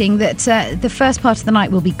noting that the first part of the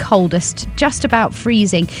night will be coldest, just about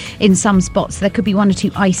freezing in some spots. There could be 1 or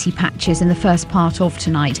 2 icy patches in the first part of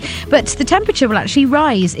tonight, but the temperature will actually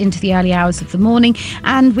rise into the early hours of the morning,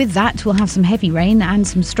 and with that we'll have some heavy rain and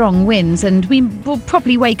some strong winds, and we will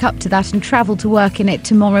probably wake up to that and travel to work in it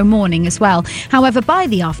tomorrow morning as well. However, by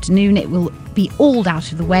the afternoon it will be all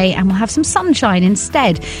out of the way and we'll have some sunshine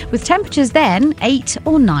instead, with temperatures then 8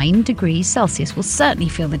 or 9 degrees Celsius. We'll certainly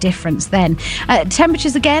feel the difference then.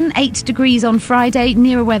 Temperatures again 8 degrees on Friday,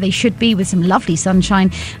 nearer where they should be, with some lovely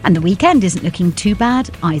sunshine, and the weekend isn't looking too bad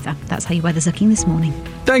either. That's how your weather's looking this morning.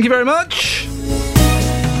 Thank you very much.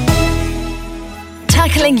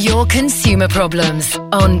 Tackling your consumer problems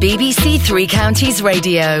on BBC Three Counties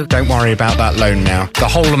Radio. Don't worry about that loan now. The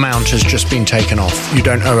whole amount has just been taken off. You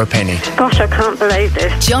don't owe a penny. Gosh, I can't believe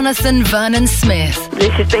this. Jonathan Vernon Smith.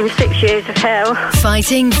 This has been 6 years of hell.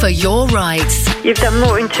 Fighting for your rights. You've done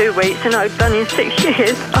more in 2 weeks than I've done in 6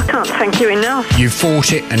 years. I can't thank you enough. You've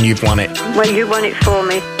fought it and you've won it. Well, you won it for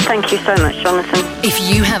me. Thank you so much, Jonathan. If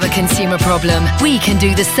you have a consumer problem, we can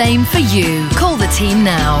do the same for you. Call the team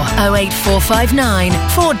now. 08459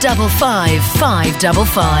 455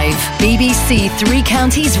 555. BBC Three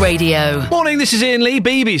Counties Radio. Morning, this is Iain Lee,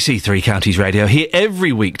 BBC Three Counties Radio, here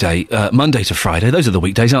every weekday, Monday to Friday. Those are the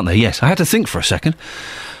weekdays, aren't they? Yes, I had to think for a second.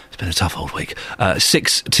 It's been a tough old week.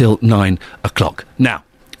 6 till 9 o'clock. Now,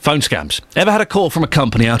 phone scams. Ever had a call from a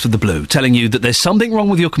company out of the blue telling you that there's something wrong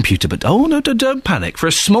with your computer, but oh no, don't panic. For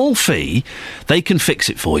a small fee, they can fix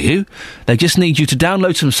it for you. They just need you to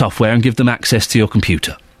download some software and give them access to your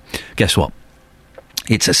computer. Guess what?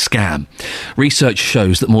 It's a scam. Research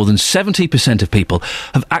shows that more than 70% of people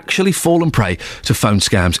have actually fallen prey to phone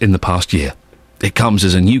scams in the past year. It comes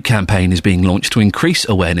as a new campaign is being launched to increase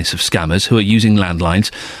awareness of scammers who are using landlines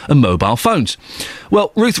and mobile phones.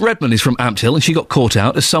 Well, Ruth Redman is from Ampthill and she got caught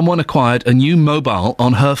out as someone acquired a new mobile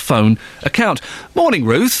on her phone account. Morning,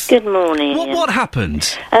 Ruth. Good morning. What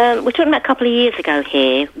happened? We're talking about a couple of years ago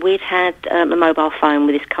here. We'd had a mobile phone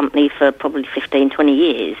with this company for probably 15, 20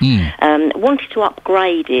 years. Wanted to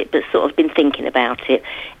upgrade it, but sort of been thinking about it.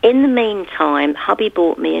 In the meantime, hubby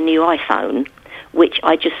bought me a new iPhone, which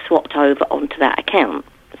I just swapped over onto that account.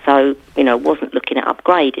 So, wasn't looking at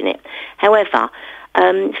upgrading it. However,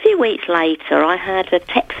 A few weeks later, I had a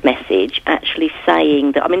text message actually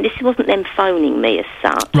saying that, I mean, this wasn't them phoning me as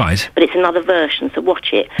such. Right. But it's another version, so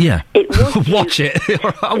watch it. Yeah. It was watch it.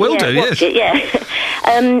 I will do, watch yes. it, yeah.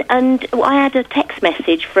 And I had a text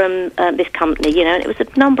message from this company, you know, and it was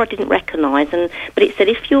a number I didn't recognise, but it said,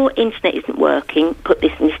 if your internet isn't working, put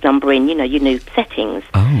this and this number in, you know, your new settings.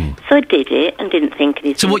 Oh. So I did it and didn't think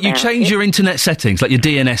anything So what, you change your internet settings, like your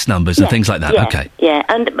DNS numbers and things like that? Yeah, okay. Yeah,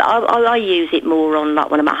 and I use it more on, like,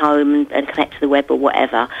 when I'm at home and connect to the web or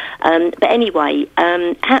whatever. But anyway,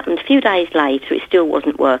 happened a few days later, it still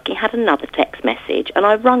wasn't working. Had another text message, and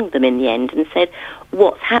I rung them in the end and said,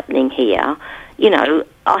 what's happening here? You know,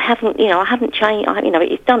 I haven't changed,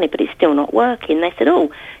 it's done it, but it's still not working. They said,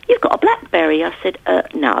 oh, you've got a BlackBerry. I said,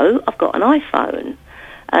 no, I've got an iPhone.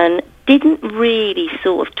 And didn't really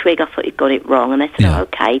sort of twig. I thought you'd got it wrong. And they said, oh,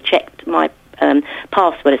 okay, checked my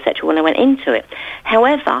password, etc., when I went into it.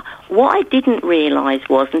 However, what I didn't realise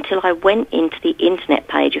was, until I went into the internet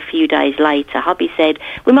page a few days later, hubby said,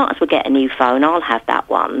 we might as well get a new phone, I'll have that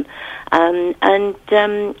one, and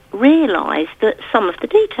realised that some of the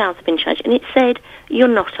details have been changed, and it said, you're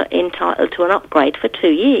not entitled to an upgrade for 2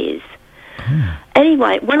 years.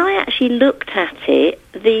 Anyway, when I actually looked at it,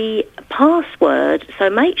 the password, so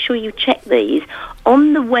make sure you check these,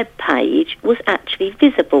 on the web page was actually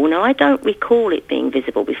visible. Now, I don't recall it being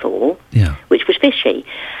visible before, which was fishy.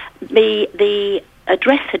 The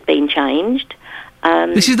address had been changed.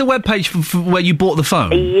 This is the web page for where you bought the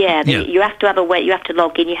phone? Yeah, you have to have you have to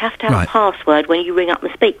log in, you have to have a password when you ring up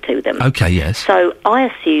and speak to them. Okay, yes. So I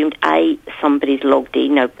assumed, somebody's logged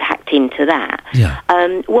in, hacked into that. Yeah.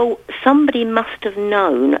 Well, somebody must have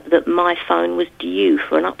known that my phone was due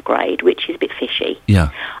for an upgrade, which is a bit fishy.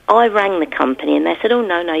 Yeah. I rang the company and they said, oh,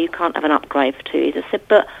 no, you can't have an upgrade for 2 years. I said,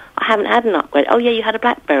 but I haven't had an upgrade. Oh, yeah, you had a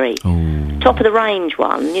BlackBerry. Top of the range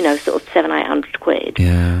one, sort of £700-800.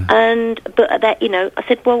 Yeah. But that, I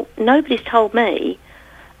said, well, nobody's told me.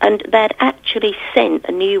 And they'd actually sent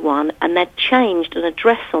a new one, and they'd changed an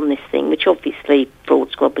address on this thing, which obviously Fraud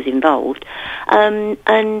Squad was involved.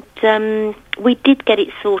 We did get it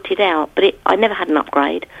sorted out, but I never had an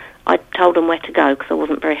upgrade. I told them where to go because I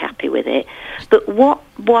wasn't very happy with it. But what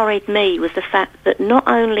worried me was the fact that not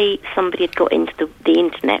only somebody had got into the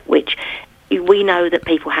internet, which we know that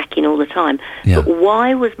people hack in all the time, but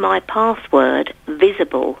why was my password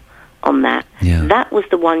visible on that? Yeah. That was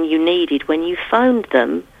the one you needed when you phoned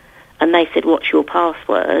them, and they said, what's your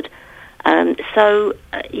password? So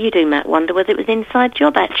you do, Matt, wonder whether it was an inside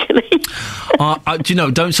job, actually. Do you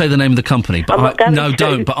know, don't say the name of the company. But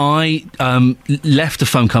don't. But I left a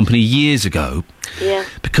phone company years ago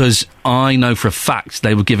because I know for a fact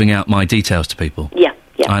they were giving out my details to people. Yeah.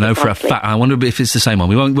 I know for a fact. I wonder if it's the same one.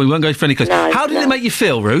 We won't go for any close. How did it make you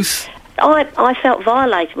feel, Ruth? I felt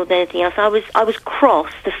violated more than anything else. I was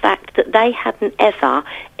cross the fact that they hadn't ever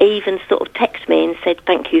even sort of texted me and said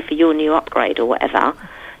thank you for your new upgrade or whatever.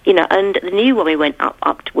 And the new one we went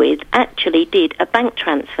up with actually did a bank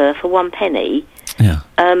transfer for 1 penny,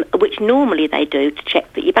 which normally they do to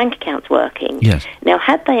check that your bank account's working. Yes. Now,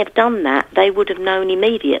 had they have done that, they would have known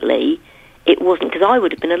immediately it wasn't, because I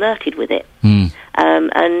would have been alerted with it.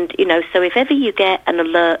 So if ever you get an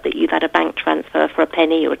alert that you've had a bank transfer for 1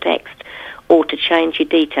 penny or a text, or to change your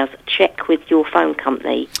details, check with your phone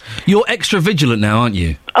company. You're extra vigilant now, aren't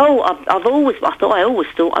you? Oh, I always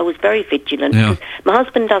thought I was very vigilant. Yeah. My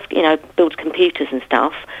husband does, builds computers and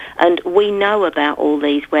stuff, and we know about all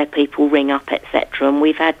these where people ring up, etc. And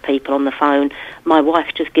we've had people on the phone. My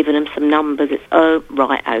wife's just given them some numbers. It's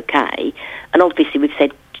right, okay. And obviously we've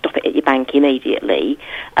said stop it at your bank immediately.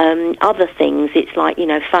 Other things, it's like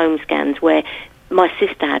phone scans where. My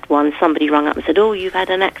sister had one, somebody rang up and said, oh, you've had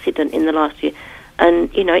an accident in the last year. And,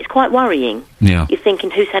 it's quite worrying. Yeah. You're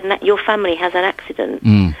thinking, who's had your family has an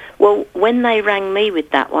accident. Well, when they rang me with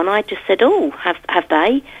that one, I just said, oh, have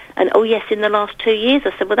they? And, oh, yes, in the last 2 years.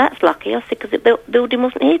 I said, well, that's lucky. I said, because the building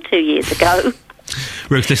wasn't here 2 years ago.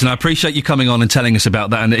 Ruth, listen, I appreciate you coming on and telling us about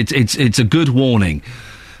that, and it's a good warning.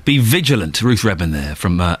 Be vigilant. Ruth Redman there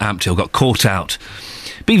from Ampthill got caught out.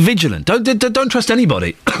 Be vigilant. Don't trust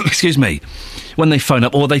anybody. Excuse me. When they phone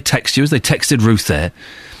up or they text you, as they texted Ruth there,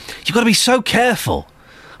 you've got to be so careful.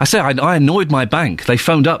 I say I annoyed my bank. They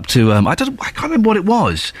phoned up to I can't remember what it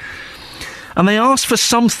was, and they asked for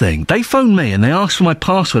something. They phoned me and they asked for my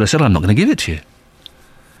password. I said I'm not going to give it to you.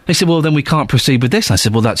 They said, well, then we can't proceed with this. I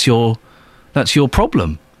said, well, that's your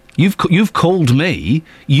problem. You've called me.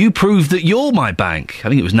 You prove that you're my bank. I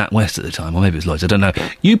think it was NatWest at the time, or maybe it was Lloyds. I don't know.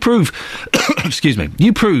 You prove, excuse me.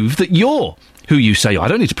 You prove that you're who you say. I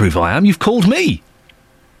don't need to prove I am. You've called me.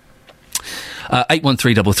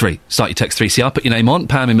 81333. Start your text 3CR, put your name on.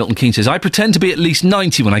 Pam in Milton Keynes says, I pretend to be at least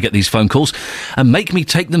 90 when I get these phone calls and make me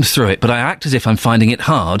take them through it, but I act as if I'm finding it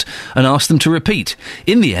hard and ask them to repeat.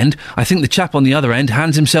 In the end, I think the chap on the other end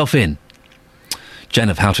hands himself in. Jen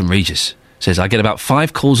of Houghton Regis says, I get about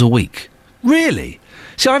 5 calls a week. Really?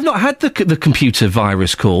 See, I've not had the computer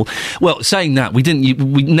virus call. Well, saying that, we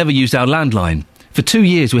never used our landline. For 2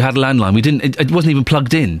 years we had a landline. It wasn't even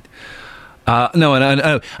plugged in.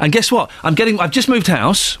 No. And guess what? I've just moved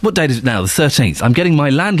house. What date is it now? The 13th. I'm getting my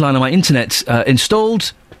landline and my internet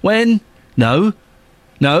installed. When? No.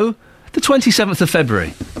 The 27th of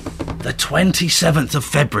February. The 27th of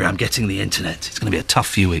February I'm getting the internet. It's going to be a tough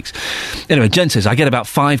few weeks. Anyway, Jen says, I get about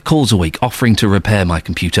 5 calls a week offering to repair my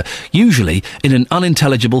computer, usually in an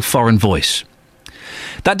unintelligible foreign voice.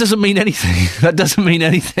 That doesn't mean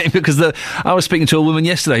anything. Because I was speaking to a woman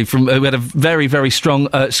yesterday who had a very, very strong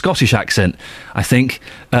Scottish accent, I think,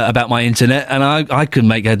 about my internet, and I couldn't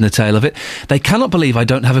make head and tail of it. They cannot believe I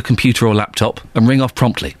don't have a computer or laptop and ring off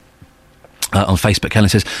promptly. On Facebook, Helen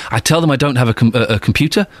says, I tell them I don't have a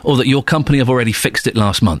computer or that your company have already fixed it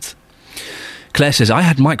last month. Claire says, I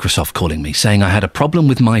had Microsoft calling me saying I had a problem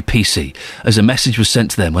with my PC as a message was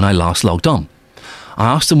sent to them when I last logged on.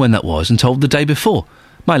 I asked them when that was and told the day before.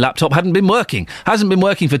 My laptop hasn't been working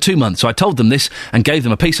for 2 months, so I told them this and gave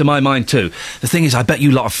them a piece of my mind too. The thing is, I bet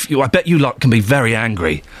you lot can be very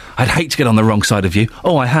angry. I'd hate to get on the wrong side of you.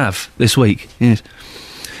 Oh, I have, this week, yes.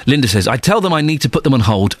 Linda says, I tell them I need to put them on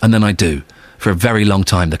hold, and then I do. For a very long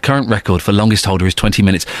time. The current record for longest holder is 20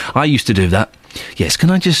 minutes. I used to do that. Yes,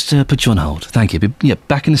 can I just put you on hold? Thank you. Yeah,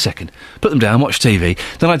 back in a second. Put them down, watch TV.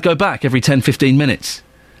 Then I'd go back every 10, 15 minutes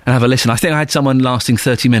and have a listen. I think I had someone lasting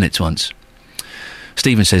 30 minutes once.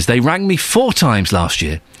 Stephen says, they rang me 4 times last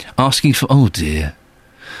year asking for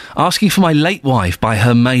my late wife by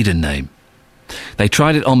her maiden name. They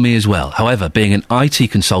tried it on me as well. However, being an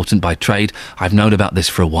IT consultant by trade, I've known about this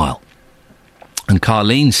for a while. And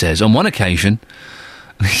Carleen says, on one occasion,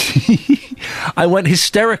 I went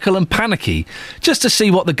hysterical and panicky just to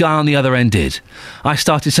see what the guy on the other end did. I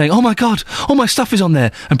started saying, oh my God, all my stuff is on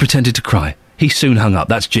there, and pretended to cry. He soon hung up.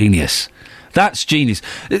 That's genius. That's genius.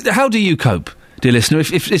 How do you cope, dear listener,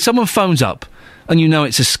 if someone phones up and you know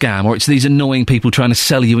it's a scam, or it's these annoying people trying to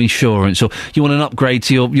sell you insurance, or you want an upgrade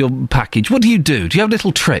to your package? What do? Do you have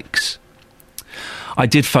little tricks? I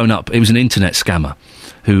did phone up. It was an internet scammer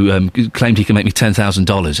who claimed he could make me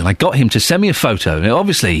 $10,000, and I got him to send me a photo. Now,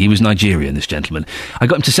 obviously, he was Nigerian, this gentleman. I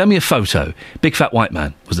got him to send me a photo. Big fat white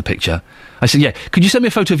man was the picture. I said, yeah, could you send me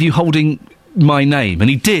a photo of you holding my name? And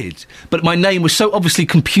he did, but my name was so obviously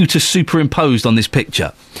computer superimposed on this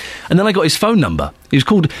picture. And then I got his phone number.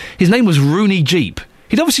 His name was Rooney Jeep.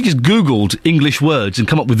 He'd obviously just Googled English words and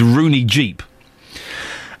come up with Rooney Jeep.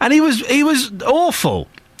 And he was awful.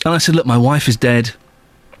 And I said, look, my wife is dead.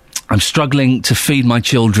 I'm struggling to feed my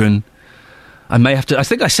children. I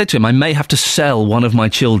think I said to him, I may have to sell one of my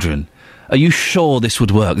children. Are you sure this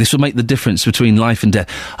would work? This would make the difference between life and death.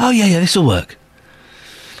 Oh, yeah, this will work.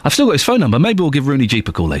 I've still got his phone number. Maybe we'll give Rooney Jeep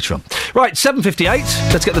a call later on. Right,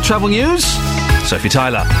 7:58. Let's get the travel news. Sophie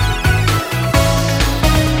Tyler.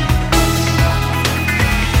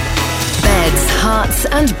 Beds, Herts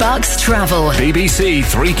and Bucks travel. BBC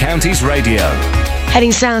Three Counties Radio.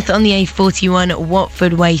 Heading south on the A41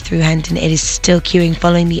 Watford Way through Henton, it is still queuing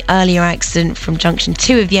following the earlier accident from junction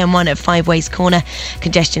 2 of the M1 at Five Ways Corner.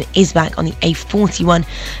 Congestion is back on the A41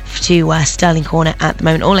 to Stirling Corner at the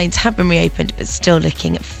moment. All lanes have been reopened, but still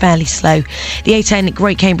looking fairly slow. The A10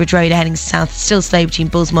 Great Cambridge Road heading south, still slow between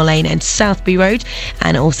Bullsmore Lane and Southby Road,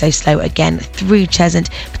 and also slow again through Cheshunt,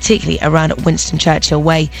 particularly around Winston Churchill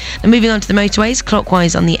Way. Now moving on to the motorways,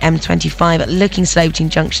 clockwise on the M25, looking slow between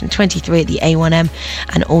junction 23 at the A1M,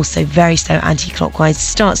 and also very slow anti-clockwise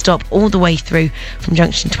start-stop all the way through from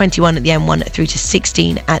junction 21 at the M1 through to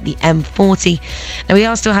 16 at the M40. Now we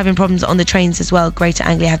are still having problems on the trains as well. Greater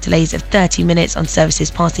Anglia have delays of 30 minutes on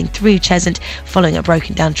services passing through Cheshunt following a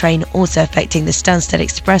broken down train, also affecting the Stansted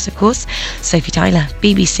Express, of course. Sophie Tyler,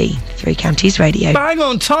 BBC Three Counties Radio. Bang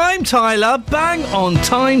on time, Tyler. Bang on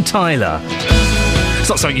time, Tyler. It's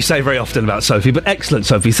not something you say very often about Sophie, but excellent,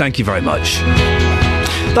 Sophie. Thank you very much.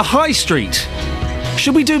 The High Street.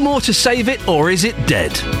 Should we do more to save it, or is it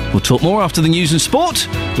dead? We'll talk more after the news and sport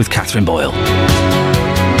with Catherine Boyle.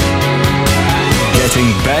 Getting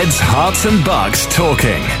beds, hearts and bucks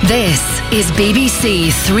talking. This is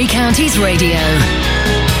BBC Three Counties Radio.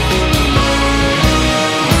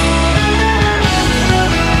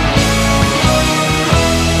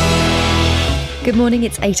 Good morning,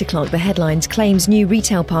 it's 8 o'clock. The headlines: claims new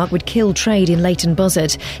retail park would kill trade in Leighton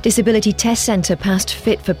Buzzard. Disability test centre passed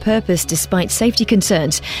fit for purpose despite safety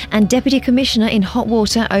concerns. And Deputy Commissioner in hot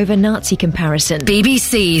water over Nazi comparison.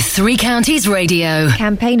 BBC Three Counties Radio.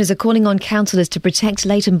 Campaigners are calling on councillors to protect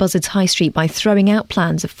Leighton Buzzard's High Street by throwing out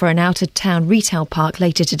plans for an out-of-town retail park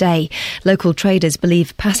later today. Local traders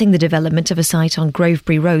believe passing the development of a site on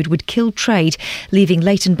Grovebury Road would kill trade, leaving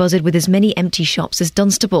Leighton Buzzard with as many empty shops as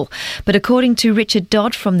Dunstable. But according to Richard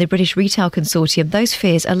Dodd from the British Retail Consortium, those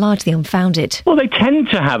fears are largely unfounded. Well, they tend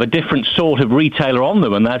to have a different sort of retailer on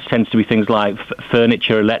them, and that tends to be things like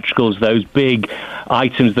furniture, electricals, those big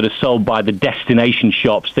items that are sold by the destination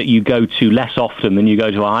shops that you go to less often than you go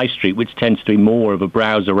to a high street, which tends to be more of a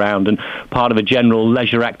browse around and part of a general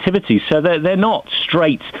leisure activity. So they're not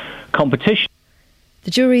straight competition. The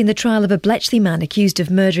jury in the trial of a Bletchley man accused of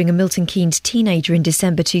murdering a Milton Keynes teenager in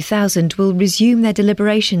December 2000 will resume their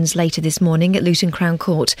deliberations later this morning at Luton Crown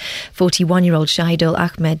Court. 41-year-old Shahidul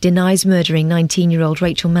Ahmed denies murdering 19-year-old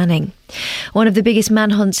Rachel Manning. One of the biggest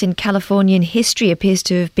manhunts in Californian history appears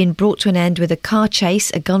to have been brought to an end with a car chase,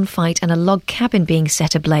 a gunfight and a log cabin being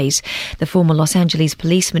set ablaze. The former Los Angeles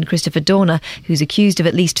policeman Christopher Dorner, who's accused of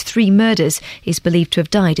at least 3 murders, is believed to have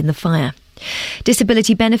died in the fire.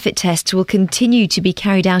 Disability benefit tests will continue to be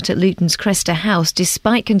carried out at Luton's Cresta House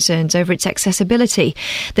despite concerns over its accessibility.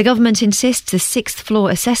 The government insists the 6th floor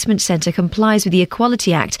assessment centre complies with the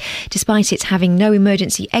Equality Act despite its having no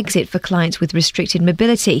emergency exit for clients with restricted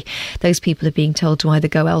mobility. Those people are being told to either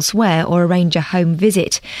go elsewhere or arrange a home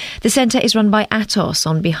visit. The centre is run by Atos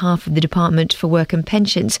on behalf of the Department for Work and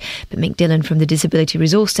Pensions, but Mick Dillon from the Disability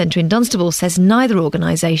Resource Centre in Dunstable says neither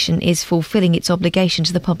organisation is fulfilling its obligation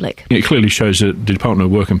to the public. It clearly shows that the Department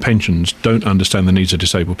of Work and Pensions don't understand the needs of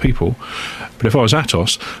disabled people. But if I was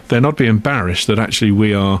Atos, then I'd be embarrassed that actually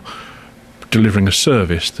we are delivering a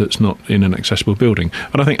service that's not in an accessible building.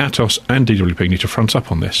 And I think Atos and DWP need to front up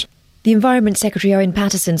on this. The Environment Secretary Owen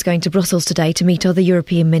Paterson's going to Brussels today to meet other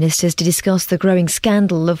European ministers to discuss the growing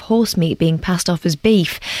scandal of horse meat being passed off as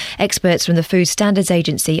beef. Experts from the Food Standards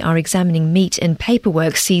Agency are examining meat and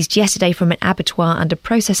paperwork seized yesterday from an abattoir and a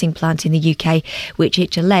processing plant in the UK, which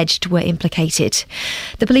it alleged were implicated.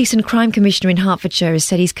 The Police and Crime Commissioner in Hertfordshire has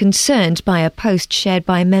said he's concerned by a post shared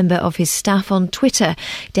by a member of his staff on Twitter.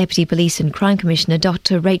 Deputy Police and Crime Commissioner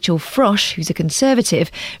Dr Rachel Frosch, who's a Conservative,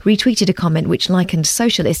 retweeted a comment which likened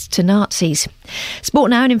socialists to Nazis.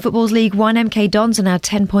 Sport now, and in Football's League 1, MK Dons are now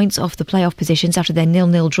 10 points off the playoff positions after their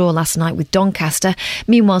 0-0 draw last night with Doncaster.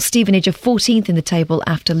 Meanwhile, Stevenage are 14th in the table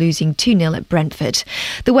after losing 2-0 at Brentford.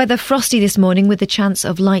 The weather frosty this morning with the chance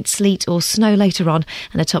of light sleet or snow later on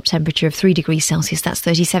and a top temperature of 3 degrees Celsius, that's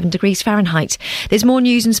 37 degrees Fahrenheit. There's more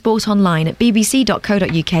news and sport online at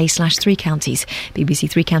bbc.co.uk/3 counties. BBC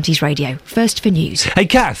Three Counties Radio. First for news. Hey,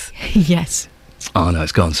 Kath. Yes. Oh, no,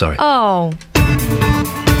 it's gone, sorry. Oh.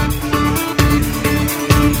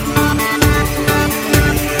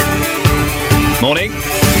 Morning.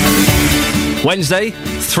 Wednesday,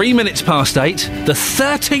 3 minutes past 8, the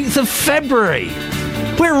 13th of February.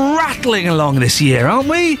 We're rattling along this year, aren't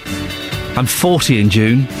we? I'm 40 in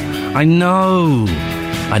June. I know,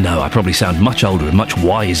 I probably sound much older and much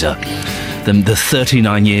wiser than the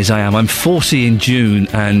 39 years I am. I'm 40 in June,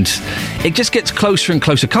 and it just gets closer and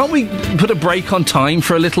closer. Can't we put a break on time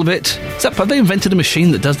for a little bit? Have they invented a machine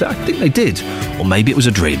that does that? I think they did. Or maybe it was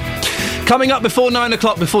a dream. Coming up before 9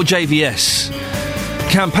 o'clock, before JVS,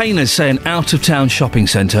 campaigners say an out-of-town shopping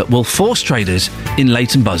centre will force traders in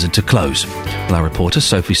Leighton Buzzard to close. Well, our reporter,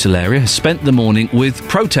 Sophie Solaria, has spent the morning with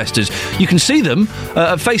protesters. You can see them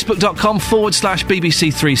at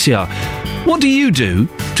facebook.com/BBC3CR. What do you do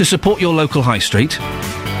to support your local high street?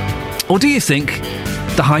 Or do you think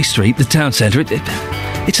the high street, the town centre,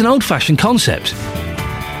 it's an old-fashioned concept?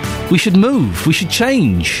 We should move. We should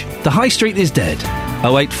change. The high street is dead.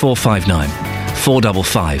 08459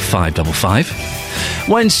 455 555.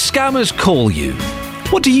 When scammers call you,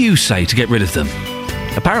 what do you say to get rid of them?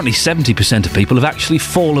 Apparently 70% of people have actually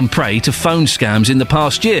fallen prey to phone scams in the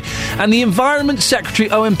past year. And the Environment Secretary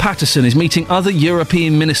Owen Paterson is meeting other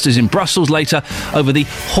European ministers in Brussels later over the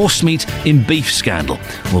horse meat in beef scandal.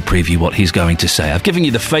 We'll preview what he's going to say. I've given you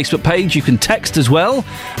the Facebook page. You can text as well,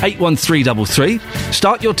 81333.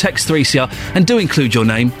 Start your text 3CR and do include your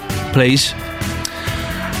name, please.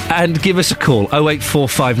 And give us a call,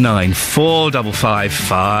 08459 455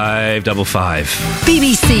 555.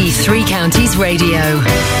 BBC Three Counties Radio.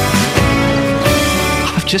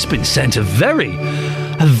 I've just been sent a very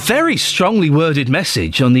strongly worded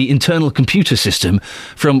message on the internal computer system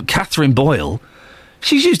from Catherine Boyle.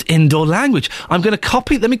 She's used indoor language. I'm going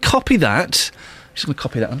to let me copy that. I'm just going to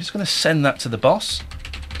copy that. I'm just going to send that to the boss.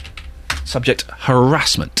 Subject,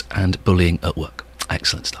 harassment and bullying at work.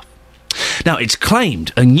 Excellent stuff. Now, it's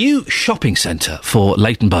claimed a new shopping centre for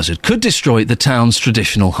Leighton Buzzard could destroy the town's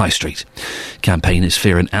traditional high street. Campaigners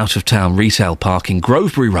fear an out-of-town retail park in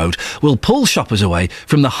Grovebury Road will pull shoppers away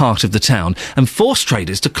from the heart of the town and force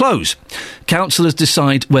traders to close. Councillors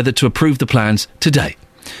decide whether to approve the plans today.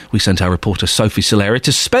 We sent our reporter Sophie Solera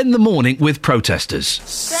to spend the morning with protesters.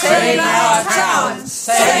 Save our town!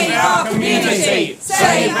 Save our community!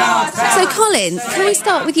 Save our town! So, Colin, can we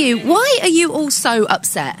start with you? Why are you all so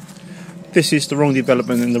upset? This is the wrong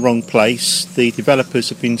development in the wrong place. The developers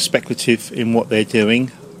have been speculative in what they're doing.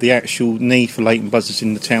 The actual need for Leighton Buzzard's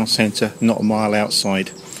in the town centre, not a mile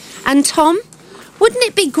outside. And Tom, wouldn't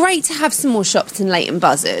it be great to have some more shops in Leighton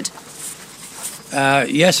Buzzard?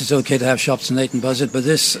 Yes, it's okay to have shops in Leighton Buzzard, but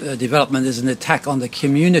this development is an attack on the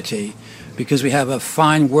community because we have a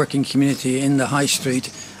fine working community in the high street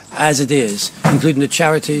as it is, including the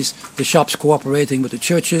charities, the shops cooperating with the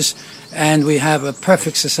churches, and we have a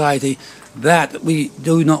perfect society that we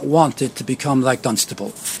do not want it to become like Dunstable,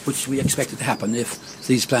 which we expect it to happen if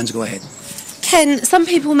these plans go ahead. Ken, some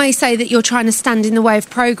people may say that you're trying to stand in the way of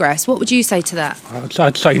progress. What would you say to that?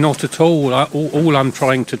 I'd say not at all. All I'm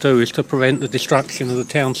trying to do is to prevent the destruction of the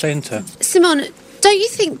town centre. Simon, don't you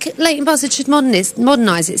think Leighton Buzzard should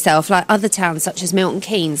modernise itself like other towns such as Milton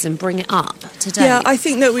Keynes and bring it up to date? Yeah, I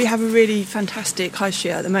think that we have a really fantastic high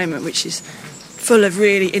street at the moment, which is full of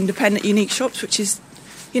really independent, unique shops, which is,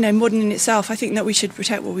 modern in itself. I think that we should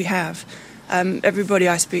protect what we have. Everybody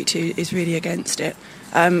I speak to is really against it.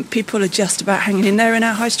 People are just about hanging in there in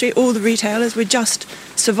our high street. All the retailers, we're just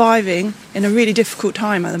surviving in a really difficult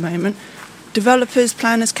time at the moment. Developers,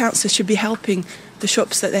 planners, councillors should be helping the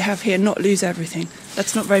shops that they have here not lose everything.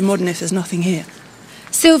 That's not very modern if there's nothing here.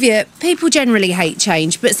 Sylvia, people generally hate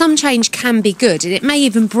change, but some change can be good, and it may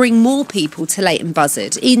even bring more people to Leighton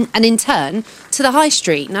Buzzard, and in turn to the high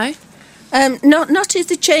street, no? Not if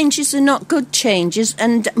the changes are not good changes,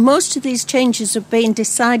 and most of these changes are being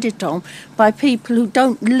decided on by people who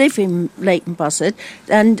don't live in Leighton Buzzard,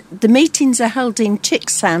 and the meetings are held in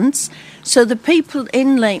Chicksands, so the people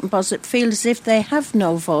in Leighton Buzzard feel as if they have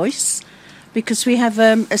no voice, because we have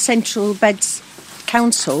a central beds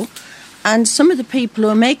council, and some of the people who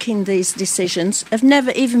are making these decisions have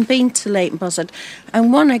never even been to Leighton Buzzard.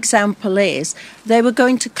 And one example is they were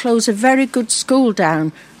going to close a very good school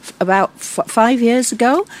down about 5 years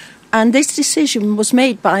ago, and this decision was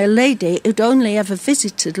made by a lady who'd only ever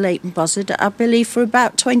visited Leighton Buzzard, I believe, for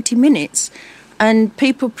about 20 minutes. And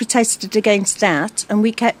people protested against that, and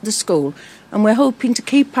we kept the school. And we're hoping to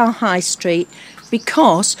keep our high street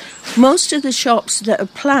because most of the shops that are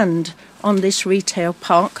planned on this retail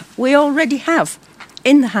park we already have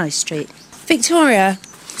in the high street. Victoria,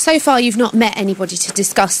 so far you've not met anybody to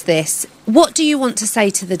discuss this. What do you want to say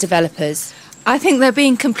to the developers? I think they're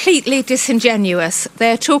being completely disingenuous.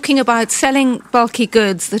 They're talking about selling bulky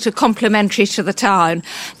goods that are complementary to the town.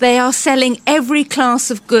 They are selling every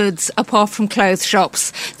class of goods apart from clothes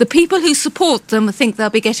shops. The people who support them think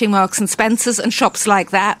they'll be getting Marks and Spencer's and shops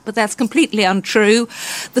like that, but that's completely untrue.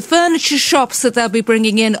 The furniture shops that they'll be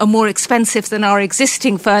bringing in are more expensive than our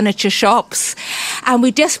existing furniture shops, and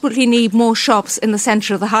we desperately need more shops in the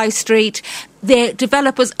centre of the high street. The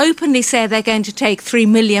developers openly say they're going to take £3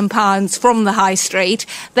 million from the high street.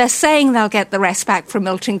 They're saying they'll get the rest back from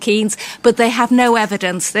Milton Keynes, but they have no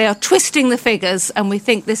evidence. They are twisting the figures, and we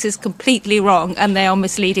think this is completely wrong, and they are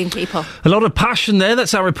misleading people. A lot of passion there.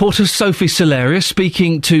 That's our reporter Sophie Solera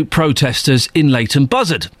speaking to protesters in Leighton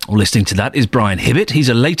Buzzard. Listening to that is Brian Hibbett. He's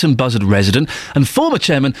a Leighton Buzzard resident and former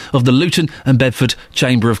chairman of the Luton and Bedford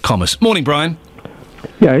Chamber of Commerce. Morning, Brian.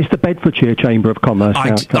 Yeah, it's the Bedfordshire Chamber of Commerce.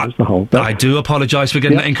 The whole. I do apologise for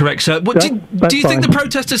getting that incorrect, sir. Do you think the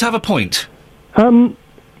protesters have a point?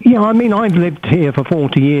 Yeah, I mean, I've lived here for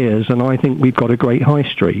 40 years, and I think we've got a great high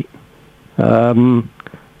street. It's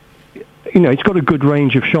got a good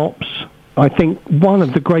range of shops. I think one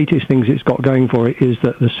of the greatest things it's got going for it is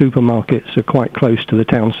that the supermarkets are quite close to the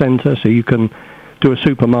town centre, so you can do a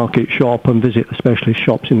supermarket shop and visit the specialist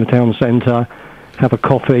shops in the town centre, have a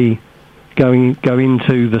coffee, go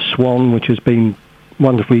into the Swan, which has been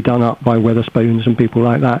wonderfully done up by Wetherspoons and people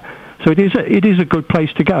like that. So it is a good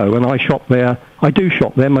place to go, and I shop there. I do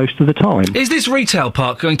shop there most of the time. Is this retail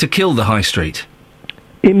park going to kill the high street?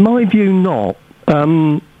 In my view, not.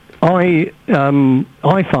 I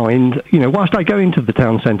find, whilst I go into the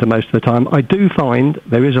town centre most of the time, I do find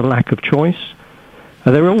there is a lack of choice.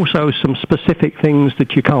 There are also some specific things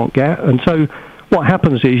that you can't get, and so what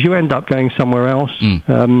happens is you end up going somewhere else.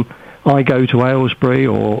 I go to Aylesbury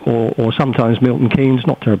or sometimes Milton Keynes,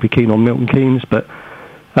 not terribly keen on Milton Keynes, but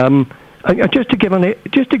Just to give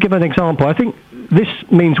an example, I think this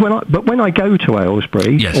means when I go to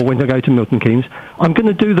Aylesbury or when I go to Milton Keynes, I'm going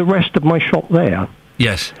to do the rest of my shop there.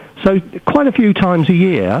 Yes. So quite a few times a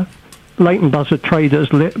year, Leighton Buzzard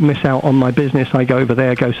traders miss out on my business. I go over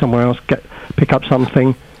there, go somewhere else, pick up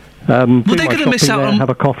something. Well, they're going to miss out on have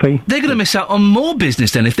a coffee. They're going to miss out on more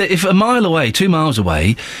business then. If a mile away, 2 miles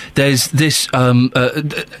away, there's this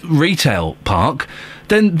retail park,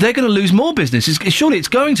 then they're going to lose more business. Surely it's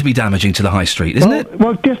going to be damaging to the high street, isn't it?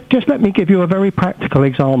 Well, just let me give you a very practical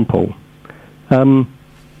example.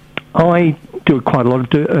 I do quite a lot of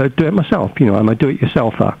do it myself. I'm a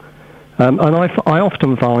do-it-yourselfer, and I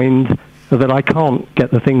often find that I can't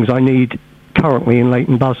get the things I need currently in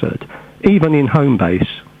Leighton Buzzard, even in Homebase,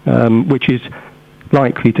 which is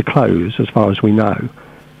likely to close as far as we know,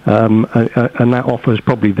 and that offers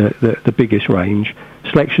probably the biggest range.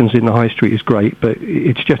 Selections in the high street is great, but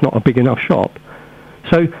it's just not a big enough shop.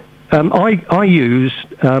 So I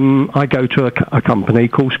go to a company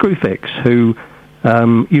called Screwfix, who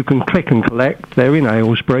you can click and collect. They're in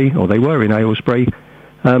Aylesbury, or they were in Aylesbury.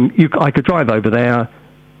 I could drive over there,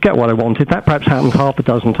 get what I wanted. That perhaps happens half a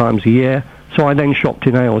dozen times a year. So I then shopped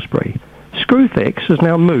in Aylesbury. Screwfix has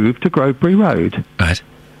now moved to Grovebury Road. Right.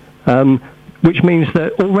 Which means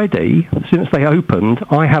that already, since they opened,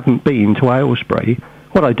 I haven't been to Aylesbury.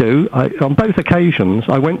 What I do, on both occasions,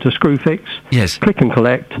 I went to Screwfix, click and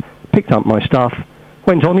collect, picked up my stuff,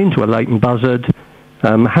 went on into a Leighton Buzzard,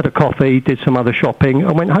 had a coffee, did some other shopping,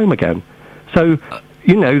 and went home again. So,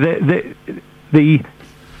 we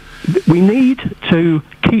need to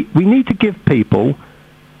give people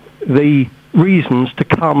the reasons to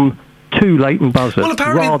come to Leighton Buzzard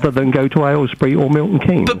rather than go to Aylesbury or Milton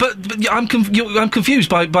Keynes. But I'm confused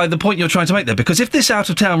by the point you're trying to make there, because if this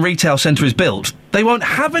out-of-town retail centre is built, they won't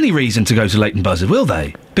have any reason to go to Leighton Buzzard, will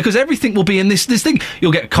they? Because everything will be in this thing.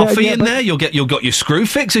 You'll get coffee in there, you'll got your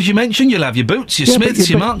Screwfix, as you mentioned, you'll have your Boots, your Smiths,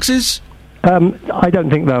 your Markses. I don't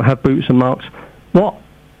think they'll have Boots and Marks. What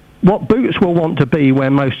Boots will want to be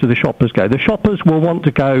where most of the shoppers go. The shoppers will want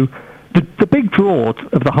to go... The big draw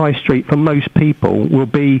of the high street for most people will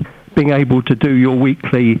be being able to do your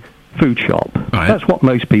weekly food shop. Right. That's what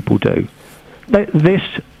most people do.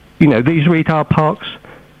 These retail parks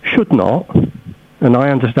should not, and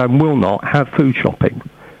I understand will not, have food shopping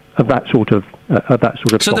of that sort of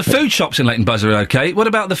So the food shops in Leighton Buzzard are okay. What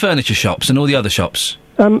about the furniture shops and all the other shops?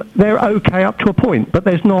 They're okay up to a point, but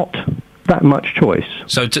there's not that much choice.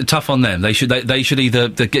 So tough on them. They should either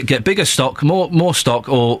get bigger stock, more stock,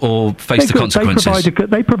 or face the consequences.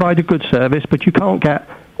 They provide a good service, but you can't get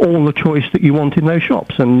all the choice that you want in those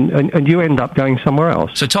shops, and you end up going somewhere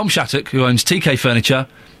else. So Tom Shattuck, who owns TK Furniture,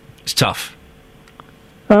 it's tough.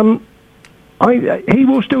 He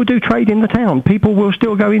will still do trade in the town. People will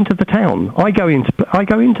still go into the town. I go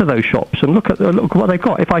into those shops and look what they've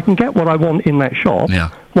got. If I can get what I want in that shop,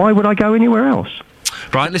 why would I go anywhere else?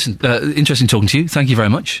 Brian, listen, interesting talking to you. Thank you very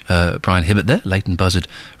much. Brian Hibbert there, Leighton Buzzard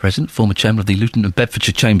resident, former chairman of the Luton and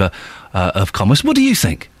Bedfordshire Chamber of Commerce. What do you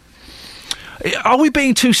think? Are we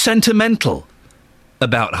being too sentimental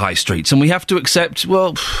about high streets, and we have to accept,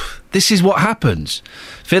 well, this is what happens?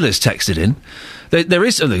 Phil has texted in. There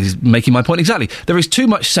is, he's making my point exactly. There is too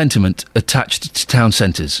much sentiment attached to town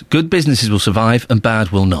centres. Good businesses will survive and bad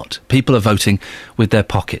will not. People are voting with their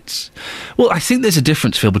pockets. Well, I think there's a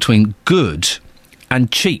difference, Phil, between good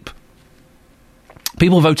and cheap.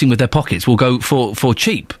 People voting with their pockets will go for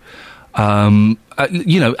cheap. Amazon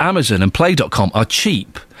and Play.com are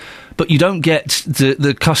cheap, but you don't get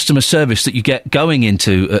the customer service that you get going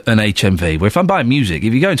into an HMV, where if I'm buying music,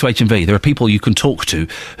 if you go into HMV, there are people you can talk to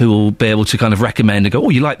who will be able to kind of recommend and go, oh,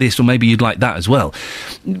 you like this, or maybe you'd like that as well.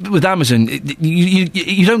 With Amazon,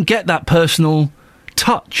 you don't get that personal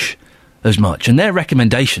touch as much, and their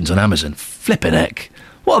recommendations on Amazon, flippin' heck,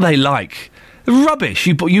 what are they like? Rubbish.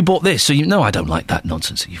 You bought this, so no, I don't like that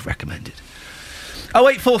nonsense that you've recommended.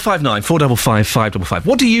 08459 455 555.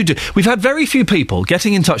 What do you do? We've had very few people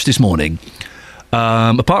getting in touch this morning,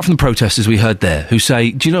 apart from the protesters we heard there, who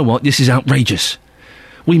say, do you know what? This is outrageous.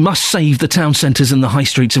 We must save the town centres and the high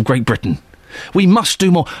streets of Great Britain. We must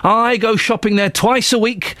do more. I go shopping there twice a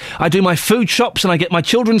week. I do my food shops and I get my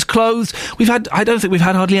children's clothes. I don't think we've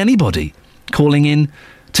had hardly anybody calling in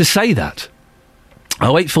to say that.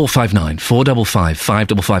 08459 455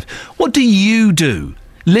 555. What do you do?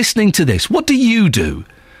 Listening to this, what do you do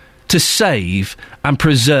to save and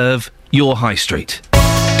preserve your high street?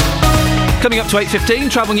 Coming up to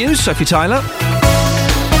 8:15, travel news, Sophie Tyler.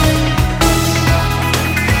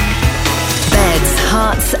 Beds,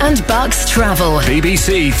 Herts and Bucks travel.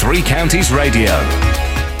 BBC Three Counties Radio.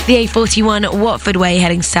 The A41 Watford Way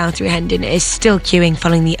heading south through Hendon is still queuing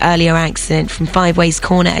following the earlier accident from Five Ways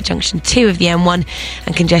Corner at junction 2 of the M1,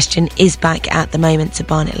 and congestion is back at the moment to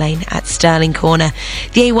Barnet Lane at Stirling Corner.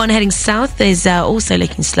 The A1 heading south is also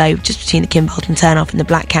looking slow just between the Kimbolton turn-off and the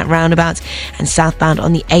Black Cat roundabout, and southbound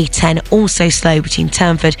on the A10 also slow between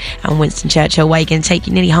Turnford and Winston Churchill Way. Going to take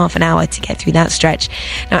you nearly half an hour to get through that stretch.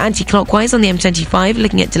 Now anti-clockwise on the M25,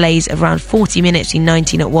 looking at delays of around 40 minutes between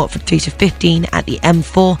 19 at Watford through to 15 at the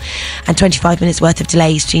M4, and 25 minutes worth of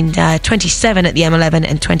delays between 27 at the M11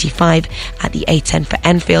 and 25 at the A10 for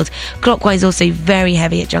Enfield. Clockwise also very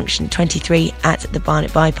heavy at junction 23 at the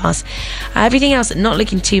Barnet bypass. Everything else not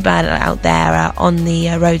looking too bad out there on the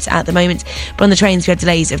roads at the moment, but on the trains we have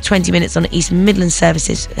delays of 20 minutes on East Midlands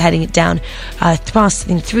services heading it down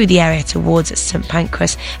passing through the area towards St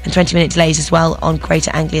Pancras, and 20-minute delays as well on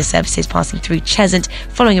Greater Anglia services passing through Cheshunt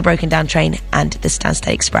following a broken down train and the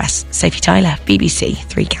Stansted Express. Sophie Tyler, BBC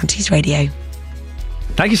Three Counties Radio.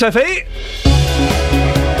 Thank you, Sophie.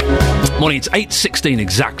 Morning, it's 8:16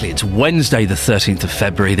 exactly. It's Wednesday the 13th of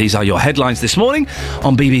February. These are your headlines this morning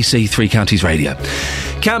on BBC Three Counties Radio.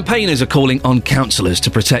 Campaigners are calling on councillors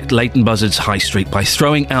to protect Leighton Buzzard's High Street by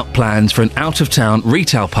throwing out plans for an out-of-town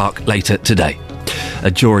retail park later today.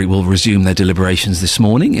 A jury will resume their deliberations this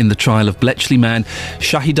morning in the trial of Bletchley man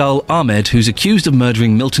Shahidul Ahmed, who's accused of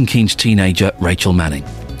murdering Milton Keynes teenager Rachel Manning.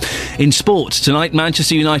 In sport, tonight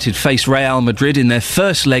Manchester United face Real Madrid in their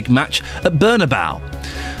first leg match at Bernabeu.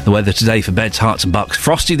 The weather today for Beds, Herts and Bucks.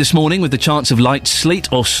 Frosty this morning with the chance of light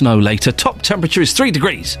sleet or snow later. Top temperature is 3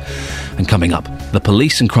 degrees. And coming up, the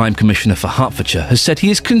Police and Crime Commissioner for Hertfordshire has said he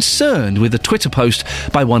is concerned with a Twitter post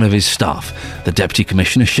by one of his staff. The Deputy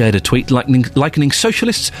Commissioner shared a tweet likening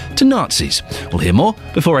socialists to Nazis. We'll hear more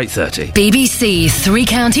before 8:30. BBC Three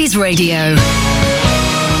Counties Radio.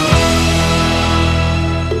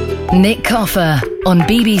 Nick Coffer on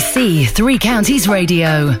BBC Three Counties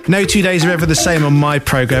Radio. No 2 days are ever the same on my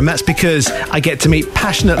programme. That's because I get to meet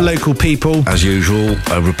passionate local people. As usual,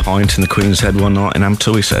 over a pint in the Queen's Head one night in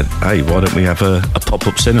Hampton, we said, hey, why don't we have a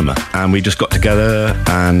pop-up cinema? And we just got together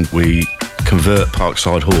and we convert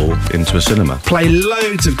Parkside Hall into a cinema. Play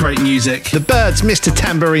loads of great music. The Byrds, Mr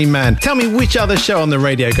Tambourine Man. Tell me which other show on the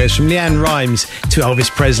radio goes from Leanne Rimes to Elvis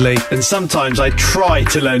Presley. And sometimes I try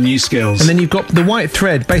to learn new skills. And then you've got the white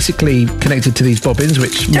thread basically connected to these bobbins,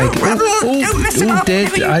 which make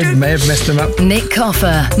it... I may have messed them up. Nick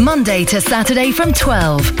Coffer, Monday to Saturday from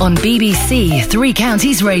 12 on BBC Three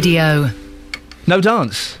Counties Radio. No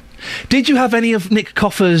dance. Did you have any of Nick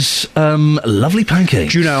Coffer's lovely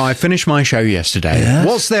pancakes? Do you know, I finished my show yesterday. Yes?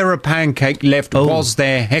 Was there a pancake left? Oh. Was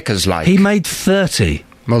there heckers like? He made 30.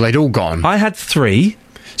 Well, they'd all gone. I had 3.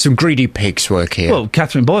 Some greedy pigs work here. Well,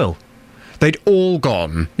 Catherine Boyle. They'd all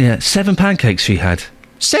gone. Yeah, 7 pancakes she had.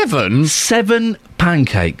 7? 7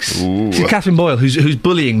 pancakes. Ooh. See, Catherine Boyle, who's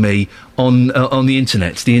bullying me on the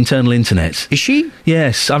internet, the internal internet. Is she?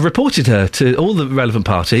 Yes, I've reported her to all the relevant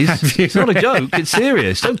parties. It's not a joke, it's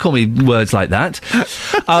serious. Don't call me words like that.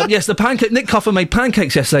 Yes, the pancake. Nick Coffer made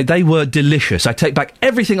pancakes yesterday. They were delicious. I take back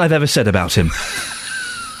everything I've ever said about him.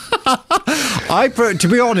 To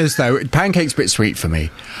be honest, though, pancake's a bit sweet for me.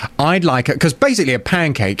 I'd like it because basically a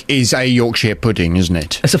pancake is a Yorkshire pudding, isn't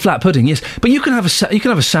it? It's a flat pudding, yes. But you can have a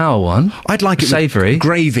sour one. I'd like it savoury, with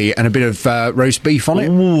gravy and a bit of roast beef on it.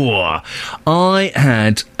 Ooh. I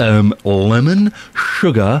had lemon,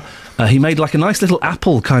 sugar. He made like a nice little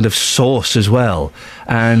apple kind of sauce as well.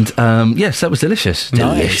 And, yes, that was delicious.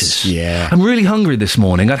 Nice. Delicious. Yeah. I'm really hungry this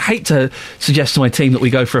morning. I'd hate to suggest to my team that we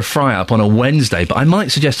go for a fry-up on a Wednesday, but I might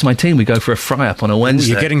suggest to my team we go for a fry-up on a Wednesday.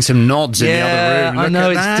 Ooh, you're getting some nods in the other room. I know,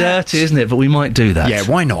 it's dirty, isn't it? But we might do that. Yeah,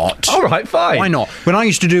 why not? All right, fine. Why not? When I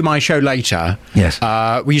used to do my show later, yes,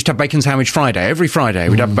 we used to have Bacon Sandwich Friday. Every Friday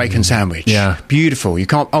we'd have a bacon sandwich. Yeah. Beautiful. You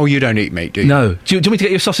can't... Oh, you don't eat meat, do you? No. Do you want me to get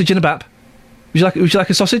you a sausage in a bap? Would you like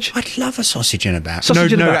a sausage? I'd love a sausage in a bap.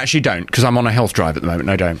 Sausage in a bap? No, actually don't, because I'm on a health drive at the moment.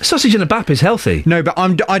 No, don't. Sausage in a bap is healthy. No, but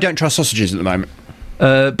I don't trust sausages at the moment.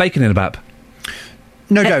 Bacon in a bap?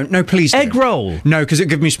 No, don't. No, please don't. Egg roll? No, because it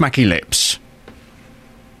gives me smacky lips.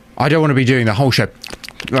 I don't want to be doing the whole show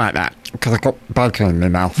like that, because I've got bacon in my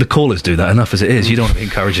mouth. The callers do that enough as it is. You don't want to be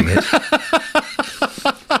encouraging it.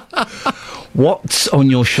 What's on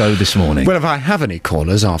your show this morning? Well, if I have any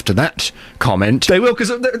callers after that comment... They will,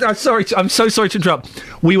 because I'm so sorry to interrupt.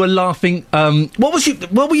 We were laughing...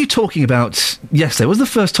 what were you talking about yesterday? What was the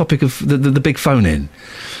first topic of the big phone-in?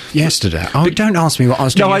 Yesterday? Oh, don't ask me what I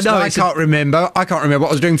was doing. No, I yesterday. know. I can't remember. I can't remember what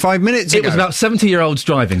I was doing 5 minutes ago. It was about 70-year-olds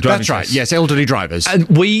driving. That's right. Yes, elderly drivers. And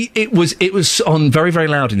it was on very, very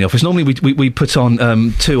loud in the office. Normally we put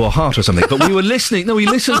on 2 or Heart or something, but we were listening. No, we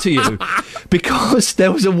listened to you because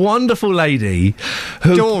there was a wonderful lady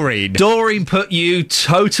who Doreen put you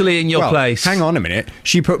totally in your place. Hang on a minute.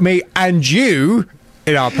 She put me and you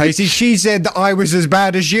in our places. She said that I was as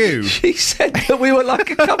bad as you. She said that we were like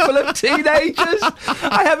a couple of teenagers.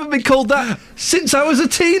 I haven't been called that since I was a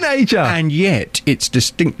teenager. And yet, it's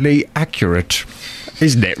distinctly accurate.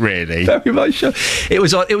 Isn't it, really? Very much so. It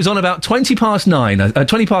was on about 20 past 9.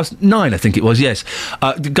 20 past 9, I think it was, yes.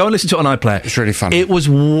 Go and listen to it on iPlayer. It's really funny. It was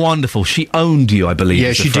wonderful. She owned you, I believe.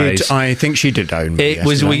 Yeah, she did. I think she did own me. It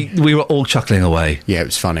was. We were all chuckling away. Yeah, it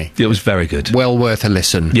was funny. It was very good. Well worth a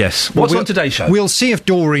listen. Yes. What's on today's show? We'll see if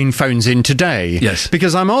Doreen phones in today. Yes.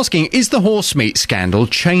 Because I'm asking, is the horse meat scandal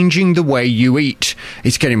changing the way you eat?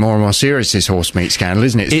 It's getting more and more serious, this horse meat scandal,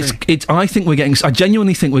 isn't it? I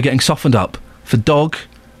genuinely think we're getting softened up for dog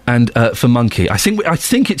and for monkey. I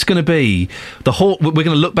think it's going to be we're going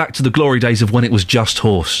to look back to the glory days of when it was just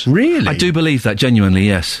horse. Really? I do believe that, genuinely,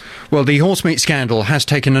 yes. Well, the horse meat scandal has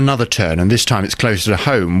taken another turn, and this time it's closer to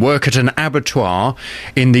home. Work at an abattoir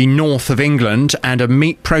in the north of England and a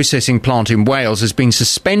meat processing plant in Wales has been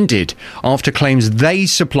suspended after claims they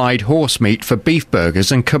supplied horse meat for beef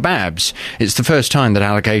burgers and kebabs. It's the first time that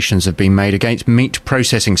allegations have been made against meat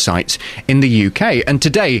processing sites in the UK. And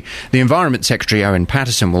today, the Environment Secretary, Owen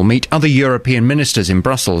Paterson, will meet other European ministers in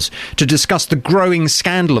Brussels to discuss the growing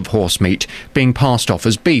scandal of horse meat being passed off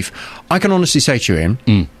as beef. I can honestly say to you,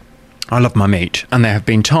 Iain, I love my meat, and there have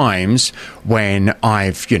been times when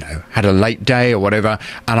I've, had a late day or whatever,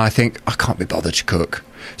 and I think, I can't be bothered to cook.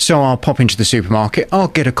 So I'll pop into the supermarket, I'll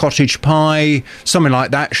get a cottage pie, something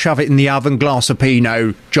like that, shove it in the oven, glass of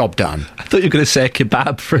Pinot, job done. I thought you were going to say a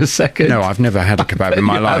kebab for a second. No, I've never had a kebab in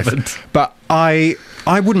my life. Haven't. But I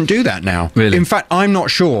wouldn't do that now. Really? In fact, I'm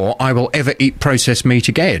not sure I will ever eat processed meat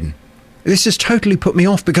again. This has totally put me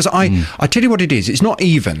off because I tell you what it is. It's not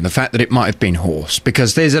even the fact that it might have been horse,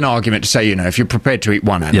 because there's an argument to say, if you're prepared to eat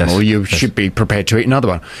one animal, you should be prepared to eat another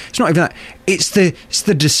one. It's not even that. It's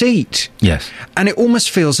the deceit. Yes. And it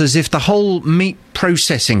almost feels as if the whole meat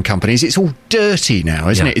processing companies, it's all dirty now,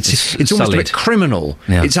 isn't it? It's almost a bit criminal.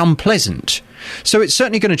 Yeah. It's unpleasant. So it's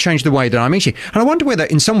certainly going to change the way that I'm eating. And I wonder whether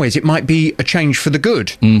in some ways it might be a change for the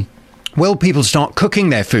good. Will people start cooking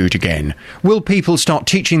their food again? Will people start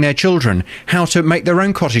teaching their children how to make their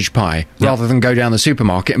own cottage pie rather than go down the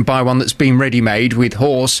supermarket and buy one that's been ready-made with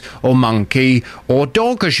horse or monkey or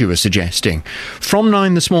dog, as you were suggesting? From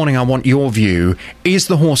 9 this morning, I want your view. Is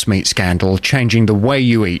the horse meat scandal changing the way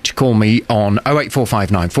you eat? Call me on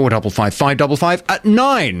 08459 455 555 at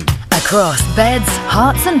 9. Across beds,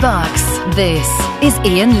 hearts and bucks, this is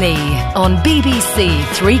Iain Lee on BBC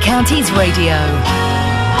Three Counties Radio.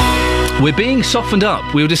 We're being softened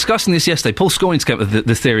up. We were discussing this yesterday. Paul Scoins came up with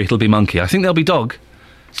the theory it'll be monkey. I think there'll be dog.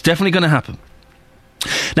 It's definitely going to happen.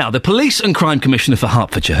 Now, the Police and Crime Commissioner for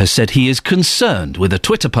Hertfordshire has said he is concerned with a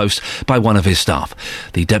Twitter post by one of his staff.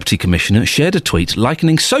 The Deputy Commissioner shared a tweet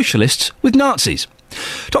likening socialists with Nazis.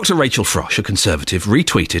 Dr. Rachel Frosch, a Conservative,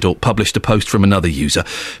 retweeted or published a post from another user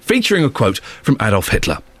featuring a quote from Adolf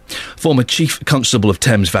Hitler. Former Chief Constable of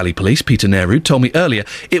Thames Valley Police, Peter Nerud, told me earlier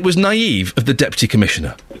it was naive of the Deputy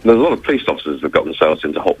Commissioner. There's a lot of police officers that have got themselves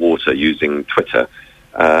into hot water using Twitter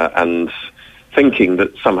and thinking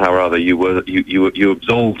that somehow or other you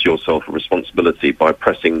absolved yourself of responsibility by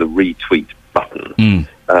pressing the retweet button.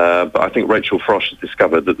 But I think Rachel Frosch has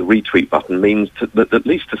discovered that the retweet button means that at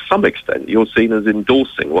least to some extent you're seen as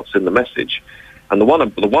endorsing what's in the message. And the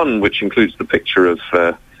one which includes the picture of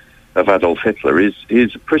Adolf Hitler is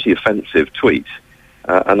a pretty offensive tweet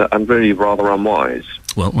and really rather unwise.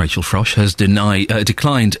 Well, Rachel Frosch has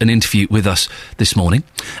declined an interview with us this morning.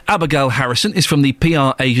 Abigail Harrison is from the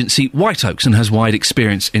PR agency White Oaks and has wide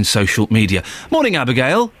experience in social media. Morning,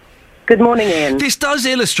 Abigail. Good morning, Iain. This does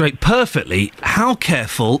illustrate perfectly how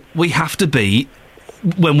careful we have to be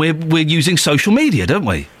when we're using social media, don't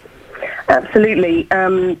we? Absolutely.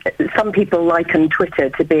 Some people liken Twitter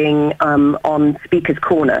to being on Speaker's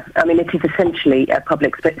Corner. I mean, it is essentially a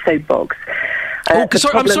public soapbox.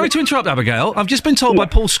 I'm sorry to interrupt, Abigail. I've just been told by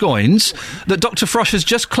Paul Scoins that Dr. Frosch has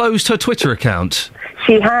just closed her Twitter account.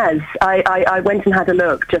 She has. I went and had a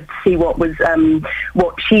look just to see what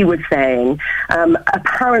she was saying.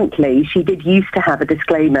 Apparently, she did used to have a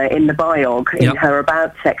disclaimer in the biog in her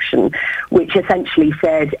About section, which essentially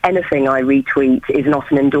said anything I retweet is not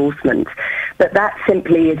an endorsement. But that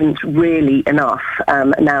simply isn't really enough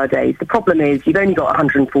nowadays. The problem is you've only got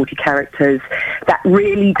 140 characters. That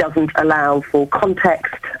really doesn't allow for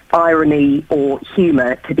context irony or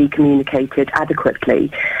humour to be communicated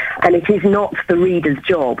adequately. And it is not the reader's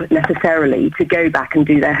job necessarily to go back and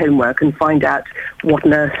do their homework and find out what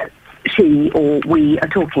on earth she or we are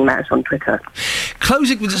talking about on Twitter.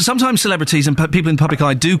 Closing. Sometimes celebrities and people in the public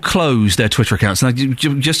eye do close their Twitter accounts. And I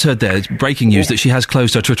just heard there, breaking news, that she has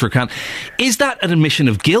closed her Twitter account. Is that an admission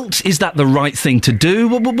of guilt? Is that the right thing to do?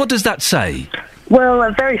 What does that say? Well,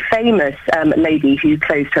 a very famous lady who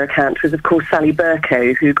closed her account was, of course, Sally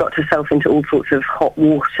Bercow, who got herself into all sorts of hot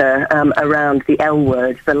water around the L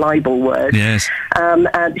word, the libel word. Yes. And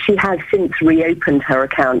she has since reopened her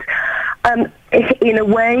account. In a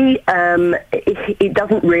way, it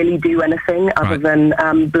doesn't really do anything other than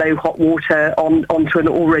blow hot water onto an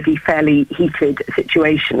already fairly heated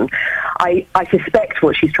situation. I suspect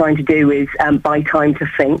what she's trying to do is buy time to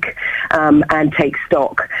think and take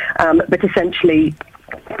stock. But essentially,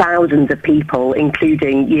 thousands of people,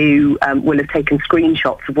 including you, will have taken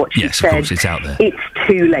screenshots of what she said. Yes, of course, it's out there. It's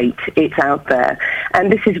too late. It's out there.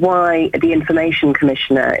 And this is why the Information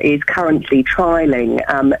Commissioner is currently trialling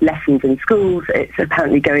lessons in schools. It's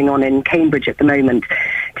apparently going on in Cambridge at the moment,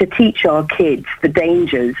 to teach our kids the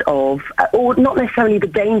dangers of, or not necessarily the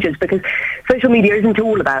dangers, because social media isn't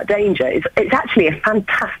all about danger. It's actually a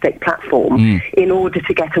fantastic platform in order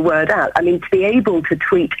to get a word out. I mean, to be able to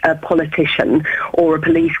tweet a politician or a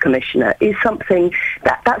police commissioner is something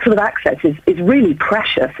that sort of access is really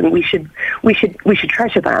precious, and we should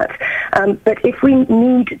treasure that. But if we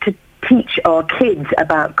need to teach our kids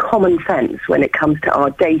about common sense when it comes to our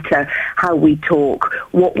data, how we talk,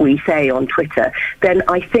 what we say on Twitter, then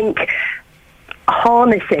I think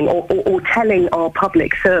harnessing or telling our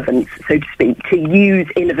public servants, so to speak, to use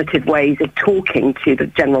innovative ways of talking to the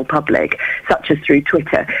general public, such as through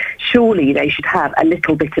Twitter, surely they should have a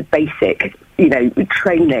little bit of basic,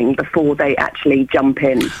 training before they actually jump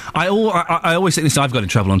in. I always think this. I've got in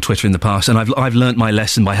trouble on Twitter in the past, and I've learnt my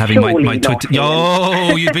lesson by having my Twitter.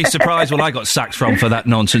 Oh, you'd be surprised what I got sacked for that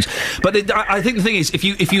nonsense. But I think the thing is, if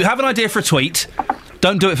you have an idea for a tweet,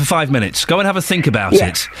 don't do it for 5 minutes. Go and have a think about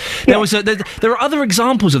it. There are other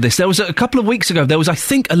examples of this. There was a couple of weeks ago. There was, I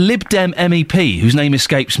think, a Lib Dem MEP whose name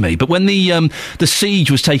escapes me. But when the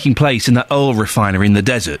siege was taking place in that oil refinery in the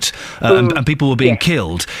desert, and people were being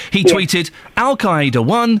killed, he tweeted, "Al Qaeda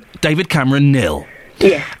 1, David Cameron 0."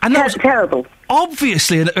 Yeah, and that was terrible.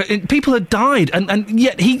 Obviously, people had died, and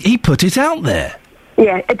yet he put it out there.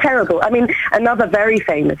 Yeah, terrible. I mean, another very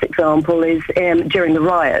famous example is during the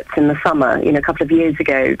riots in the summer, a couple of years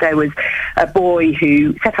ago, there was a boy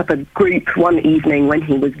who set up a group one evening when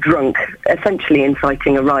he was drunk, essentially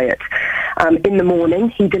inciting a riot. In the morning,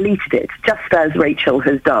 he deleted it, just as Rachel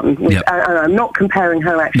has done. And I'm not comparing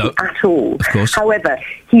her actually at all. Of course. However,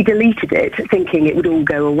 he deleted it thinking it would all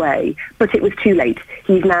go away, but it was too late.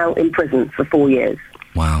 He's now in prison for 4 years.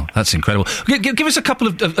 Wow, that's incredible. Give us a couple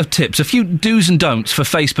of tips, a few do's and don'ts for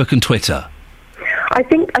Facebook and Twitter. I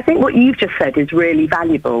think what you've just said is really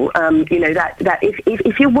valuable. That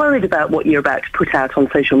if you're worried about what you're about to put out on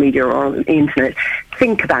social media or on the internet,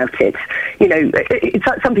 think about it.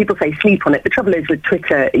 Some people say sleep on it. The trouble is with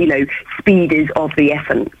Twitter, speed is of the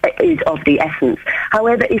essence.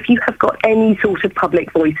 However, if you have got any sort of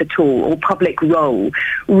public voice at all or public role,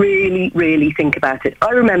 really, really think about it.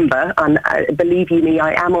 I remember, and believe you me,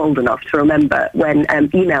 I am old enough to remember when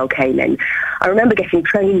email came in. I remember getting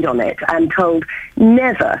trained on it and told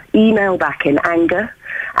never email back in anger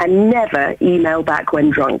and never email back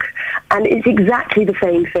when drunk. And it's exactly the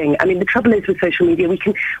same thing. I mean, the trouble is with social media, we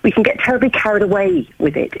can get terribly carried away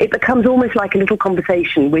with it. It becomes almost like a little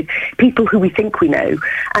conversation with people who we think we know.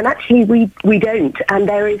 And actually we don't. And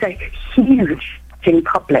there is a huge in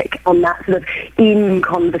public on that sort of in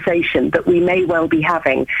conversation that we may well be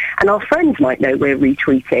having, and our friends might know we're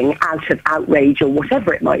retweeting out of outrage or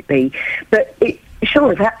whatever it might be, but the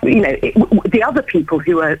other people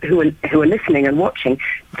who are listening and watching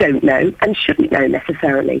don't know and shouldn't know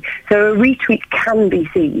necessarily. So a retweet can be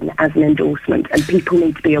seen as an endorsement, and people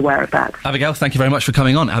need to be aware of that. Abigail, thank you very much for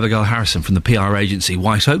coming on. Abigail Harrison from the PR agency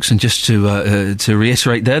White Oaks. And just to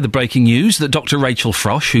reiterate there, the breaking news that Dr. Rachel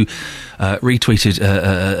Frosch, who retweeted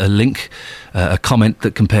a link, a comment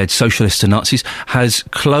that compared socialists to Nazis, has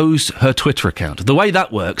closed her Twitter account. The way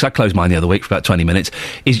that works, I closed mine the other week for about 20 minutes,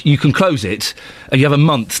 is you can close it, and you have a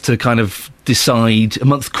month to kind of decide, a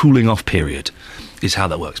month cooling off period is how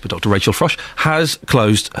that works. But Dr. Rachel Frosch has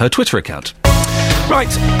closed her Twitter account. Right,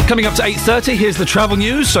 coming up to 8:30, here's the travel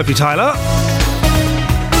news. Sophie Tyler.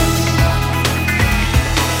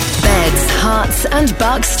 Beds, Herts and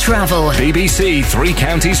Bucks travel. BBC Three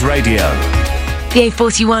Counties Radio. The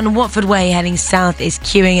A41 Watford Way heading south is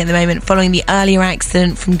queuing at the moment following the earlier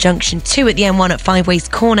accident from junction 2 at the M1 at Five Ways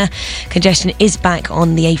Corner. Congestion is back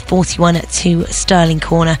on the A41 to Stirling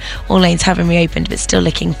Corner. All lanes have been reopened but still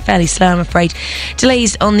looking fairly slow, I'm afraid.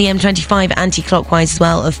 Delays on the M25 anti-clockwise as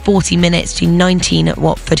well of 40 minutes to 19 at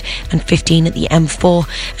Watford and 15 at the M4,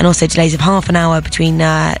 and also delays of half an hour between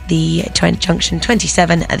the junction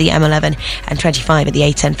 27 at the M11 and 25 at the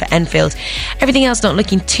A10 for Enfield. Everything else not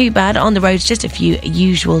looking too bad on the roads, just a few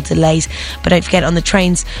usual delays. But don't forget, on the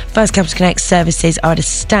trains, First Capital Connect services are at a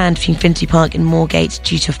stand between Finsbury Park and Moorgate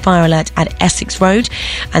due to a fire alert at Essex Road.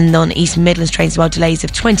 And on East Midlands trains as well, delays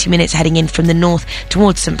of 20 minutes heading in from the north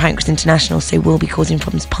towards St Pancras International, so will be causing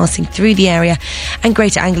problems passing through the area. And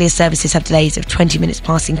Greater Anglia services have delays of 20 minutes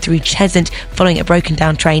passing through Cheshunt following a broken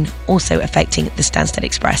down train, also affecting the Stansted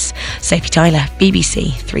Express. Sophie Tyler,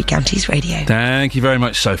 BBC Three Counties Radio. Thank you very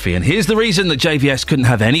much, Sophie. And here's the reason that JVS couldn't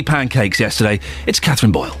have any pancakes yesterday. It's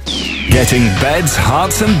Catherine Boyle. Getting beds,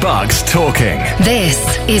 hearts and bugs talking. This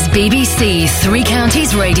is BBC Three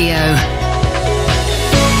Counties Radio.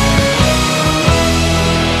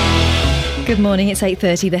 Good morning, it's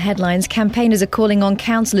 8:30. The headlines. Campaigners are calling on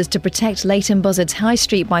councillors to protect Leighton Buzzard's High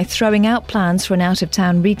Street by throwing out plans for an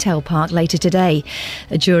out-of-town retail park later today.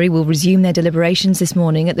 A jury will resume their deliberations this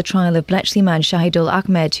morning at the trial of Bletchley man Shahidul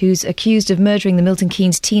Ahmed, who's accused of murdering the Milton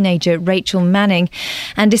Keynes teenager Rachel Manning.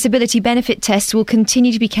 And disability benefit tests will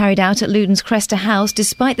continue to be carried out at Luton's Cresta House,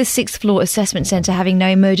 despite the 6th floor assessment centre having no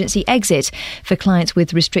emergency exit for clients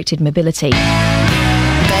with restricted mobility.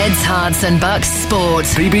 Beds, Hearts and Bucks Sport.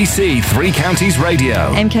 BBC Three Counties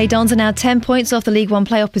Radio. MK Dons are now 10 points off the League One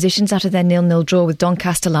playoff positions after their 0-0 draw with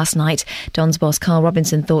Doncaster last night. Dons boss Carl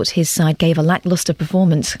Robinson thought his side gave a lacklustre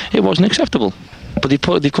performance. It wasn't acceptable. But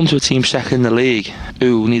they've come to a team second in the league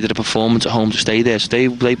who needed a performance at home to stay there. So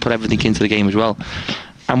they put everything into the game as well.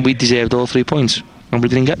 And we deserved all 3 points. And we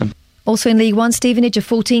didn't get them. Also in League One, Stevenage are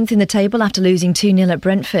 14th in the table after losing 2-0 at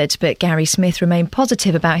Brentford, but Gary Smith remained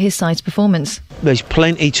positive about his side's performance. There's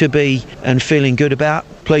plenty to be and feeling good about.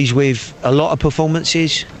 Pleased with a lot of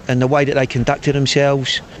performances and the way that they conducted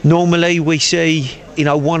themselves. Normally we see,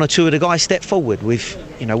 one or two of the guys step forward. We've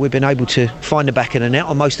been able to find the back of the net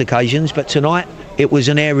on most occasions, but tonight it was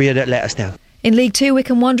an area that let us down. In League Two,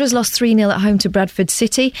 Wycombe Wanderers lost 3-0 at home to Bradford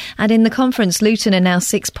City. And in the conference, Luton are now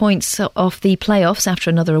 6 points off the playoffs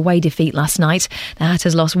after another away defeat last night. The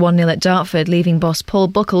Hatters lost 1-0 at Dartford, leaving boss Paul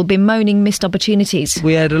Buckle bemoaning missed opportunities.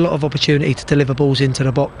 We had a lot of opportunity to deliver balls into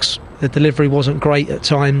the box. The delivery wasn't great at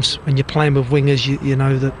times. When you're playing with wingers, you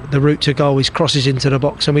know the route to goal is crosses into the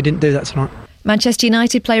box, and we didn't do that tonight. Manchester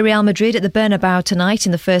United play Real Madrid at the Bernabeu tonight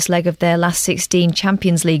in the first leg of their last 16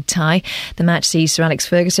 Champions League tie. The match sees Sir Alex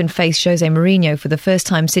Ferguson face Jose Mourinho for the first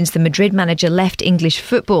time since the Madrid manager left English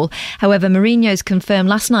football. However, Mourinho's confirmed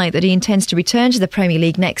last night that he intends to return to the Premier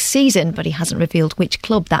League next season, but he hasn't revealed which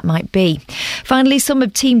club that might be. Finally, some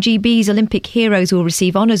of Team GB's Olympic heroes will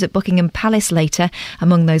receive honours at Buckingham Palace later.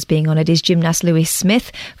 Among those being honoured is gymnast Lewis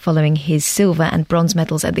Smith. Following his silver and bronze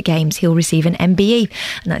medals at the Games, he'll receive an MBE.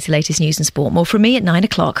 And that's the latest news and sport. More from me at 9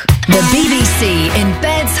 o'clock. The BBC in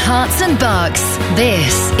beds, hearts and bucks.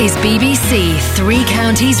 This is BBC Three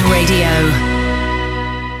Counties Radio.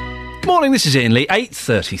 Morning, this is Iain Lee,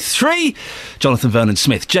 8:33. Jonathan Vernon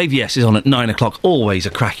Smith. JVS is on at 9 o'clock. Always a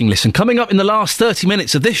cracking listen. Coming up in the last 30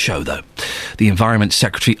 minutes of this show, though, the Environment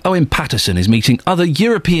Secretary Owen Paterson is meeting other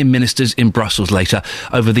European ministers in Brussels later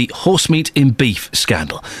over the horsemeat in beef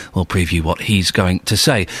scandal. We'll preview what he's going to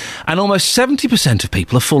say. And almost 70% of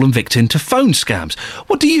people have fallen victim to phone scams.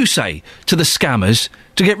 What do you say to the scammers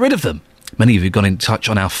to get rid of them? Many of you have got in touch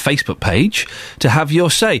on our Facebook page to have your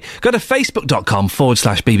say. Go to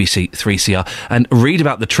facebook.com/BBC3CR and read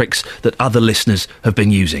about the tricks that other listeners have been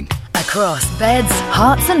using. Across beds,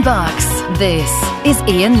 hearts and bucks, this is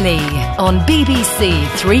Iain Lee on BBC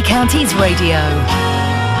Three Counties Radio.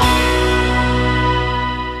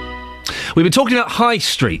 We've been talking about high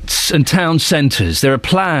streets and town centres. There are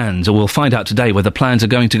plans, or we'll find out today whether plans are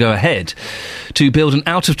going to go ahead, to build an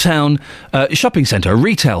out-of-town shopping centre, a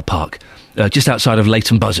retail park, just outside of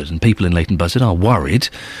Leighton Buzzard. And people in Leighton Buzzard are worried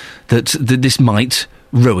that this might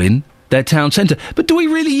ruin their town centre. But do we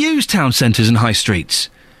really use town centres and high streets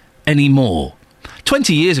anymore?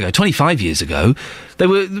 20 years ago, 25 years ago, they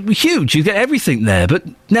were huge. You get everything there. But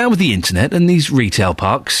now with the internet and these retail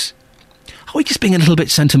parks, are we just being a little bit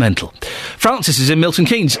sentimental? Francis is in Milton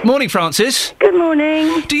Keynes. Morning, Francis. Good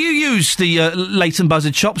morning. Do you use the Leighton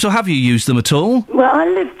Buzzard shops, or have you used them at all? Well, I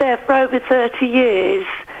lived there for over 30 years,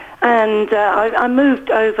 and I moved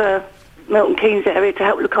over Milton Keynes area to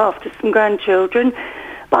help look after some grandchildren.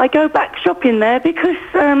 But I go back shopping there because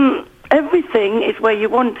everything is where you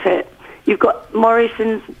want it. You've got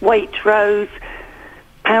Morrison's, Waitrose,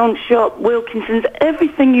 Pound Shop, Wilkinson's,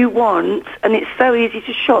 everything you want, and it's so easy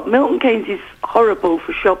to shop. Milton Keynes is horrible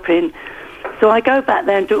for shopping, so I go back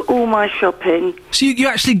there and do all my shopping. So you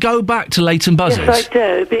actually go back to Leighton Buzzard? Yes,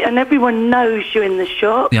 I do, and everyone knows you in the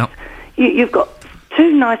shop. Yep. You've got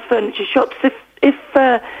 2 nice furniture shops. If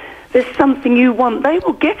there's something you want, they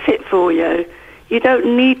will get it for you. You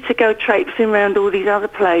don't need to go traipsing around all these other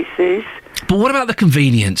places. But what about the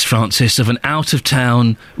convenience, Francis, of an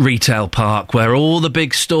out-of-town retail park where all the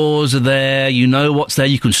big stores are there, you know what's there,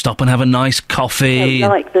 you can stop and have a nice coffee? I don't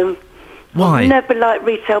like them. Why? I've never liked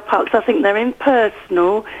retail parks. I think they're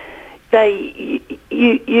impersonal. They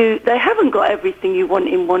haven't got everything you want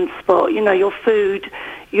in one spot. You know, your food,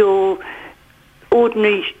 your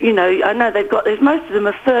ordinary, you know, I know most of them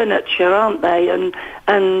are furniture, aren't they, and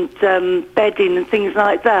bedding and things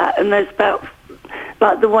like that, and there's about,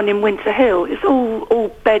 like the one in Winter Hill, it's all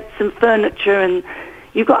beds and furniture, and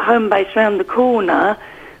you've got Homebase round the corner,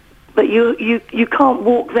 but you can't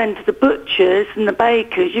walk then to the butchers and the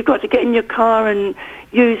bakers. You've got to get in your car and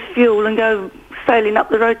use fuel and go sailing up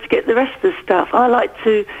the road to get the rest of the stuff. I like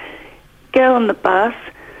to get on the bus,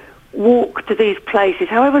 walk to these places,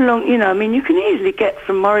 however long, you know, I mean, you can easily get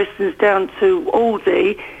from Morrison's down to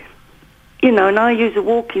Aldi, you know, and I use a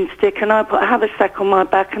walking stick and I put a haversack on my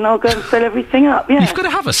back and I'll go and fill everything up, yeah. You've got a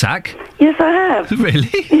haversack? Yes, I have. Really?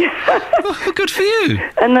 Yeah. Oh, good for you.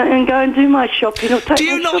 And go and do my shopping or take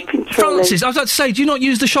my shopping trolley. Francis, I was about to say, do you not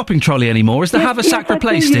use the shopping trolley anymore? Has the haversack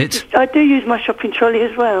replaced it? I do use my shopping trolley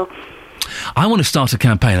as well. I want to start a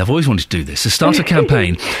campaign, I've always wanted to do this, to start a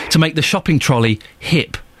campaign to make the shopping trolley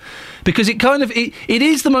hip. Because it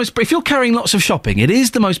is the most, if you're carrying lots of shopping, it is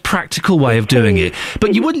the most practical way of doing it.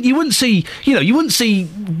 But you wouldn't see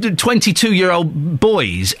 22-year-old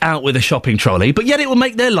boys out with a shopping trolley, but yet it would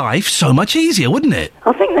make their life so much easier, wouldn't it?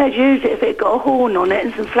 I think they'd use it if it got a horn on it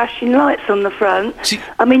and some flashing lights on the front.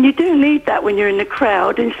 I mean, you do need that when you're in the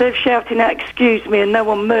crowd. Instead of shouting out, "Excuse me," and no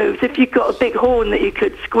one moves, if you've got a big horn that you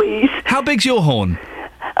could squeeze. How big's your horn?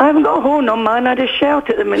 I haven't got a horn on mine, I just shout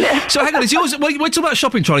at the minute. So hang on, is yours, we're talking about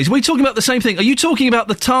shopping trolleys, are we talking about the same thing? Are you talking about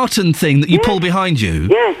the tartan thing that you pull behind you?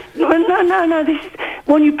 Yes, no, this is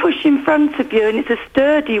one you push in front of you, and it's a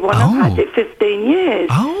sturdy one. I've had it 15 years.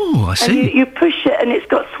 Oh, I see. And you push it, and it's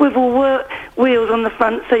got swivel wheels on the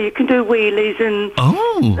front, so you can do wheelies and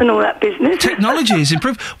all that business. Technology has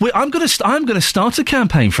improved. I'm going to start a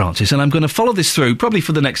campaign, Francis, and I'm going to follow this through, probably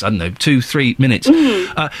for the next, 2-3 minutes,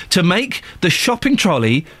 to make the shopping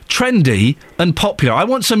trolley trendy and popular. I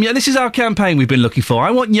want this is our campaign we've been looking for.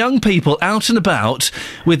 I want young people out and about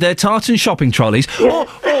with their tartan shopping trolleys. Yes. Or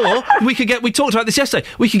we talked about this yesterday,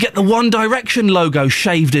 we could get the One Direction logo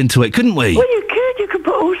shaved into it, couldn't we? Well, you could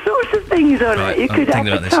put all sorts of things on it. You could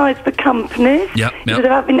advertise for companies. Yep. Instead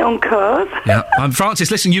of having it on cars. Yeah.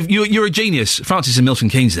 Francis, listen, you're a genius. Francis in Milton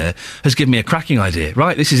Keynes there has given me a cracking idea.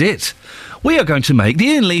 Right, this is it. We are going to make,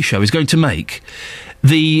 the Iain Lee Show is going to make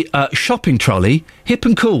the shopping trolley hip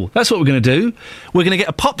and cool. That's what we're going to do. We're going to get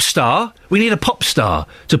a pop star. We need a pop star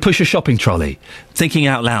to push a shopping trolley. Thinking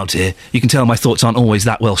out loud here, you can tell my thoughts aren't always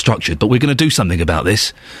that well structured, but we're going to do something about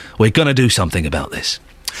this. We're going to do something about this.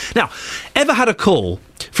 Now, ever had a call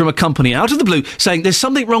from a company out of the blue saying there's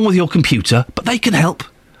something wrong with your computer, but they can help?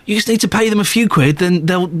 You just need to pay them a few quid, then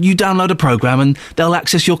you download a program and they'll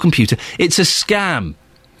access your computer. It's a scam.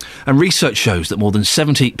 And research shows that more than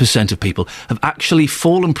 70% of people have actually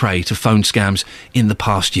fallen prey to phone scams in the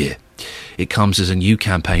past year. It comes as a new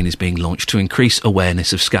campaign is being launched to increase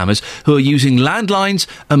awareness of scammers who are using landlines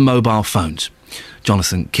and mobile phones.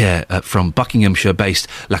 Jonathan Kerr from Buckinghamshire-based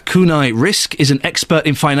Lacunae Risk is an expert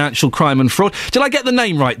in financial crime and fraud. Did I get the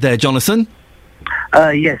name right there, Jonathan?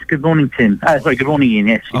 Yes, good morning, Tim. Good morning, Ian,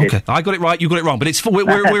 yes. Okay, did. I got it right, you got it wrong, but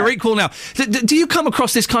we're equal now. Do you come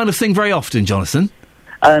across this kind of thing very often, Jonathan?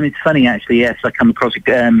 It's funny, actually, yes. I come across it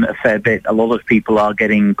a fair bit. A lot of people are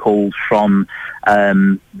getting calls from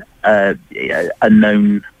unknown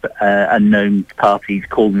parties,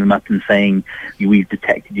 calling them up and saying, we've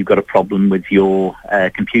detected you've got a problem with your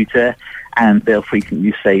computer, and they'll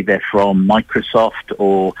frequently say they're from Microsoft,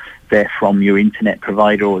 or they're from your internet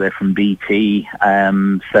provider, or they're from BT.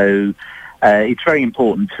 So it's very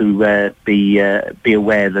important to be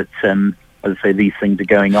aware that as I say, these things are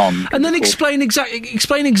going on. And then explain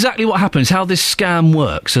exactly what happens, how this scam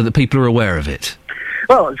works, so that people are aware of it.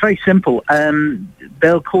 Well, it's very simple.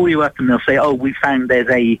 They'll call you up and they'll say, "Oh, we found there's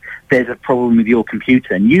a problem with your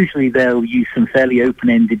computer," and usually they'll use some fairly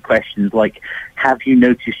open-ended questions like, "Have you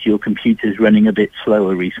noticed your computer's running a bit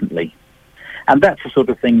slower recently?" And that's the sort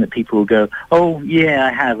of thing that people will go, oh, yeah,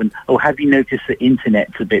 I have. And, oh, have you noticed the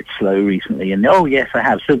internet's a bit slow recently? And, oh, yes, I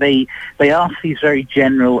have. So they ask these very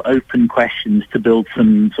general, open questions to build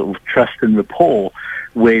some sort of trust and rapport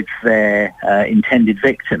with their intended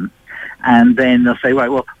victim. And then they'll say, right,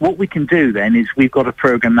 well, what we can do then is we've got a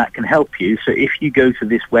program that can help you. So if you go to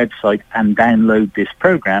this website and download this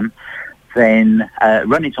program, then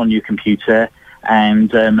run it on your computer,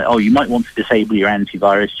 and you might want to disable your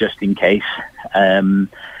antivirus just in case,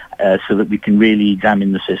 so that we can really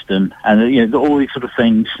examine the system. And all these sort of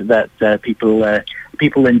things that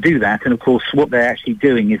people then do that. And of course, what they're actually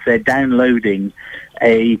doing is they're downloading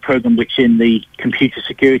a program which in the computer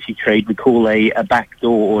security trade we call a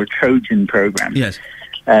backdoor or a Trojan program. Yes.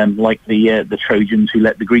 Like the Trojans who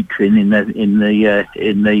let the Greeks in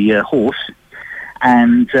the horse,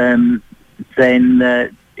 and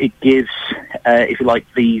then it gives, if you like,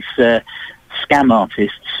 these scam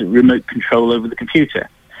artists remote control over the computer.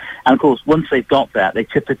 And of course, once they've got that, they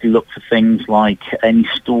typically look for things like any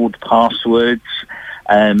stored passwords.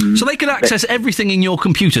 So they can access everything in your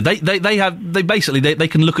computer. They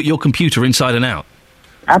can look at your computer inside and out.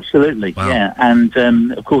 Absolutely, wow. Yeah, and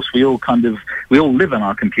of course we all live on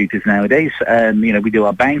our computers nowadays. We do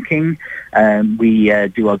our banking, we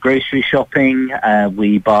do our grocery shopping,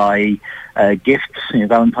 we buy gifts.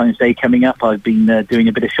 Valentine's Day coming up. I've been doing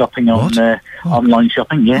a bit of shopping on online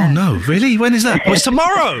shopping. Yeah. Oh no, really? When is that? Oh, it's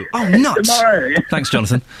tomorrow. Oh, nuts! Tomorrow. Thanks,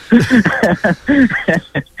 Jonathan.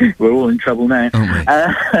 We're all in trouble now.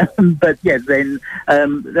 But yeah, then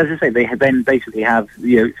as I say, they then basically have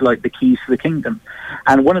like the keys to the kingdom.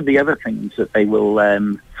 And one of the other things that they will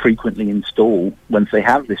frequently install once they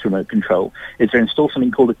have this remote control is they install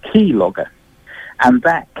something called a key logger. And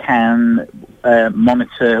that can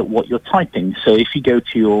monitor what you're typing. So if you go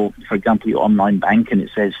to for example, your online bank and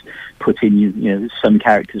it says put in some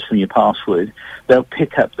characters from your password, they'll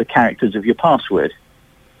pick up the characters of your password.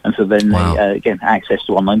 And so then they get access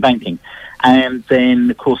to online banking. And then,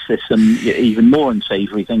 of course, there's some even more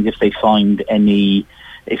unsavory things if they find any,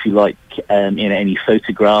 if you like, any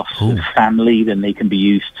photographs of family, then they can be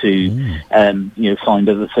used to, find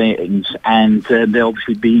other things. And there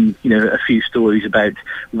obviously been, a few stories about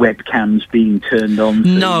webcams being turned on.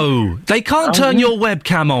 No, they can't turn your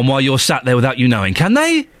webcam on while you're sat there without you knowing, can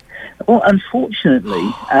they? Well,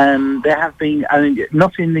 unfortunately, there have been.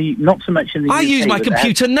 Not so much in the. I use my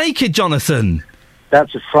computer naked, Jonathan.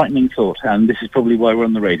 That's a frightening thought, and this is probably why we're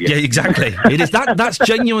on the radio. Yeah, exactly. It is. That's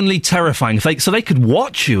genuinely terrifying. So they could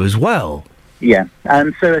watch you as well. Yeah,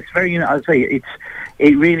 and so it's very. I'd say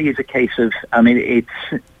it really is a case of. It's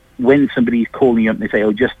when somebody's calling you up and they say,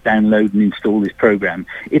 "Oh, just download and install this program."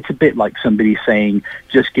 It's a bit like somebody saying,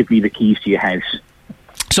 "Just give me the keys to your house."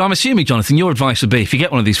 So I'm assuming, Jonathan, your advice would be, if you get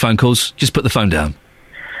one of these phone calls, just put the phone down.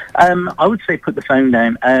 I would say put the phone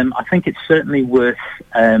down. I think it's certainly worth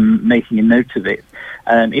making a note of it.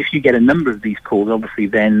 If you get a number of these calls, obviously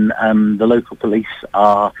then the local police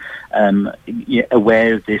are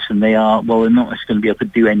aware of this, and they're not just going to be able to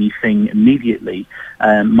do anything immediately.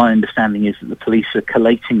 My understanding is that the police are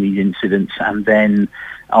collating these incidents and then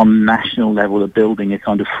on national level are building a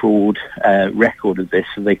kind of fraud record of this,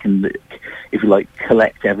 so they can, if you like,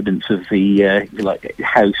 collect evidence of the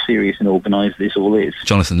how serious and organised this all is.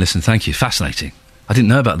 Jonathan, listen, thank you. Fascinating. I didn't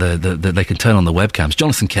know about the they can turn on the webcams.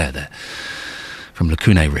 Jonathan Kerr there from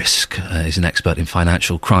Lacune Risk is an expert in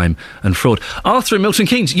financial crime and fraud. Arthur in Milton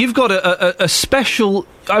Keynes, you've got a special,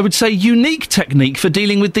 I would say, unique technique for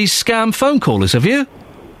dealing with these scam phone callers, have you?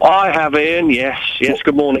 I have, Ian, yes.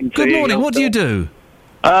 Good morning to you. Good morning. What do you do?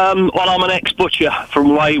 I'm an ex-butcher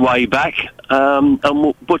from way back, and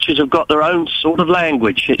butchers have got their own sort of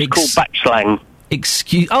language. It's called backslang.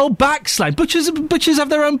 Backslang. Butchers have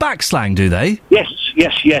their own backslang, do they?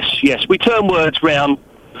 Yes. We turn words round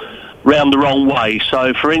the wrong way.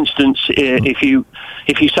 So, for instance, if you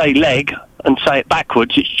say leg and say it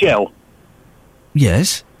backwards, it's gel.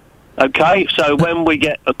 Yes. Okay, so when we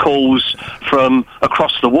get calls from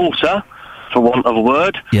across the water, for want of a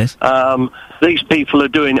word, yes, these people are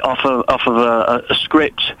doing it off of a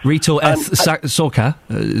script. Ritor Sorka,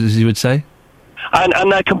 as you would say.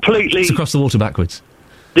 And they're completely... It's across the water backwards.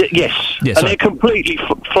 Yes, and they're completely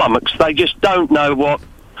flummoxed. They just don't know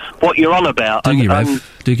what you're on about.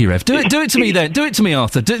 Doogie Rev. Do it to me then. Do it to me,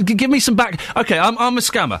 Arthur. Give me some back... OK, I'm a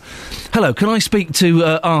scammer. Hello, can I speak to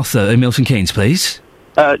Arthur in Milton Keynes, please?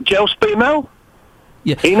 Gel Spemel?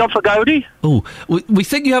 Yeah. Enough Agodi? Oh, we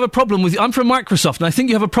think you have a problem with... I'm from Microsoft, and I think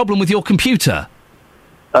you have a problem with your computer.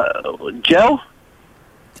 Gel?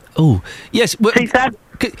 Oh, yes.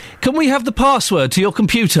 Can we have the password to your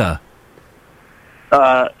computer?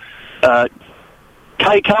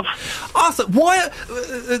 K, Cuff? Arthur,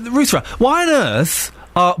 Ruthra, why on earth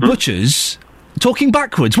are butchers talking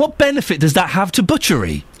backwards? What benefit does that have to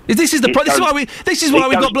butchery? This is why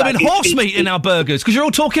we've got blooming horse meat in our burgers, because you're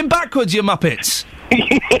all talking backwards, you muppets.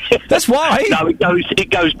 That's why. No, it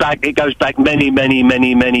goes back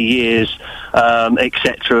many years,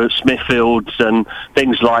 etc. Smithfields and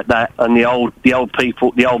things like that, and the old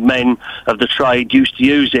people, the old men of the trade used to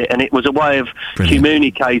use it, and it was a way of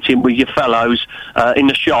communicating with your fellows in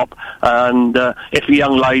the shop. And if a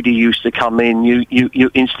young lady used to come in,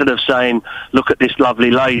 you instead of saying, "Look at this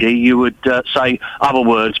lovely lady," you would say other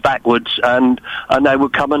words backwards, and they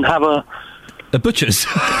would come and have a butcher's.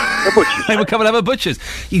 They would come and have a butcher's.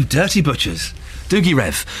 You dirty butchers. Doogie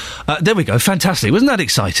Rev. There we go. Fantastic. Wasn't that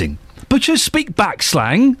exciting? Butchers speak back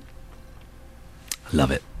slang.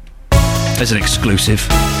 Love it. There's an exclusive.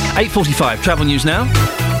 8:45. Travel news now.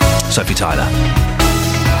 Sophie Tyler.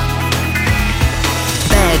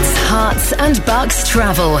 Beds, Hearts and Bucks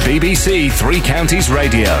travel. BBC Three Counties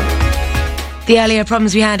Radio. The earlier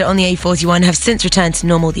problems we had on the A41 have since returned to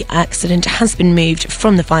normal. The accident has been moved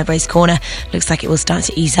from the Five Ways corner. Looks like it will start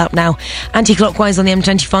to ease up now. Anti-clockwise on the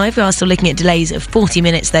M25, we are still looking at delays of 40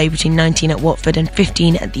 minutes though, between 19 at Watford and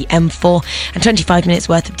 15 at the M4, and 25 minutes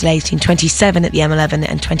worth of delays between 27 at the M11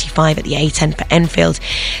 and 25 at the A10 for Enfield.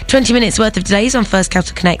 20 minutes worth of delays on First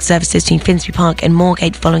Capital Connect services between Finsbury Park and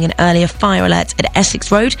Moorgate following an earlier fire alert at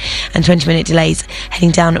Essex Road, and 20-minute delays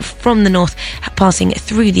heading down from the north, passing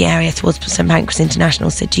through the area towards St Pancras International,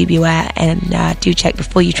 so do beware and do check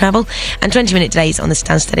before you travel. And 20-minute delays on the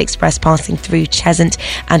Stansted Express passing through Cheshunt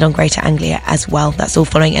and on Greater Anglia as well. That's all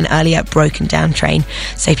following an earlier broken down train.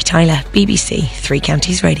 Sophie Tyler, BBC Three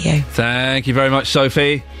Counties Radio. Thank you very much,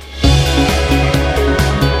 Sophie.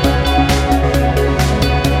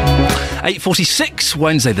 8:46,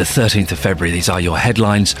 Wednesday the 13th of February. These are your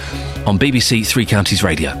headlines on BBC Three Counties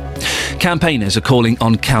Radio. Campaigners are calling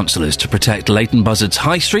on councillors to protect Leighton Buzzard's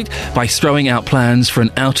High Street by throwing out plans for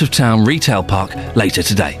an out-of-town retail park later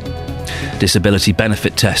today. Disability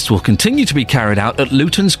benefit tests will continue to be carried out at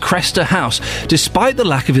Luton's Cresta House, despite the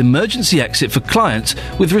lack of emergency exit for clients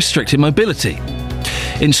with restricted mobility.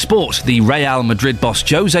 In sport, the Real Madrid boss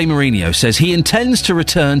Jose Mourinho says he intends to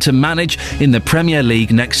return to manage in the Premier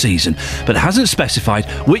League next season, but hasn't specified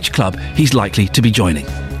which club he's likely to be joining.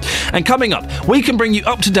 And coming up, we can bring you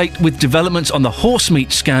up to date with developments on the horse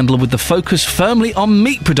meat scandal, with the focus firmly on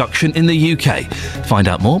meat production in the UK. Find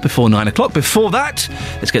out more before 9 o'clock. Before that,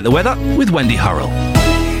 let's get the weather with Wendy Hurrell.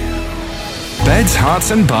 Beds,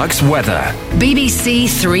 Hearts and Bucks weather. BBC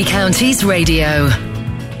Three Counties Radio.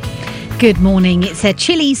 Good morning. It's a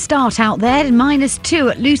chilly start out there,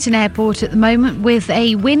 -2 at Luton Airport at the moment, with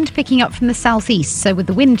a wind picking up from the southeast. So with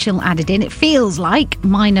the wind chill added in, it feels like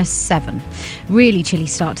 -7. Really chilly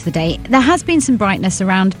start to the day. There has been some brightness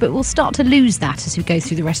around, but we'll start to lose that as we go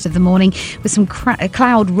through the rest of the morning, with some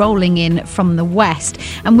cloud rolling in from the west.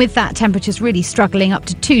 And with that, temperatures really struggling up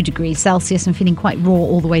to 2 degrees Celsius and feeling quite raw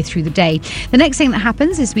all the way through the day. The next thing that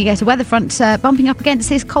happens is we get a weather front bumping up against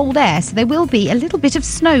this cold air, so there will be a little bit of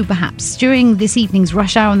snow perhaps during this evening's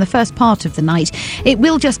rush hour and the first part of the night. It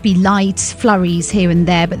will just be light flurries here and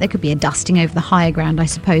there, but there could be a dusting over the higher ground, I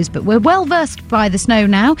suppose. But we're well versed by the snow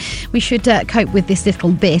now. We should cope with this little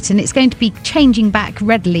bit, and it's going to be changing back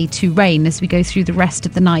readily to rain as we go through the rest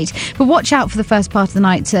of the night. But watch out for the first part of the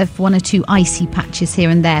night for 1 or 2 icy patches here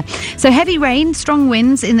and there. So heavy rain, strong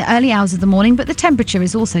winds in the early hours of the morning, but the temperature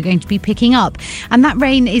is also going to be picking up, and that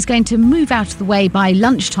rain is going to move out of the way by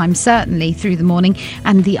lunchtime, certainly through the morning,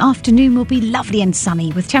 and the afternoon will be lovely and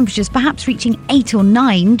sunny, with temperatures perhaps reaching 8 or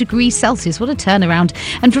 9 degrees Celsius. What a turnaround.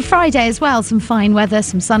 And for Friday as well, some fine weather,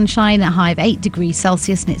 some sunshine, a high of 8 degrees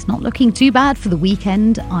Celsius, and it's not looking too bad for the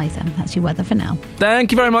weekend either. That's your weather for now.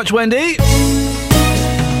 Thank you very much, Wendy.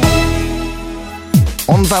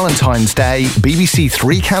 On Valentine's Day, BBC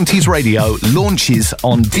Three Counties Radio launches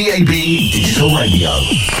on DAB Digital Radio.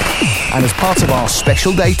 And as part of our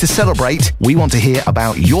special day to celebrate, we want to hear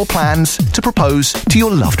about your plans to propose to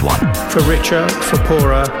your loved one. For richer, for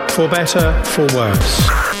poorer, for better, for worse.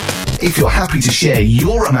 If you're happy to share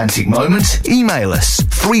your romantic moment, email us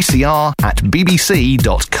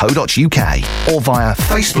 3cr@bbc.co.uk or via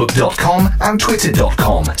facebook.com and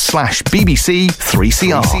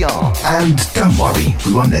twitter.com/BBC3CR. And don't worry,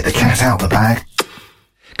 we won't let the cat out the bag.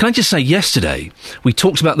 Can I just say, yesterday we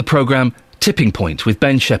talked about the programme Tipping Point with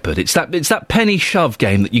Ben Shepherd. It's that penny shove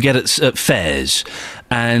game that you get at fairs,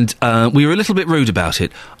 and we were a little bit rude about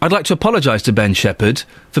it. I'd like to apologise to Ben Shepherd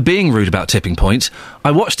for being rude about Tipping Point. I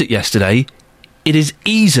watched it yesterday. It is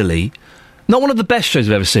easily not one of the best shows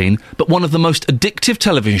I've ever seen, but one of the most addictive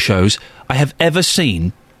television shows I have ever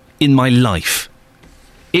seen in my life.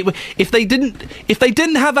 If they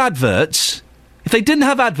didn't have adverts. If they didn't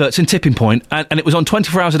have adverts in Tipping Point and it was on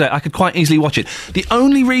 24 hours a day, I could quite easily watch it. The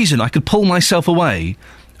only reason I could pull myself away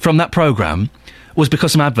from that programme was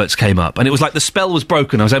because some adverts came up, and it was like the spell was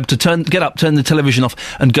broken. I was able to get up, turn the television off,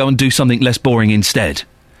 and go and do something less boring instead.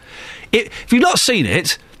 If you've not seen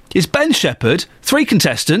it, it's Ben Shepherd, 3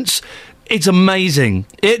 contestants. It's amazing.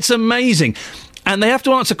 It's amazing. And they have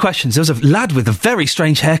to answer questions. There was a lad with a very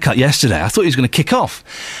strange haircut yesterday. I thought he was going to kick off.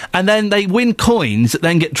 And then they win coins that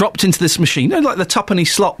then get dropped into this machine. You know, like the tuppenny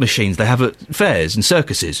slot machines they have at fairs and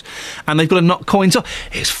circuses. And they've got to knock coins off.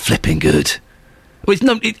 It's flipping good. Well,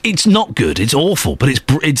 it's not good. It's awful, but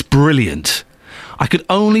it's brilliant. I could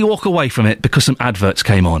only walk away from it because some adverts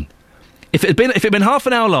came on. If it had been half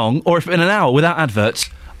an hour long, or if it had been an hour without adverts,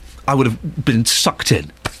 I would have been sucked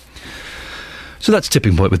in. So that's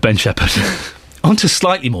Tipping Point with Ben Shepherd. On to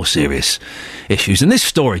slightly more serious issues, and this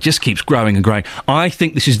story just keeps growing and growing. I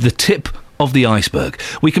think this is the tip of the iceberg.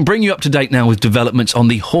 We can bring you up to date now with developments on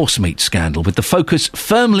the horse meat scandal, with the focus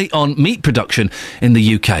firmly on meat production in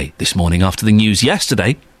the UK this morning, after the news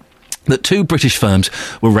yesterday that 2 British firms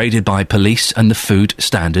were raided by police and the Food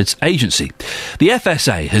Standards Agency. The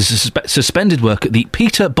FSA has suspended work at the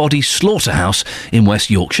Peterbody Slaughterhouse in West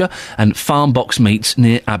Yorkshire and Farm Box Meats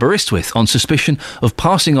near Aberystwyth on suspicion of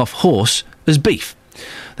passing off horse as beef.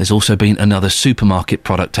 There's also been another supermarket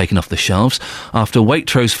product taken off the shelves after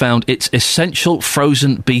Waitrose found its essential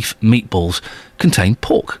frozen beef meatballs contain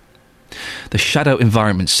pork. The Shadow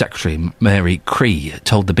Environment Secretary, Mary Cree,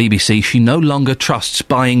 told the BBC she no longer trusts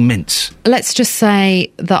buying mince. Let's just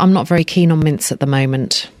say that I'm not very keen on mince at the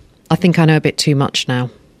moment. I think I know a bit too much now.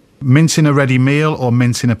 Mince in a ready meal or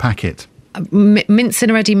mince in a packet? Mince in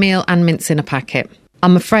a ready meal and mince in a packet.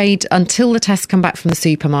 I'm afraid until the tests come back from the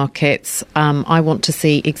supermarkets, I want to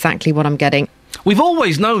see exactly what I'm getting. We've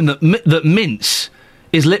always known that mince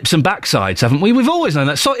is lips and backsides, haven't we? We've always known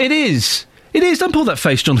that. So it is. It is. Don't pull that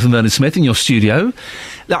face, Jonathan Vernon-Smith, in your studio.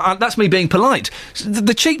 That's me being polite.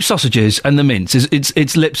 The cheap sausages and the mince,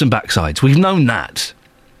 it's lips and backsides. We've known that.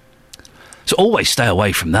 So always stay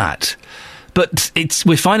away from that. But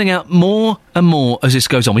we're finding out more and more as this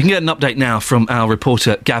goes on. We can get an update now from our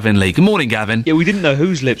reporter, Gavin Lee. Good morning, Gavin. Yeah, we didn't know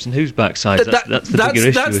whose lips and whose backsides. That's the bigger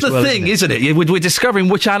issue That's the well, thing, isn't it? We're discovering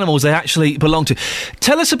which animals they actually belong to.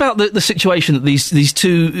 Tell us about the situation at these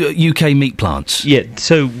 2 UK meat plants. Yeah,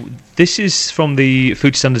 so this is from the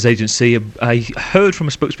Food Standards Agency. I heard from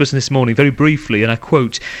a spokesperson this morning, very briefly, and I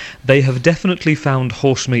quote, "They have definitely found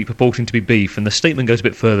horse meat purporting to be beef," and the statement goes a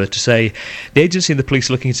bit further to say, "The agency and the police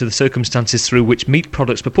are looking into the circumstances through which meat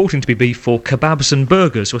products purporting to be beef for kebabs and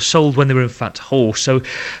burgers were sold when they were in fact horse." So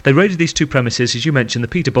they raided these 2 premises, as you mentioned, the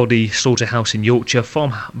Peterbody Slaughterhouse in Yorkshire,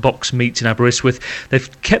 Farm Box Meats in Aberystwyth. They've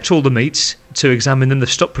kept all the meats to examine them.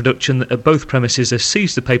 They've stopped production at both premises. They've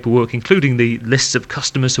seized the paperwork, including the lists of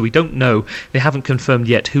customers, so we don't know. They haven't confirmed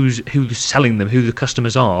yet who's selling them, who the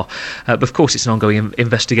customers are. But of course, it's an ongoing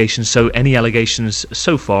investigation, so any allegations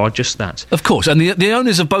so far are just that. Of course, and the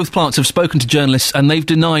owners of both plants have spoken to journalists, and they've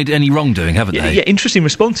denied any wrongdoing, haven't they? Yeah, interesting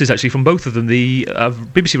responses, actually, from both of them. The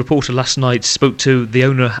BBC reporter last night spoke to the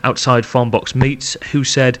owner outside Farm Box Meats, who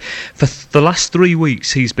said for the last 3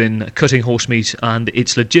 weeks he's been cutting horse meat, and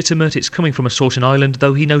it's legitimate, it's coming from a source in Ireland,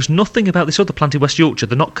 though he knows nothing about this other plant in West Yorkshire.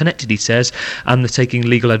 They're not connected, he says, and they're taking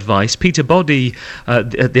legal advice. Peterbody,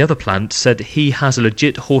 the other plant, said he has a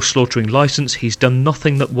legit horse slaughtering licence. He's done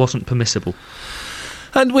nothing that wasn't permissible.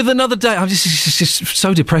 And with another day, it's just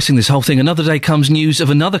so depressing, this whole thing. Another day comes news of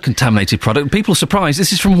another contaminated product. People are surprised.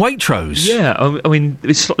 This is from Waitrose. Yeah, I mean,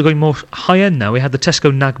 it's going more high-end now. We had the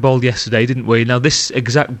Tesco Nag Bowl yesterday, didn't we? Now, this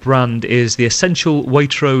exact brand is the essential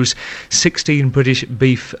Waitrose 16 British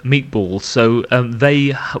beef meatballs. So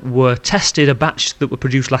they were tested, a batch that were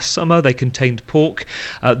produced last summer. They contained pork.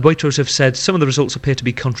 Waitrose have said some of the results appear to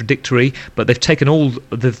be contradictory, but they've taken all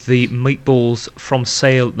the meatballs from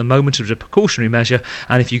sale at the moment as a precautionary measure.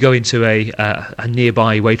 And if you go into a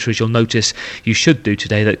nearby Waitrose, you'll notice, you should do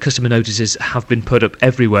today, that customer notices have been put up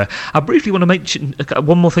everywhere. I briefly want to mention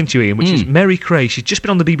one more thing to you, Ian, which is Mary Cray. She's just been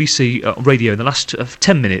on the BBC radio in the last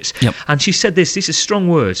 10 minutes, and she said this. These are strong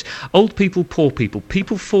words. Old people, poor people,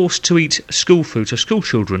 people forced to eat school food, so school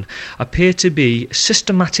children, appear to be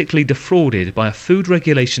systematically defrauded by a food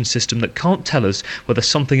regulation system that can't tell us whether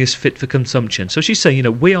something is fit for consumption. So she's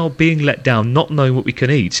saying, we are being let down, not knowing what we can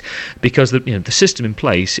eat, because the system in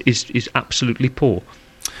place is absolutely poor.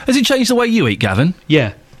 Has it changed the way you eat, Gavin?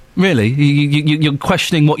 Yeah. Really? You're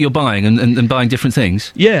questioning what you're buying and buying different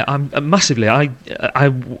things? Yeah, I'm massively. I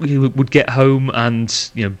would get home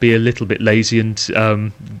and be a little bit lazy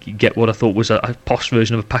and get what I thought was a posh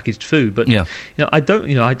version of a packaged food. But I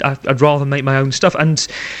don't. I'd rather make my own stuff. And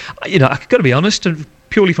I've got to be honest.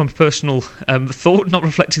 Purely from personal thought, not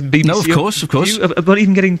reflecting the BBC. No, of course. But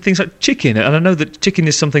even getting things like chicken, and I know that chicken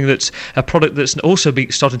is something that's a product that's also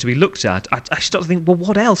starting to be looked at. I start to think, well,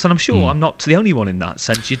 what else? And I'm sure I'm not the only one in that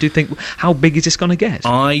sense. You do think, how big is this going to get?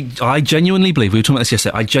 I genuinely believe, we were talking about this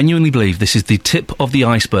yesterday, I genuinely believe this is the tip of the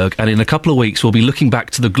iceberg, and in a couple of weeks we'll be looking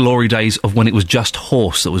back to the glory days of when it was just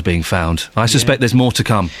horse that was being found. I suspect there's more to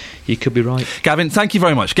come. You could be right. Gavin, thank you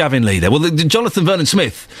very much. Gavin Lee there. Well, Jonathan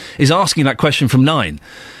Vernon-Smith is asking that question from 9.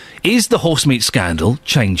 Is the horse meat scandal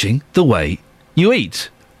changing the way you eat?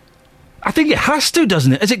 I think it has to,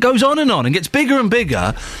 doesn't it? As it goes on and gets bigger and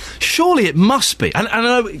bigger, surely it must be. And I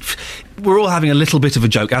know we're all having a little bit of a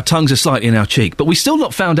joke. Our tongues are slightly in our cheek. But we've still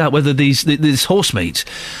not found out whether this horse meat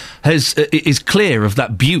is clear of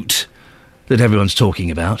that butte that everyone's talking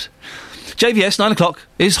about. JVS, 9 o'clock.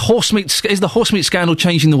 Is the horse meat scandal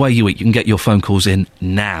changing the way you eat? You can get your phone calls in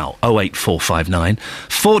now. 08459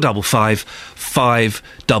 455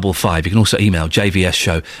 555. You can also email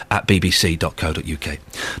jvsshow@bbc.co.uk.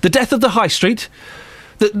 The death of the high street.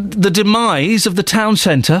 The demise of the town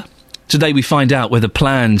centre. Today we find out whether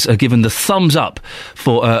plans are given the thumbs up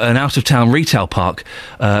for an out-of-town retail park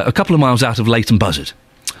a couple of miles out of Leighton Buzzard.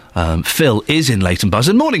 Phil is in Leighton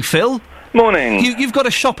Buzzard. Morning, Phil. Morning. You've got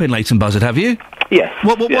a shop in Leighton Buzzard, have you? Yes.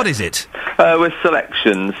 What is it? We're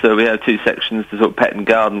selections, so we have 2 sections, the sort of pet and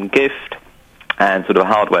garden gift, and sort of a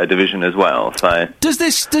hardware division as well. So does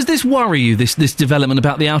this worry you? This development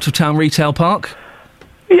about the out of town retail park?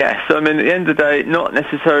 Yes. I mean, at the end of the day, not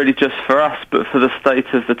necessarily just for us, but for the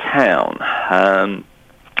state of the town. I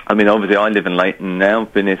mean, obviously, I live in Leighton now.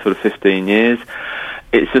 I've been here sort of 15 years.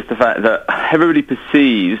 It's just the fact that everybody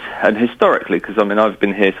perceives, and historically, because I mean I've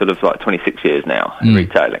been here sort of like 26 years now in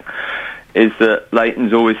retailing, is that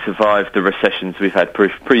Leighton's always survived the recessions we've had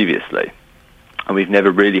previously, and we've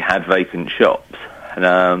never really had vacant shops.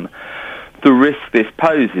 And the risk this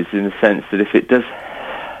poses, in the sense that if it does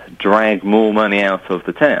drag more money out of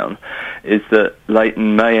the town, is that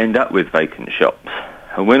Leighton may end up with vacant shops,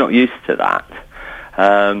 and we're not used to that.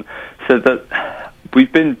 So that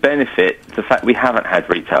we've been benefit the fact we haven't had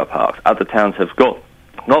retail parks. Other towns have got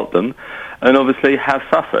them, and obviously have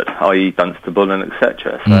suffered, i.e. Dunstable and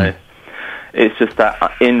etc. So it's just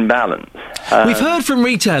that imbalance. We've heard from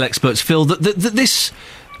retail experts, Phil, that this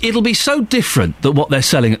it'll be so different that what they're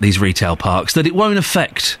selling at these retail parks that it won't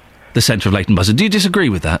affect the centre of Leighton Buzzard. Do you disagree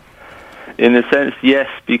with that? In a sense, yes,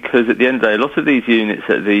 because at the end of the day, a lot of these units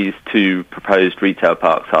at these 2 proposed retail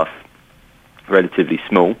parks are relatively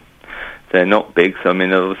small. They're not big, so I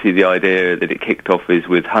mean, obviously the idea that it kicked off is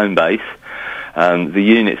with Homebase. The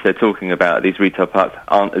units they're talking about at these retail parks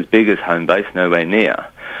aren't as big as Homebase, nowhere near.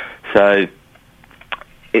 So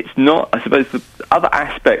it's not, I suppose, the other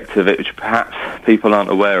aspect of it, which perhaps people aren't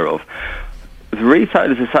aware of, the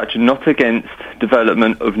retailers are such not against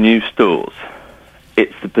development of new stores.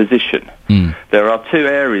 It's the position. There are 2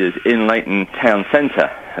 areas in Leighton town centre,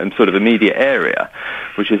 sort of immediate area,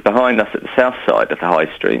 which is behind us at the south side of the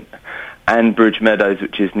high street, and Bridge Meadows,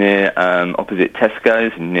 which is near opposite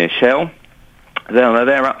Tesco's and near Shell.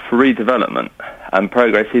 They're up for redevelopment, and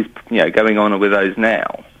progress is going on with those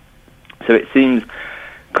now. So it seems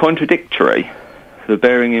contradictory, for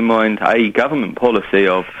bearing in mind a government policy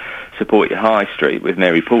of support your high street with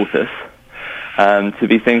Mary Portas, to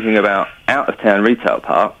be thinking about out-of-town retail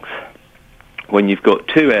parks when you've got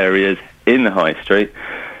 2 areas in the high street.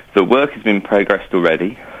 The work has been progressed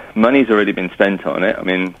already. Money's already been spent on it. I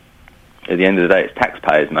mean, at the end of the day, it's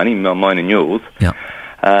taxpayers' money, mine and yours. Yeah.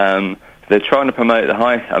 They're trying to promote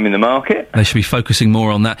the market. They should be focusing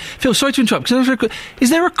more on that. Phil, sorry to interrupt. Is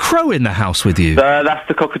there a crow in the house with you? That's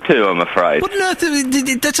the cockatoo, I'm afraid. What on earth?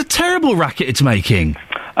 That's a terrible racket it's making.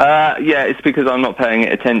 Yeah, it's because I'm not paying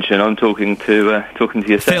it attention. I'm talking to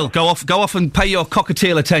yourself. Phil, go off and pay your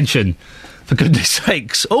cockatiel attention. For goodness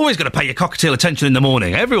sakes. Always got to pay your cockatiel attention in the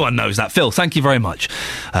morning. Everyone knows that. Phil, thank you very much.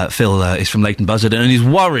 Phil is from Leighton Buzzard and he's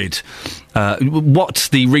worried what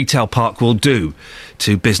the retail park will do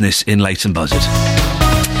to business in Leighton Buzzard.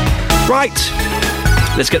 Right.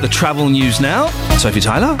 Let's get the travel news now. Sophie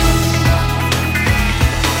Tyler.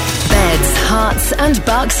 Beds, Herts and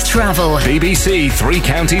Bucks travel. BBC 3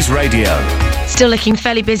 Counties Radio. Still looking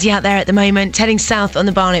fairly busy out there at the moment. Heading south on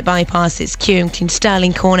the Barnet bypass, it's queuing between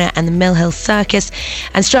Stirling Corner and the Mill Hill Circus,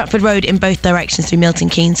 and Stratford Road in both directions through Milton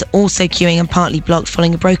Keynes also queuing and partly blocked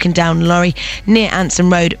following a broken down lorry near Anson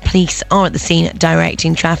Road. Police are at the scene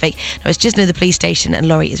directing traffic. Now it's just near the police station and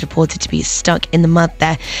lorry is reported to be stuck in the mud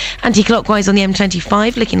there. Anti-clockwise on the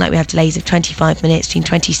M25, looking like we have delays of 25 minutes between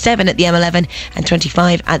 27 at the M11 and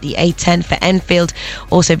 25 at the A10 for Enfield.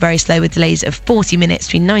 Also very slow with delays of 40 minutes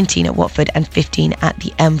between 19 at Watford and 15 at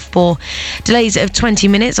the M4. Delays of 20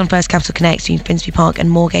 minutes on First Capital Connect between Finsbury Park and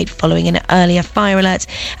Moorgate following an earlier fire alert,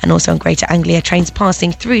 and also on Greater Anglia, trains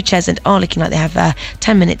passing through Cheshunt are looking like they have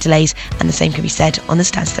 10-minute delays, and the same can be said on the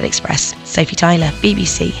Stansted Express. Sophie Tyler,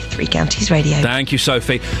 BBC Three Counties Radio. Thank you,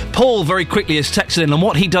 Sophie. Paul very quickly has texted in on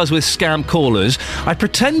what he does with scam callers. I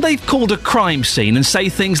pretend they've called a crime scene and say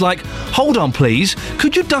things like, "Hold on please,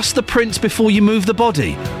 could you dust the prints before you move the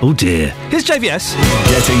body?" Oh dear. Here's JVS.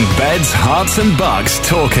 Getting beds, hearts and bugs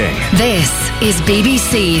talking. This is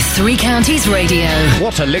BBC Three Counties Radio.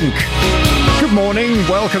 What a link. Good morning,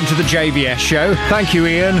 welcome to the JVS show. Thank you,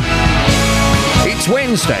 Iain. It's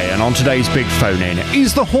Wednesday, and on today's big phone-in,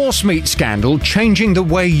 is the horse meat scandal changing the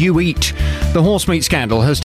way you eat? The horse meat scandal has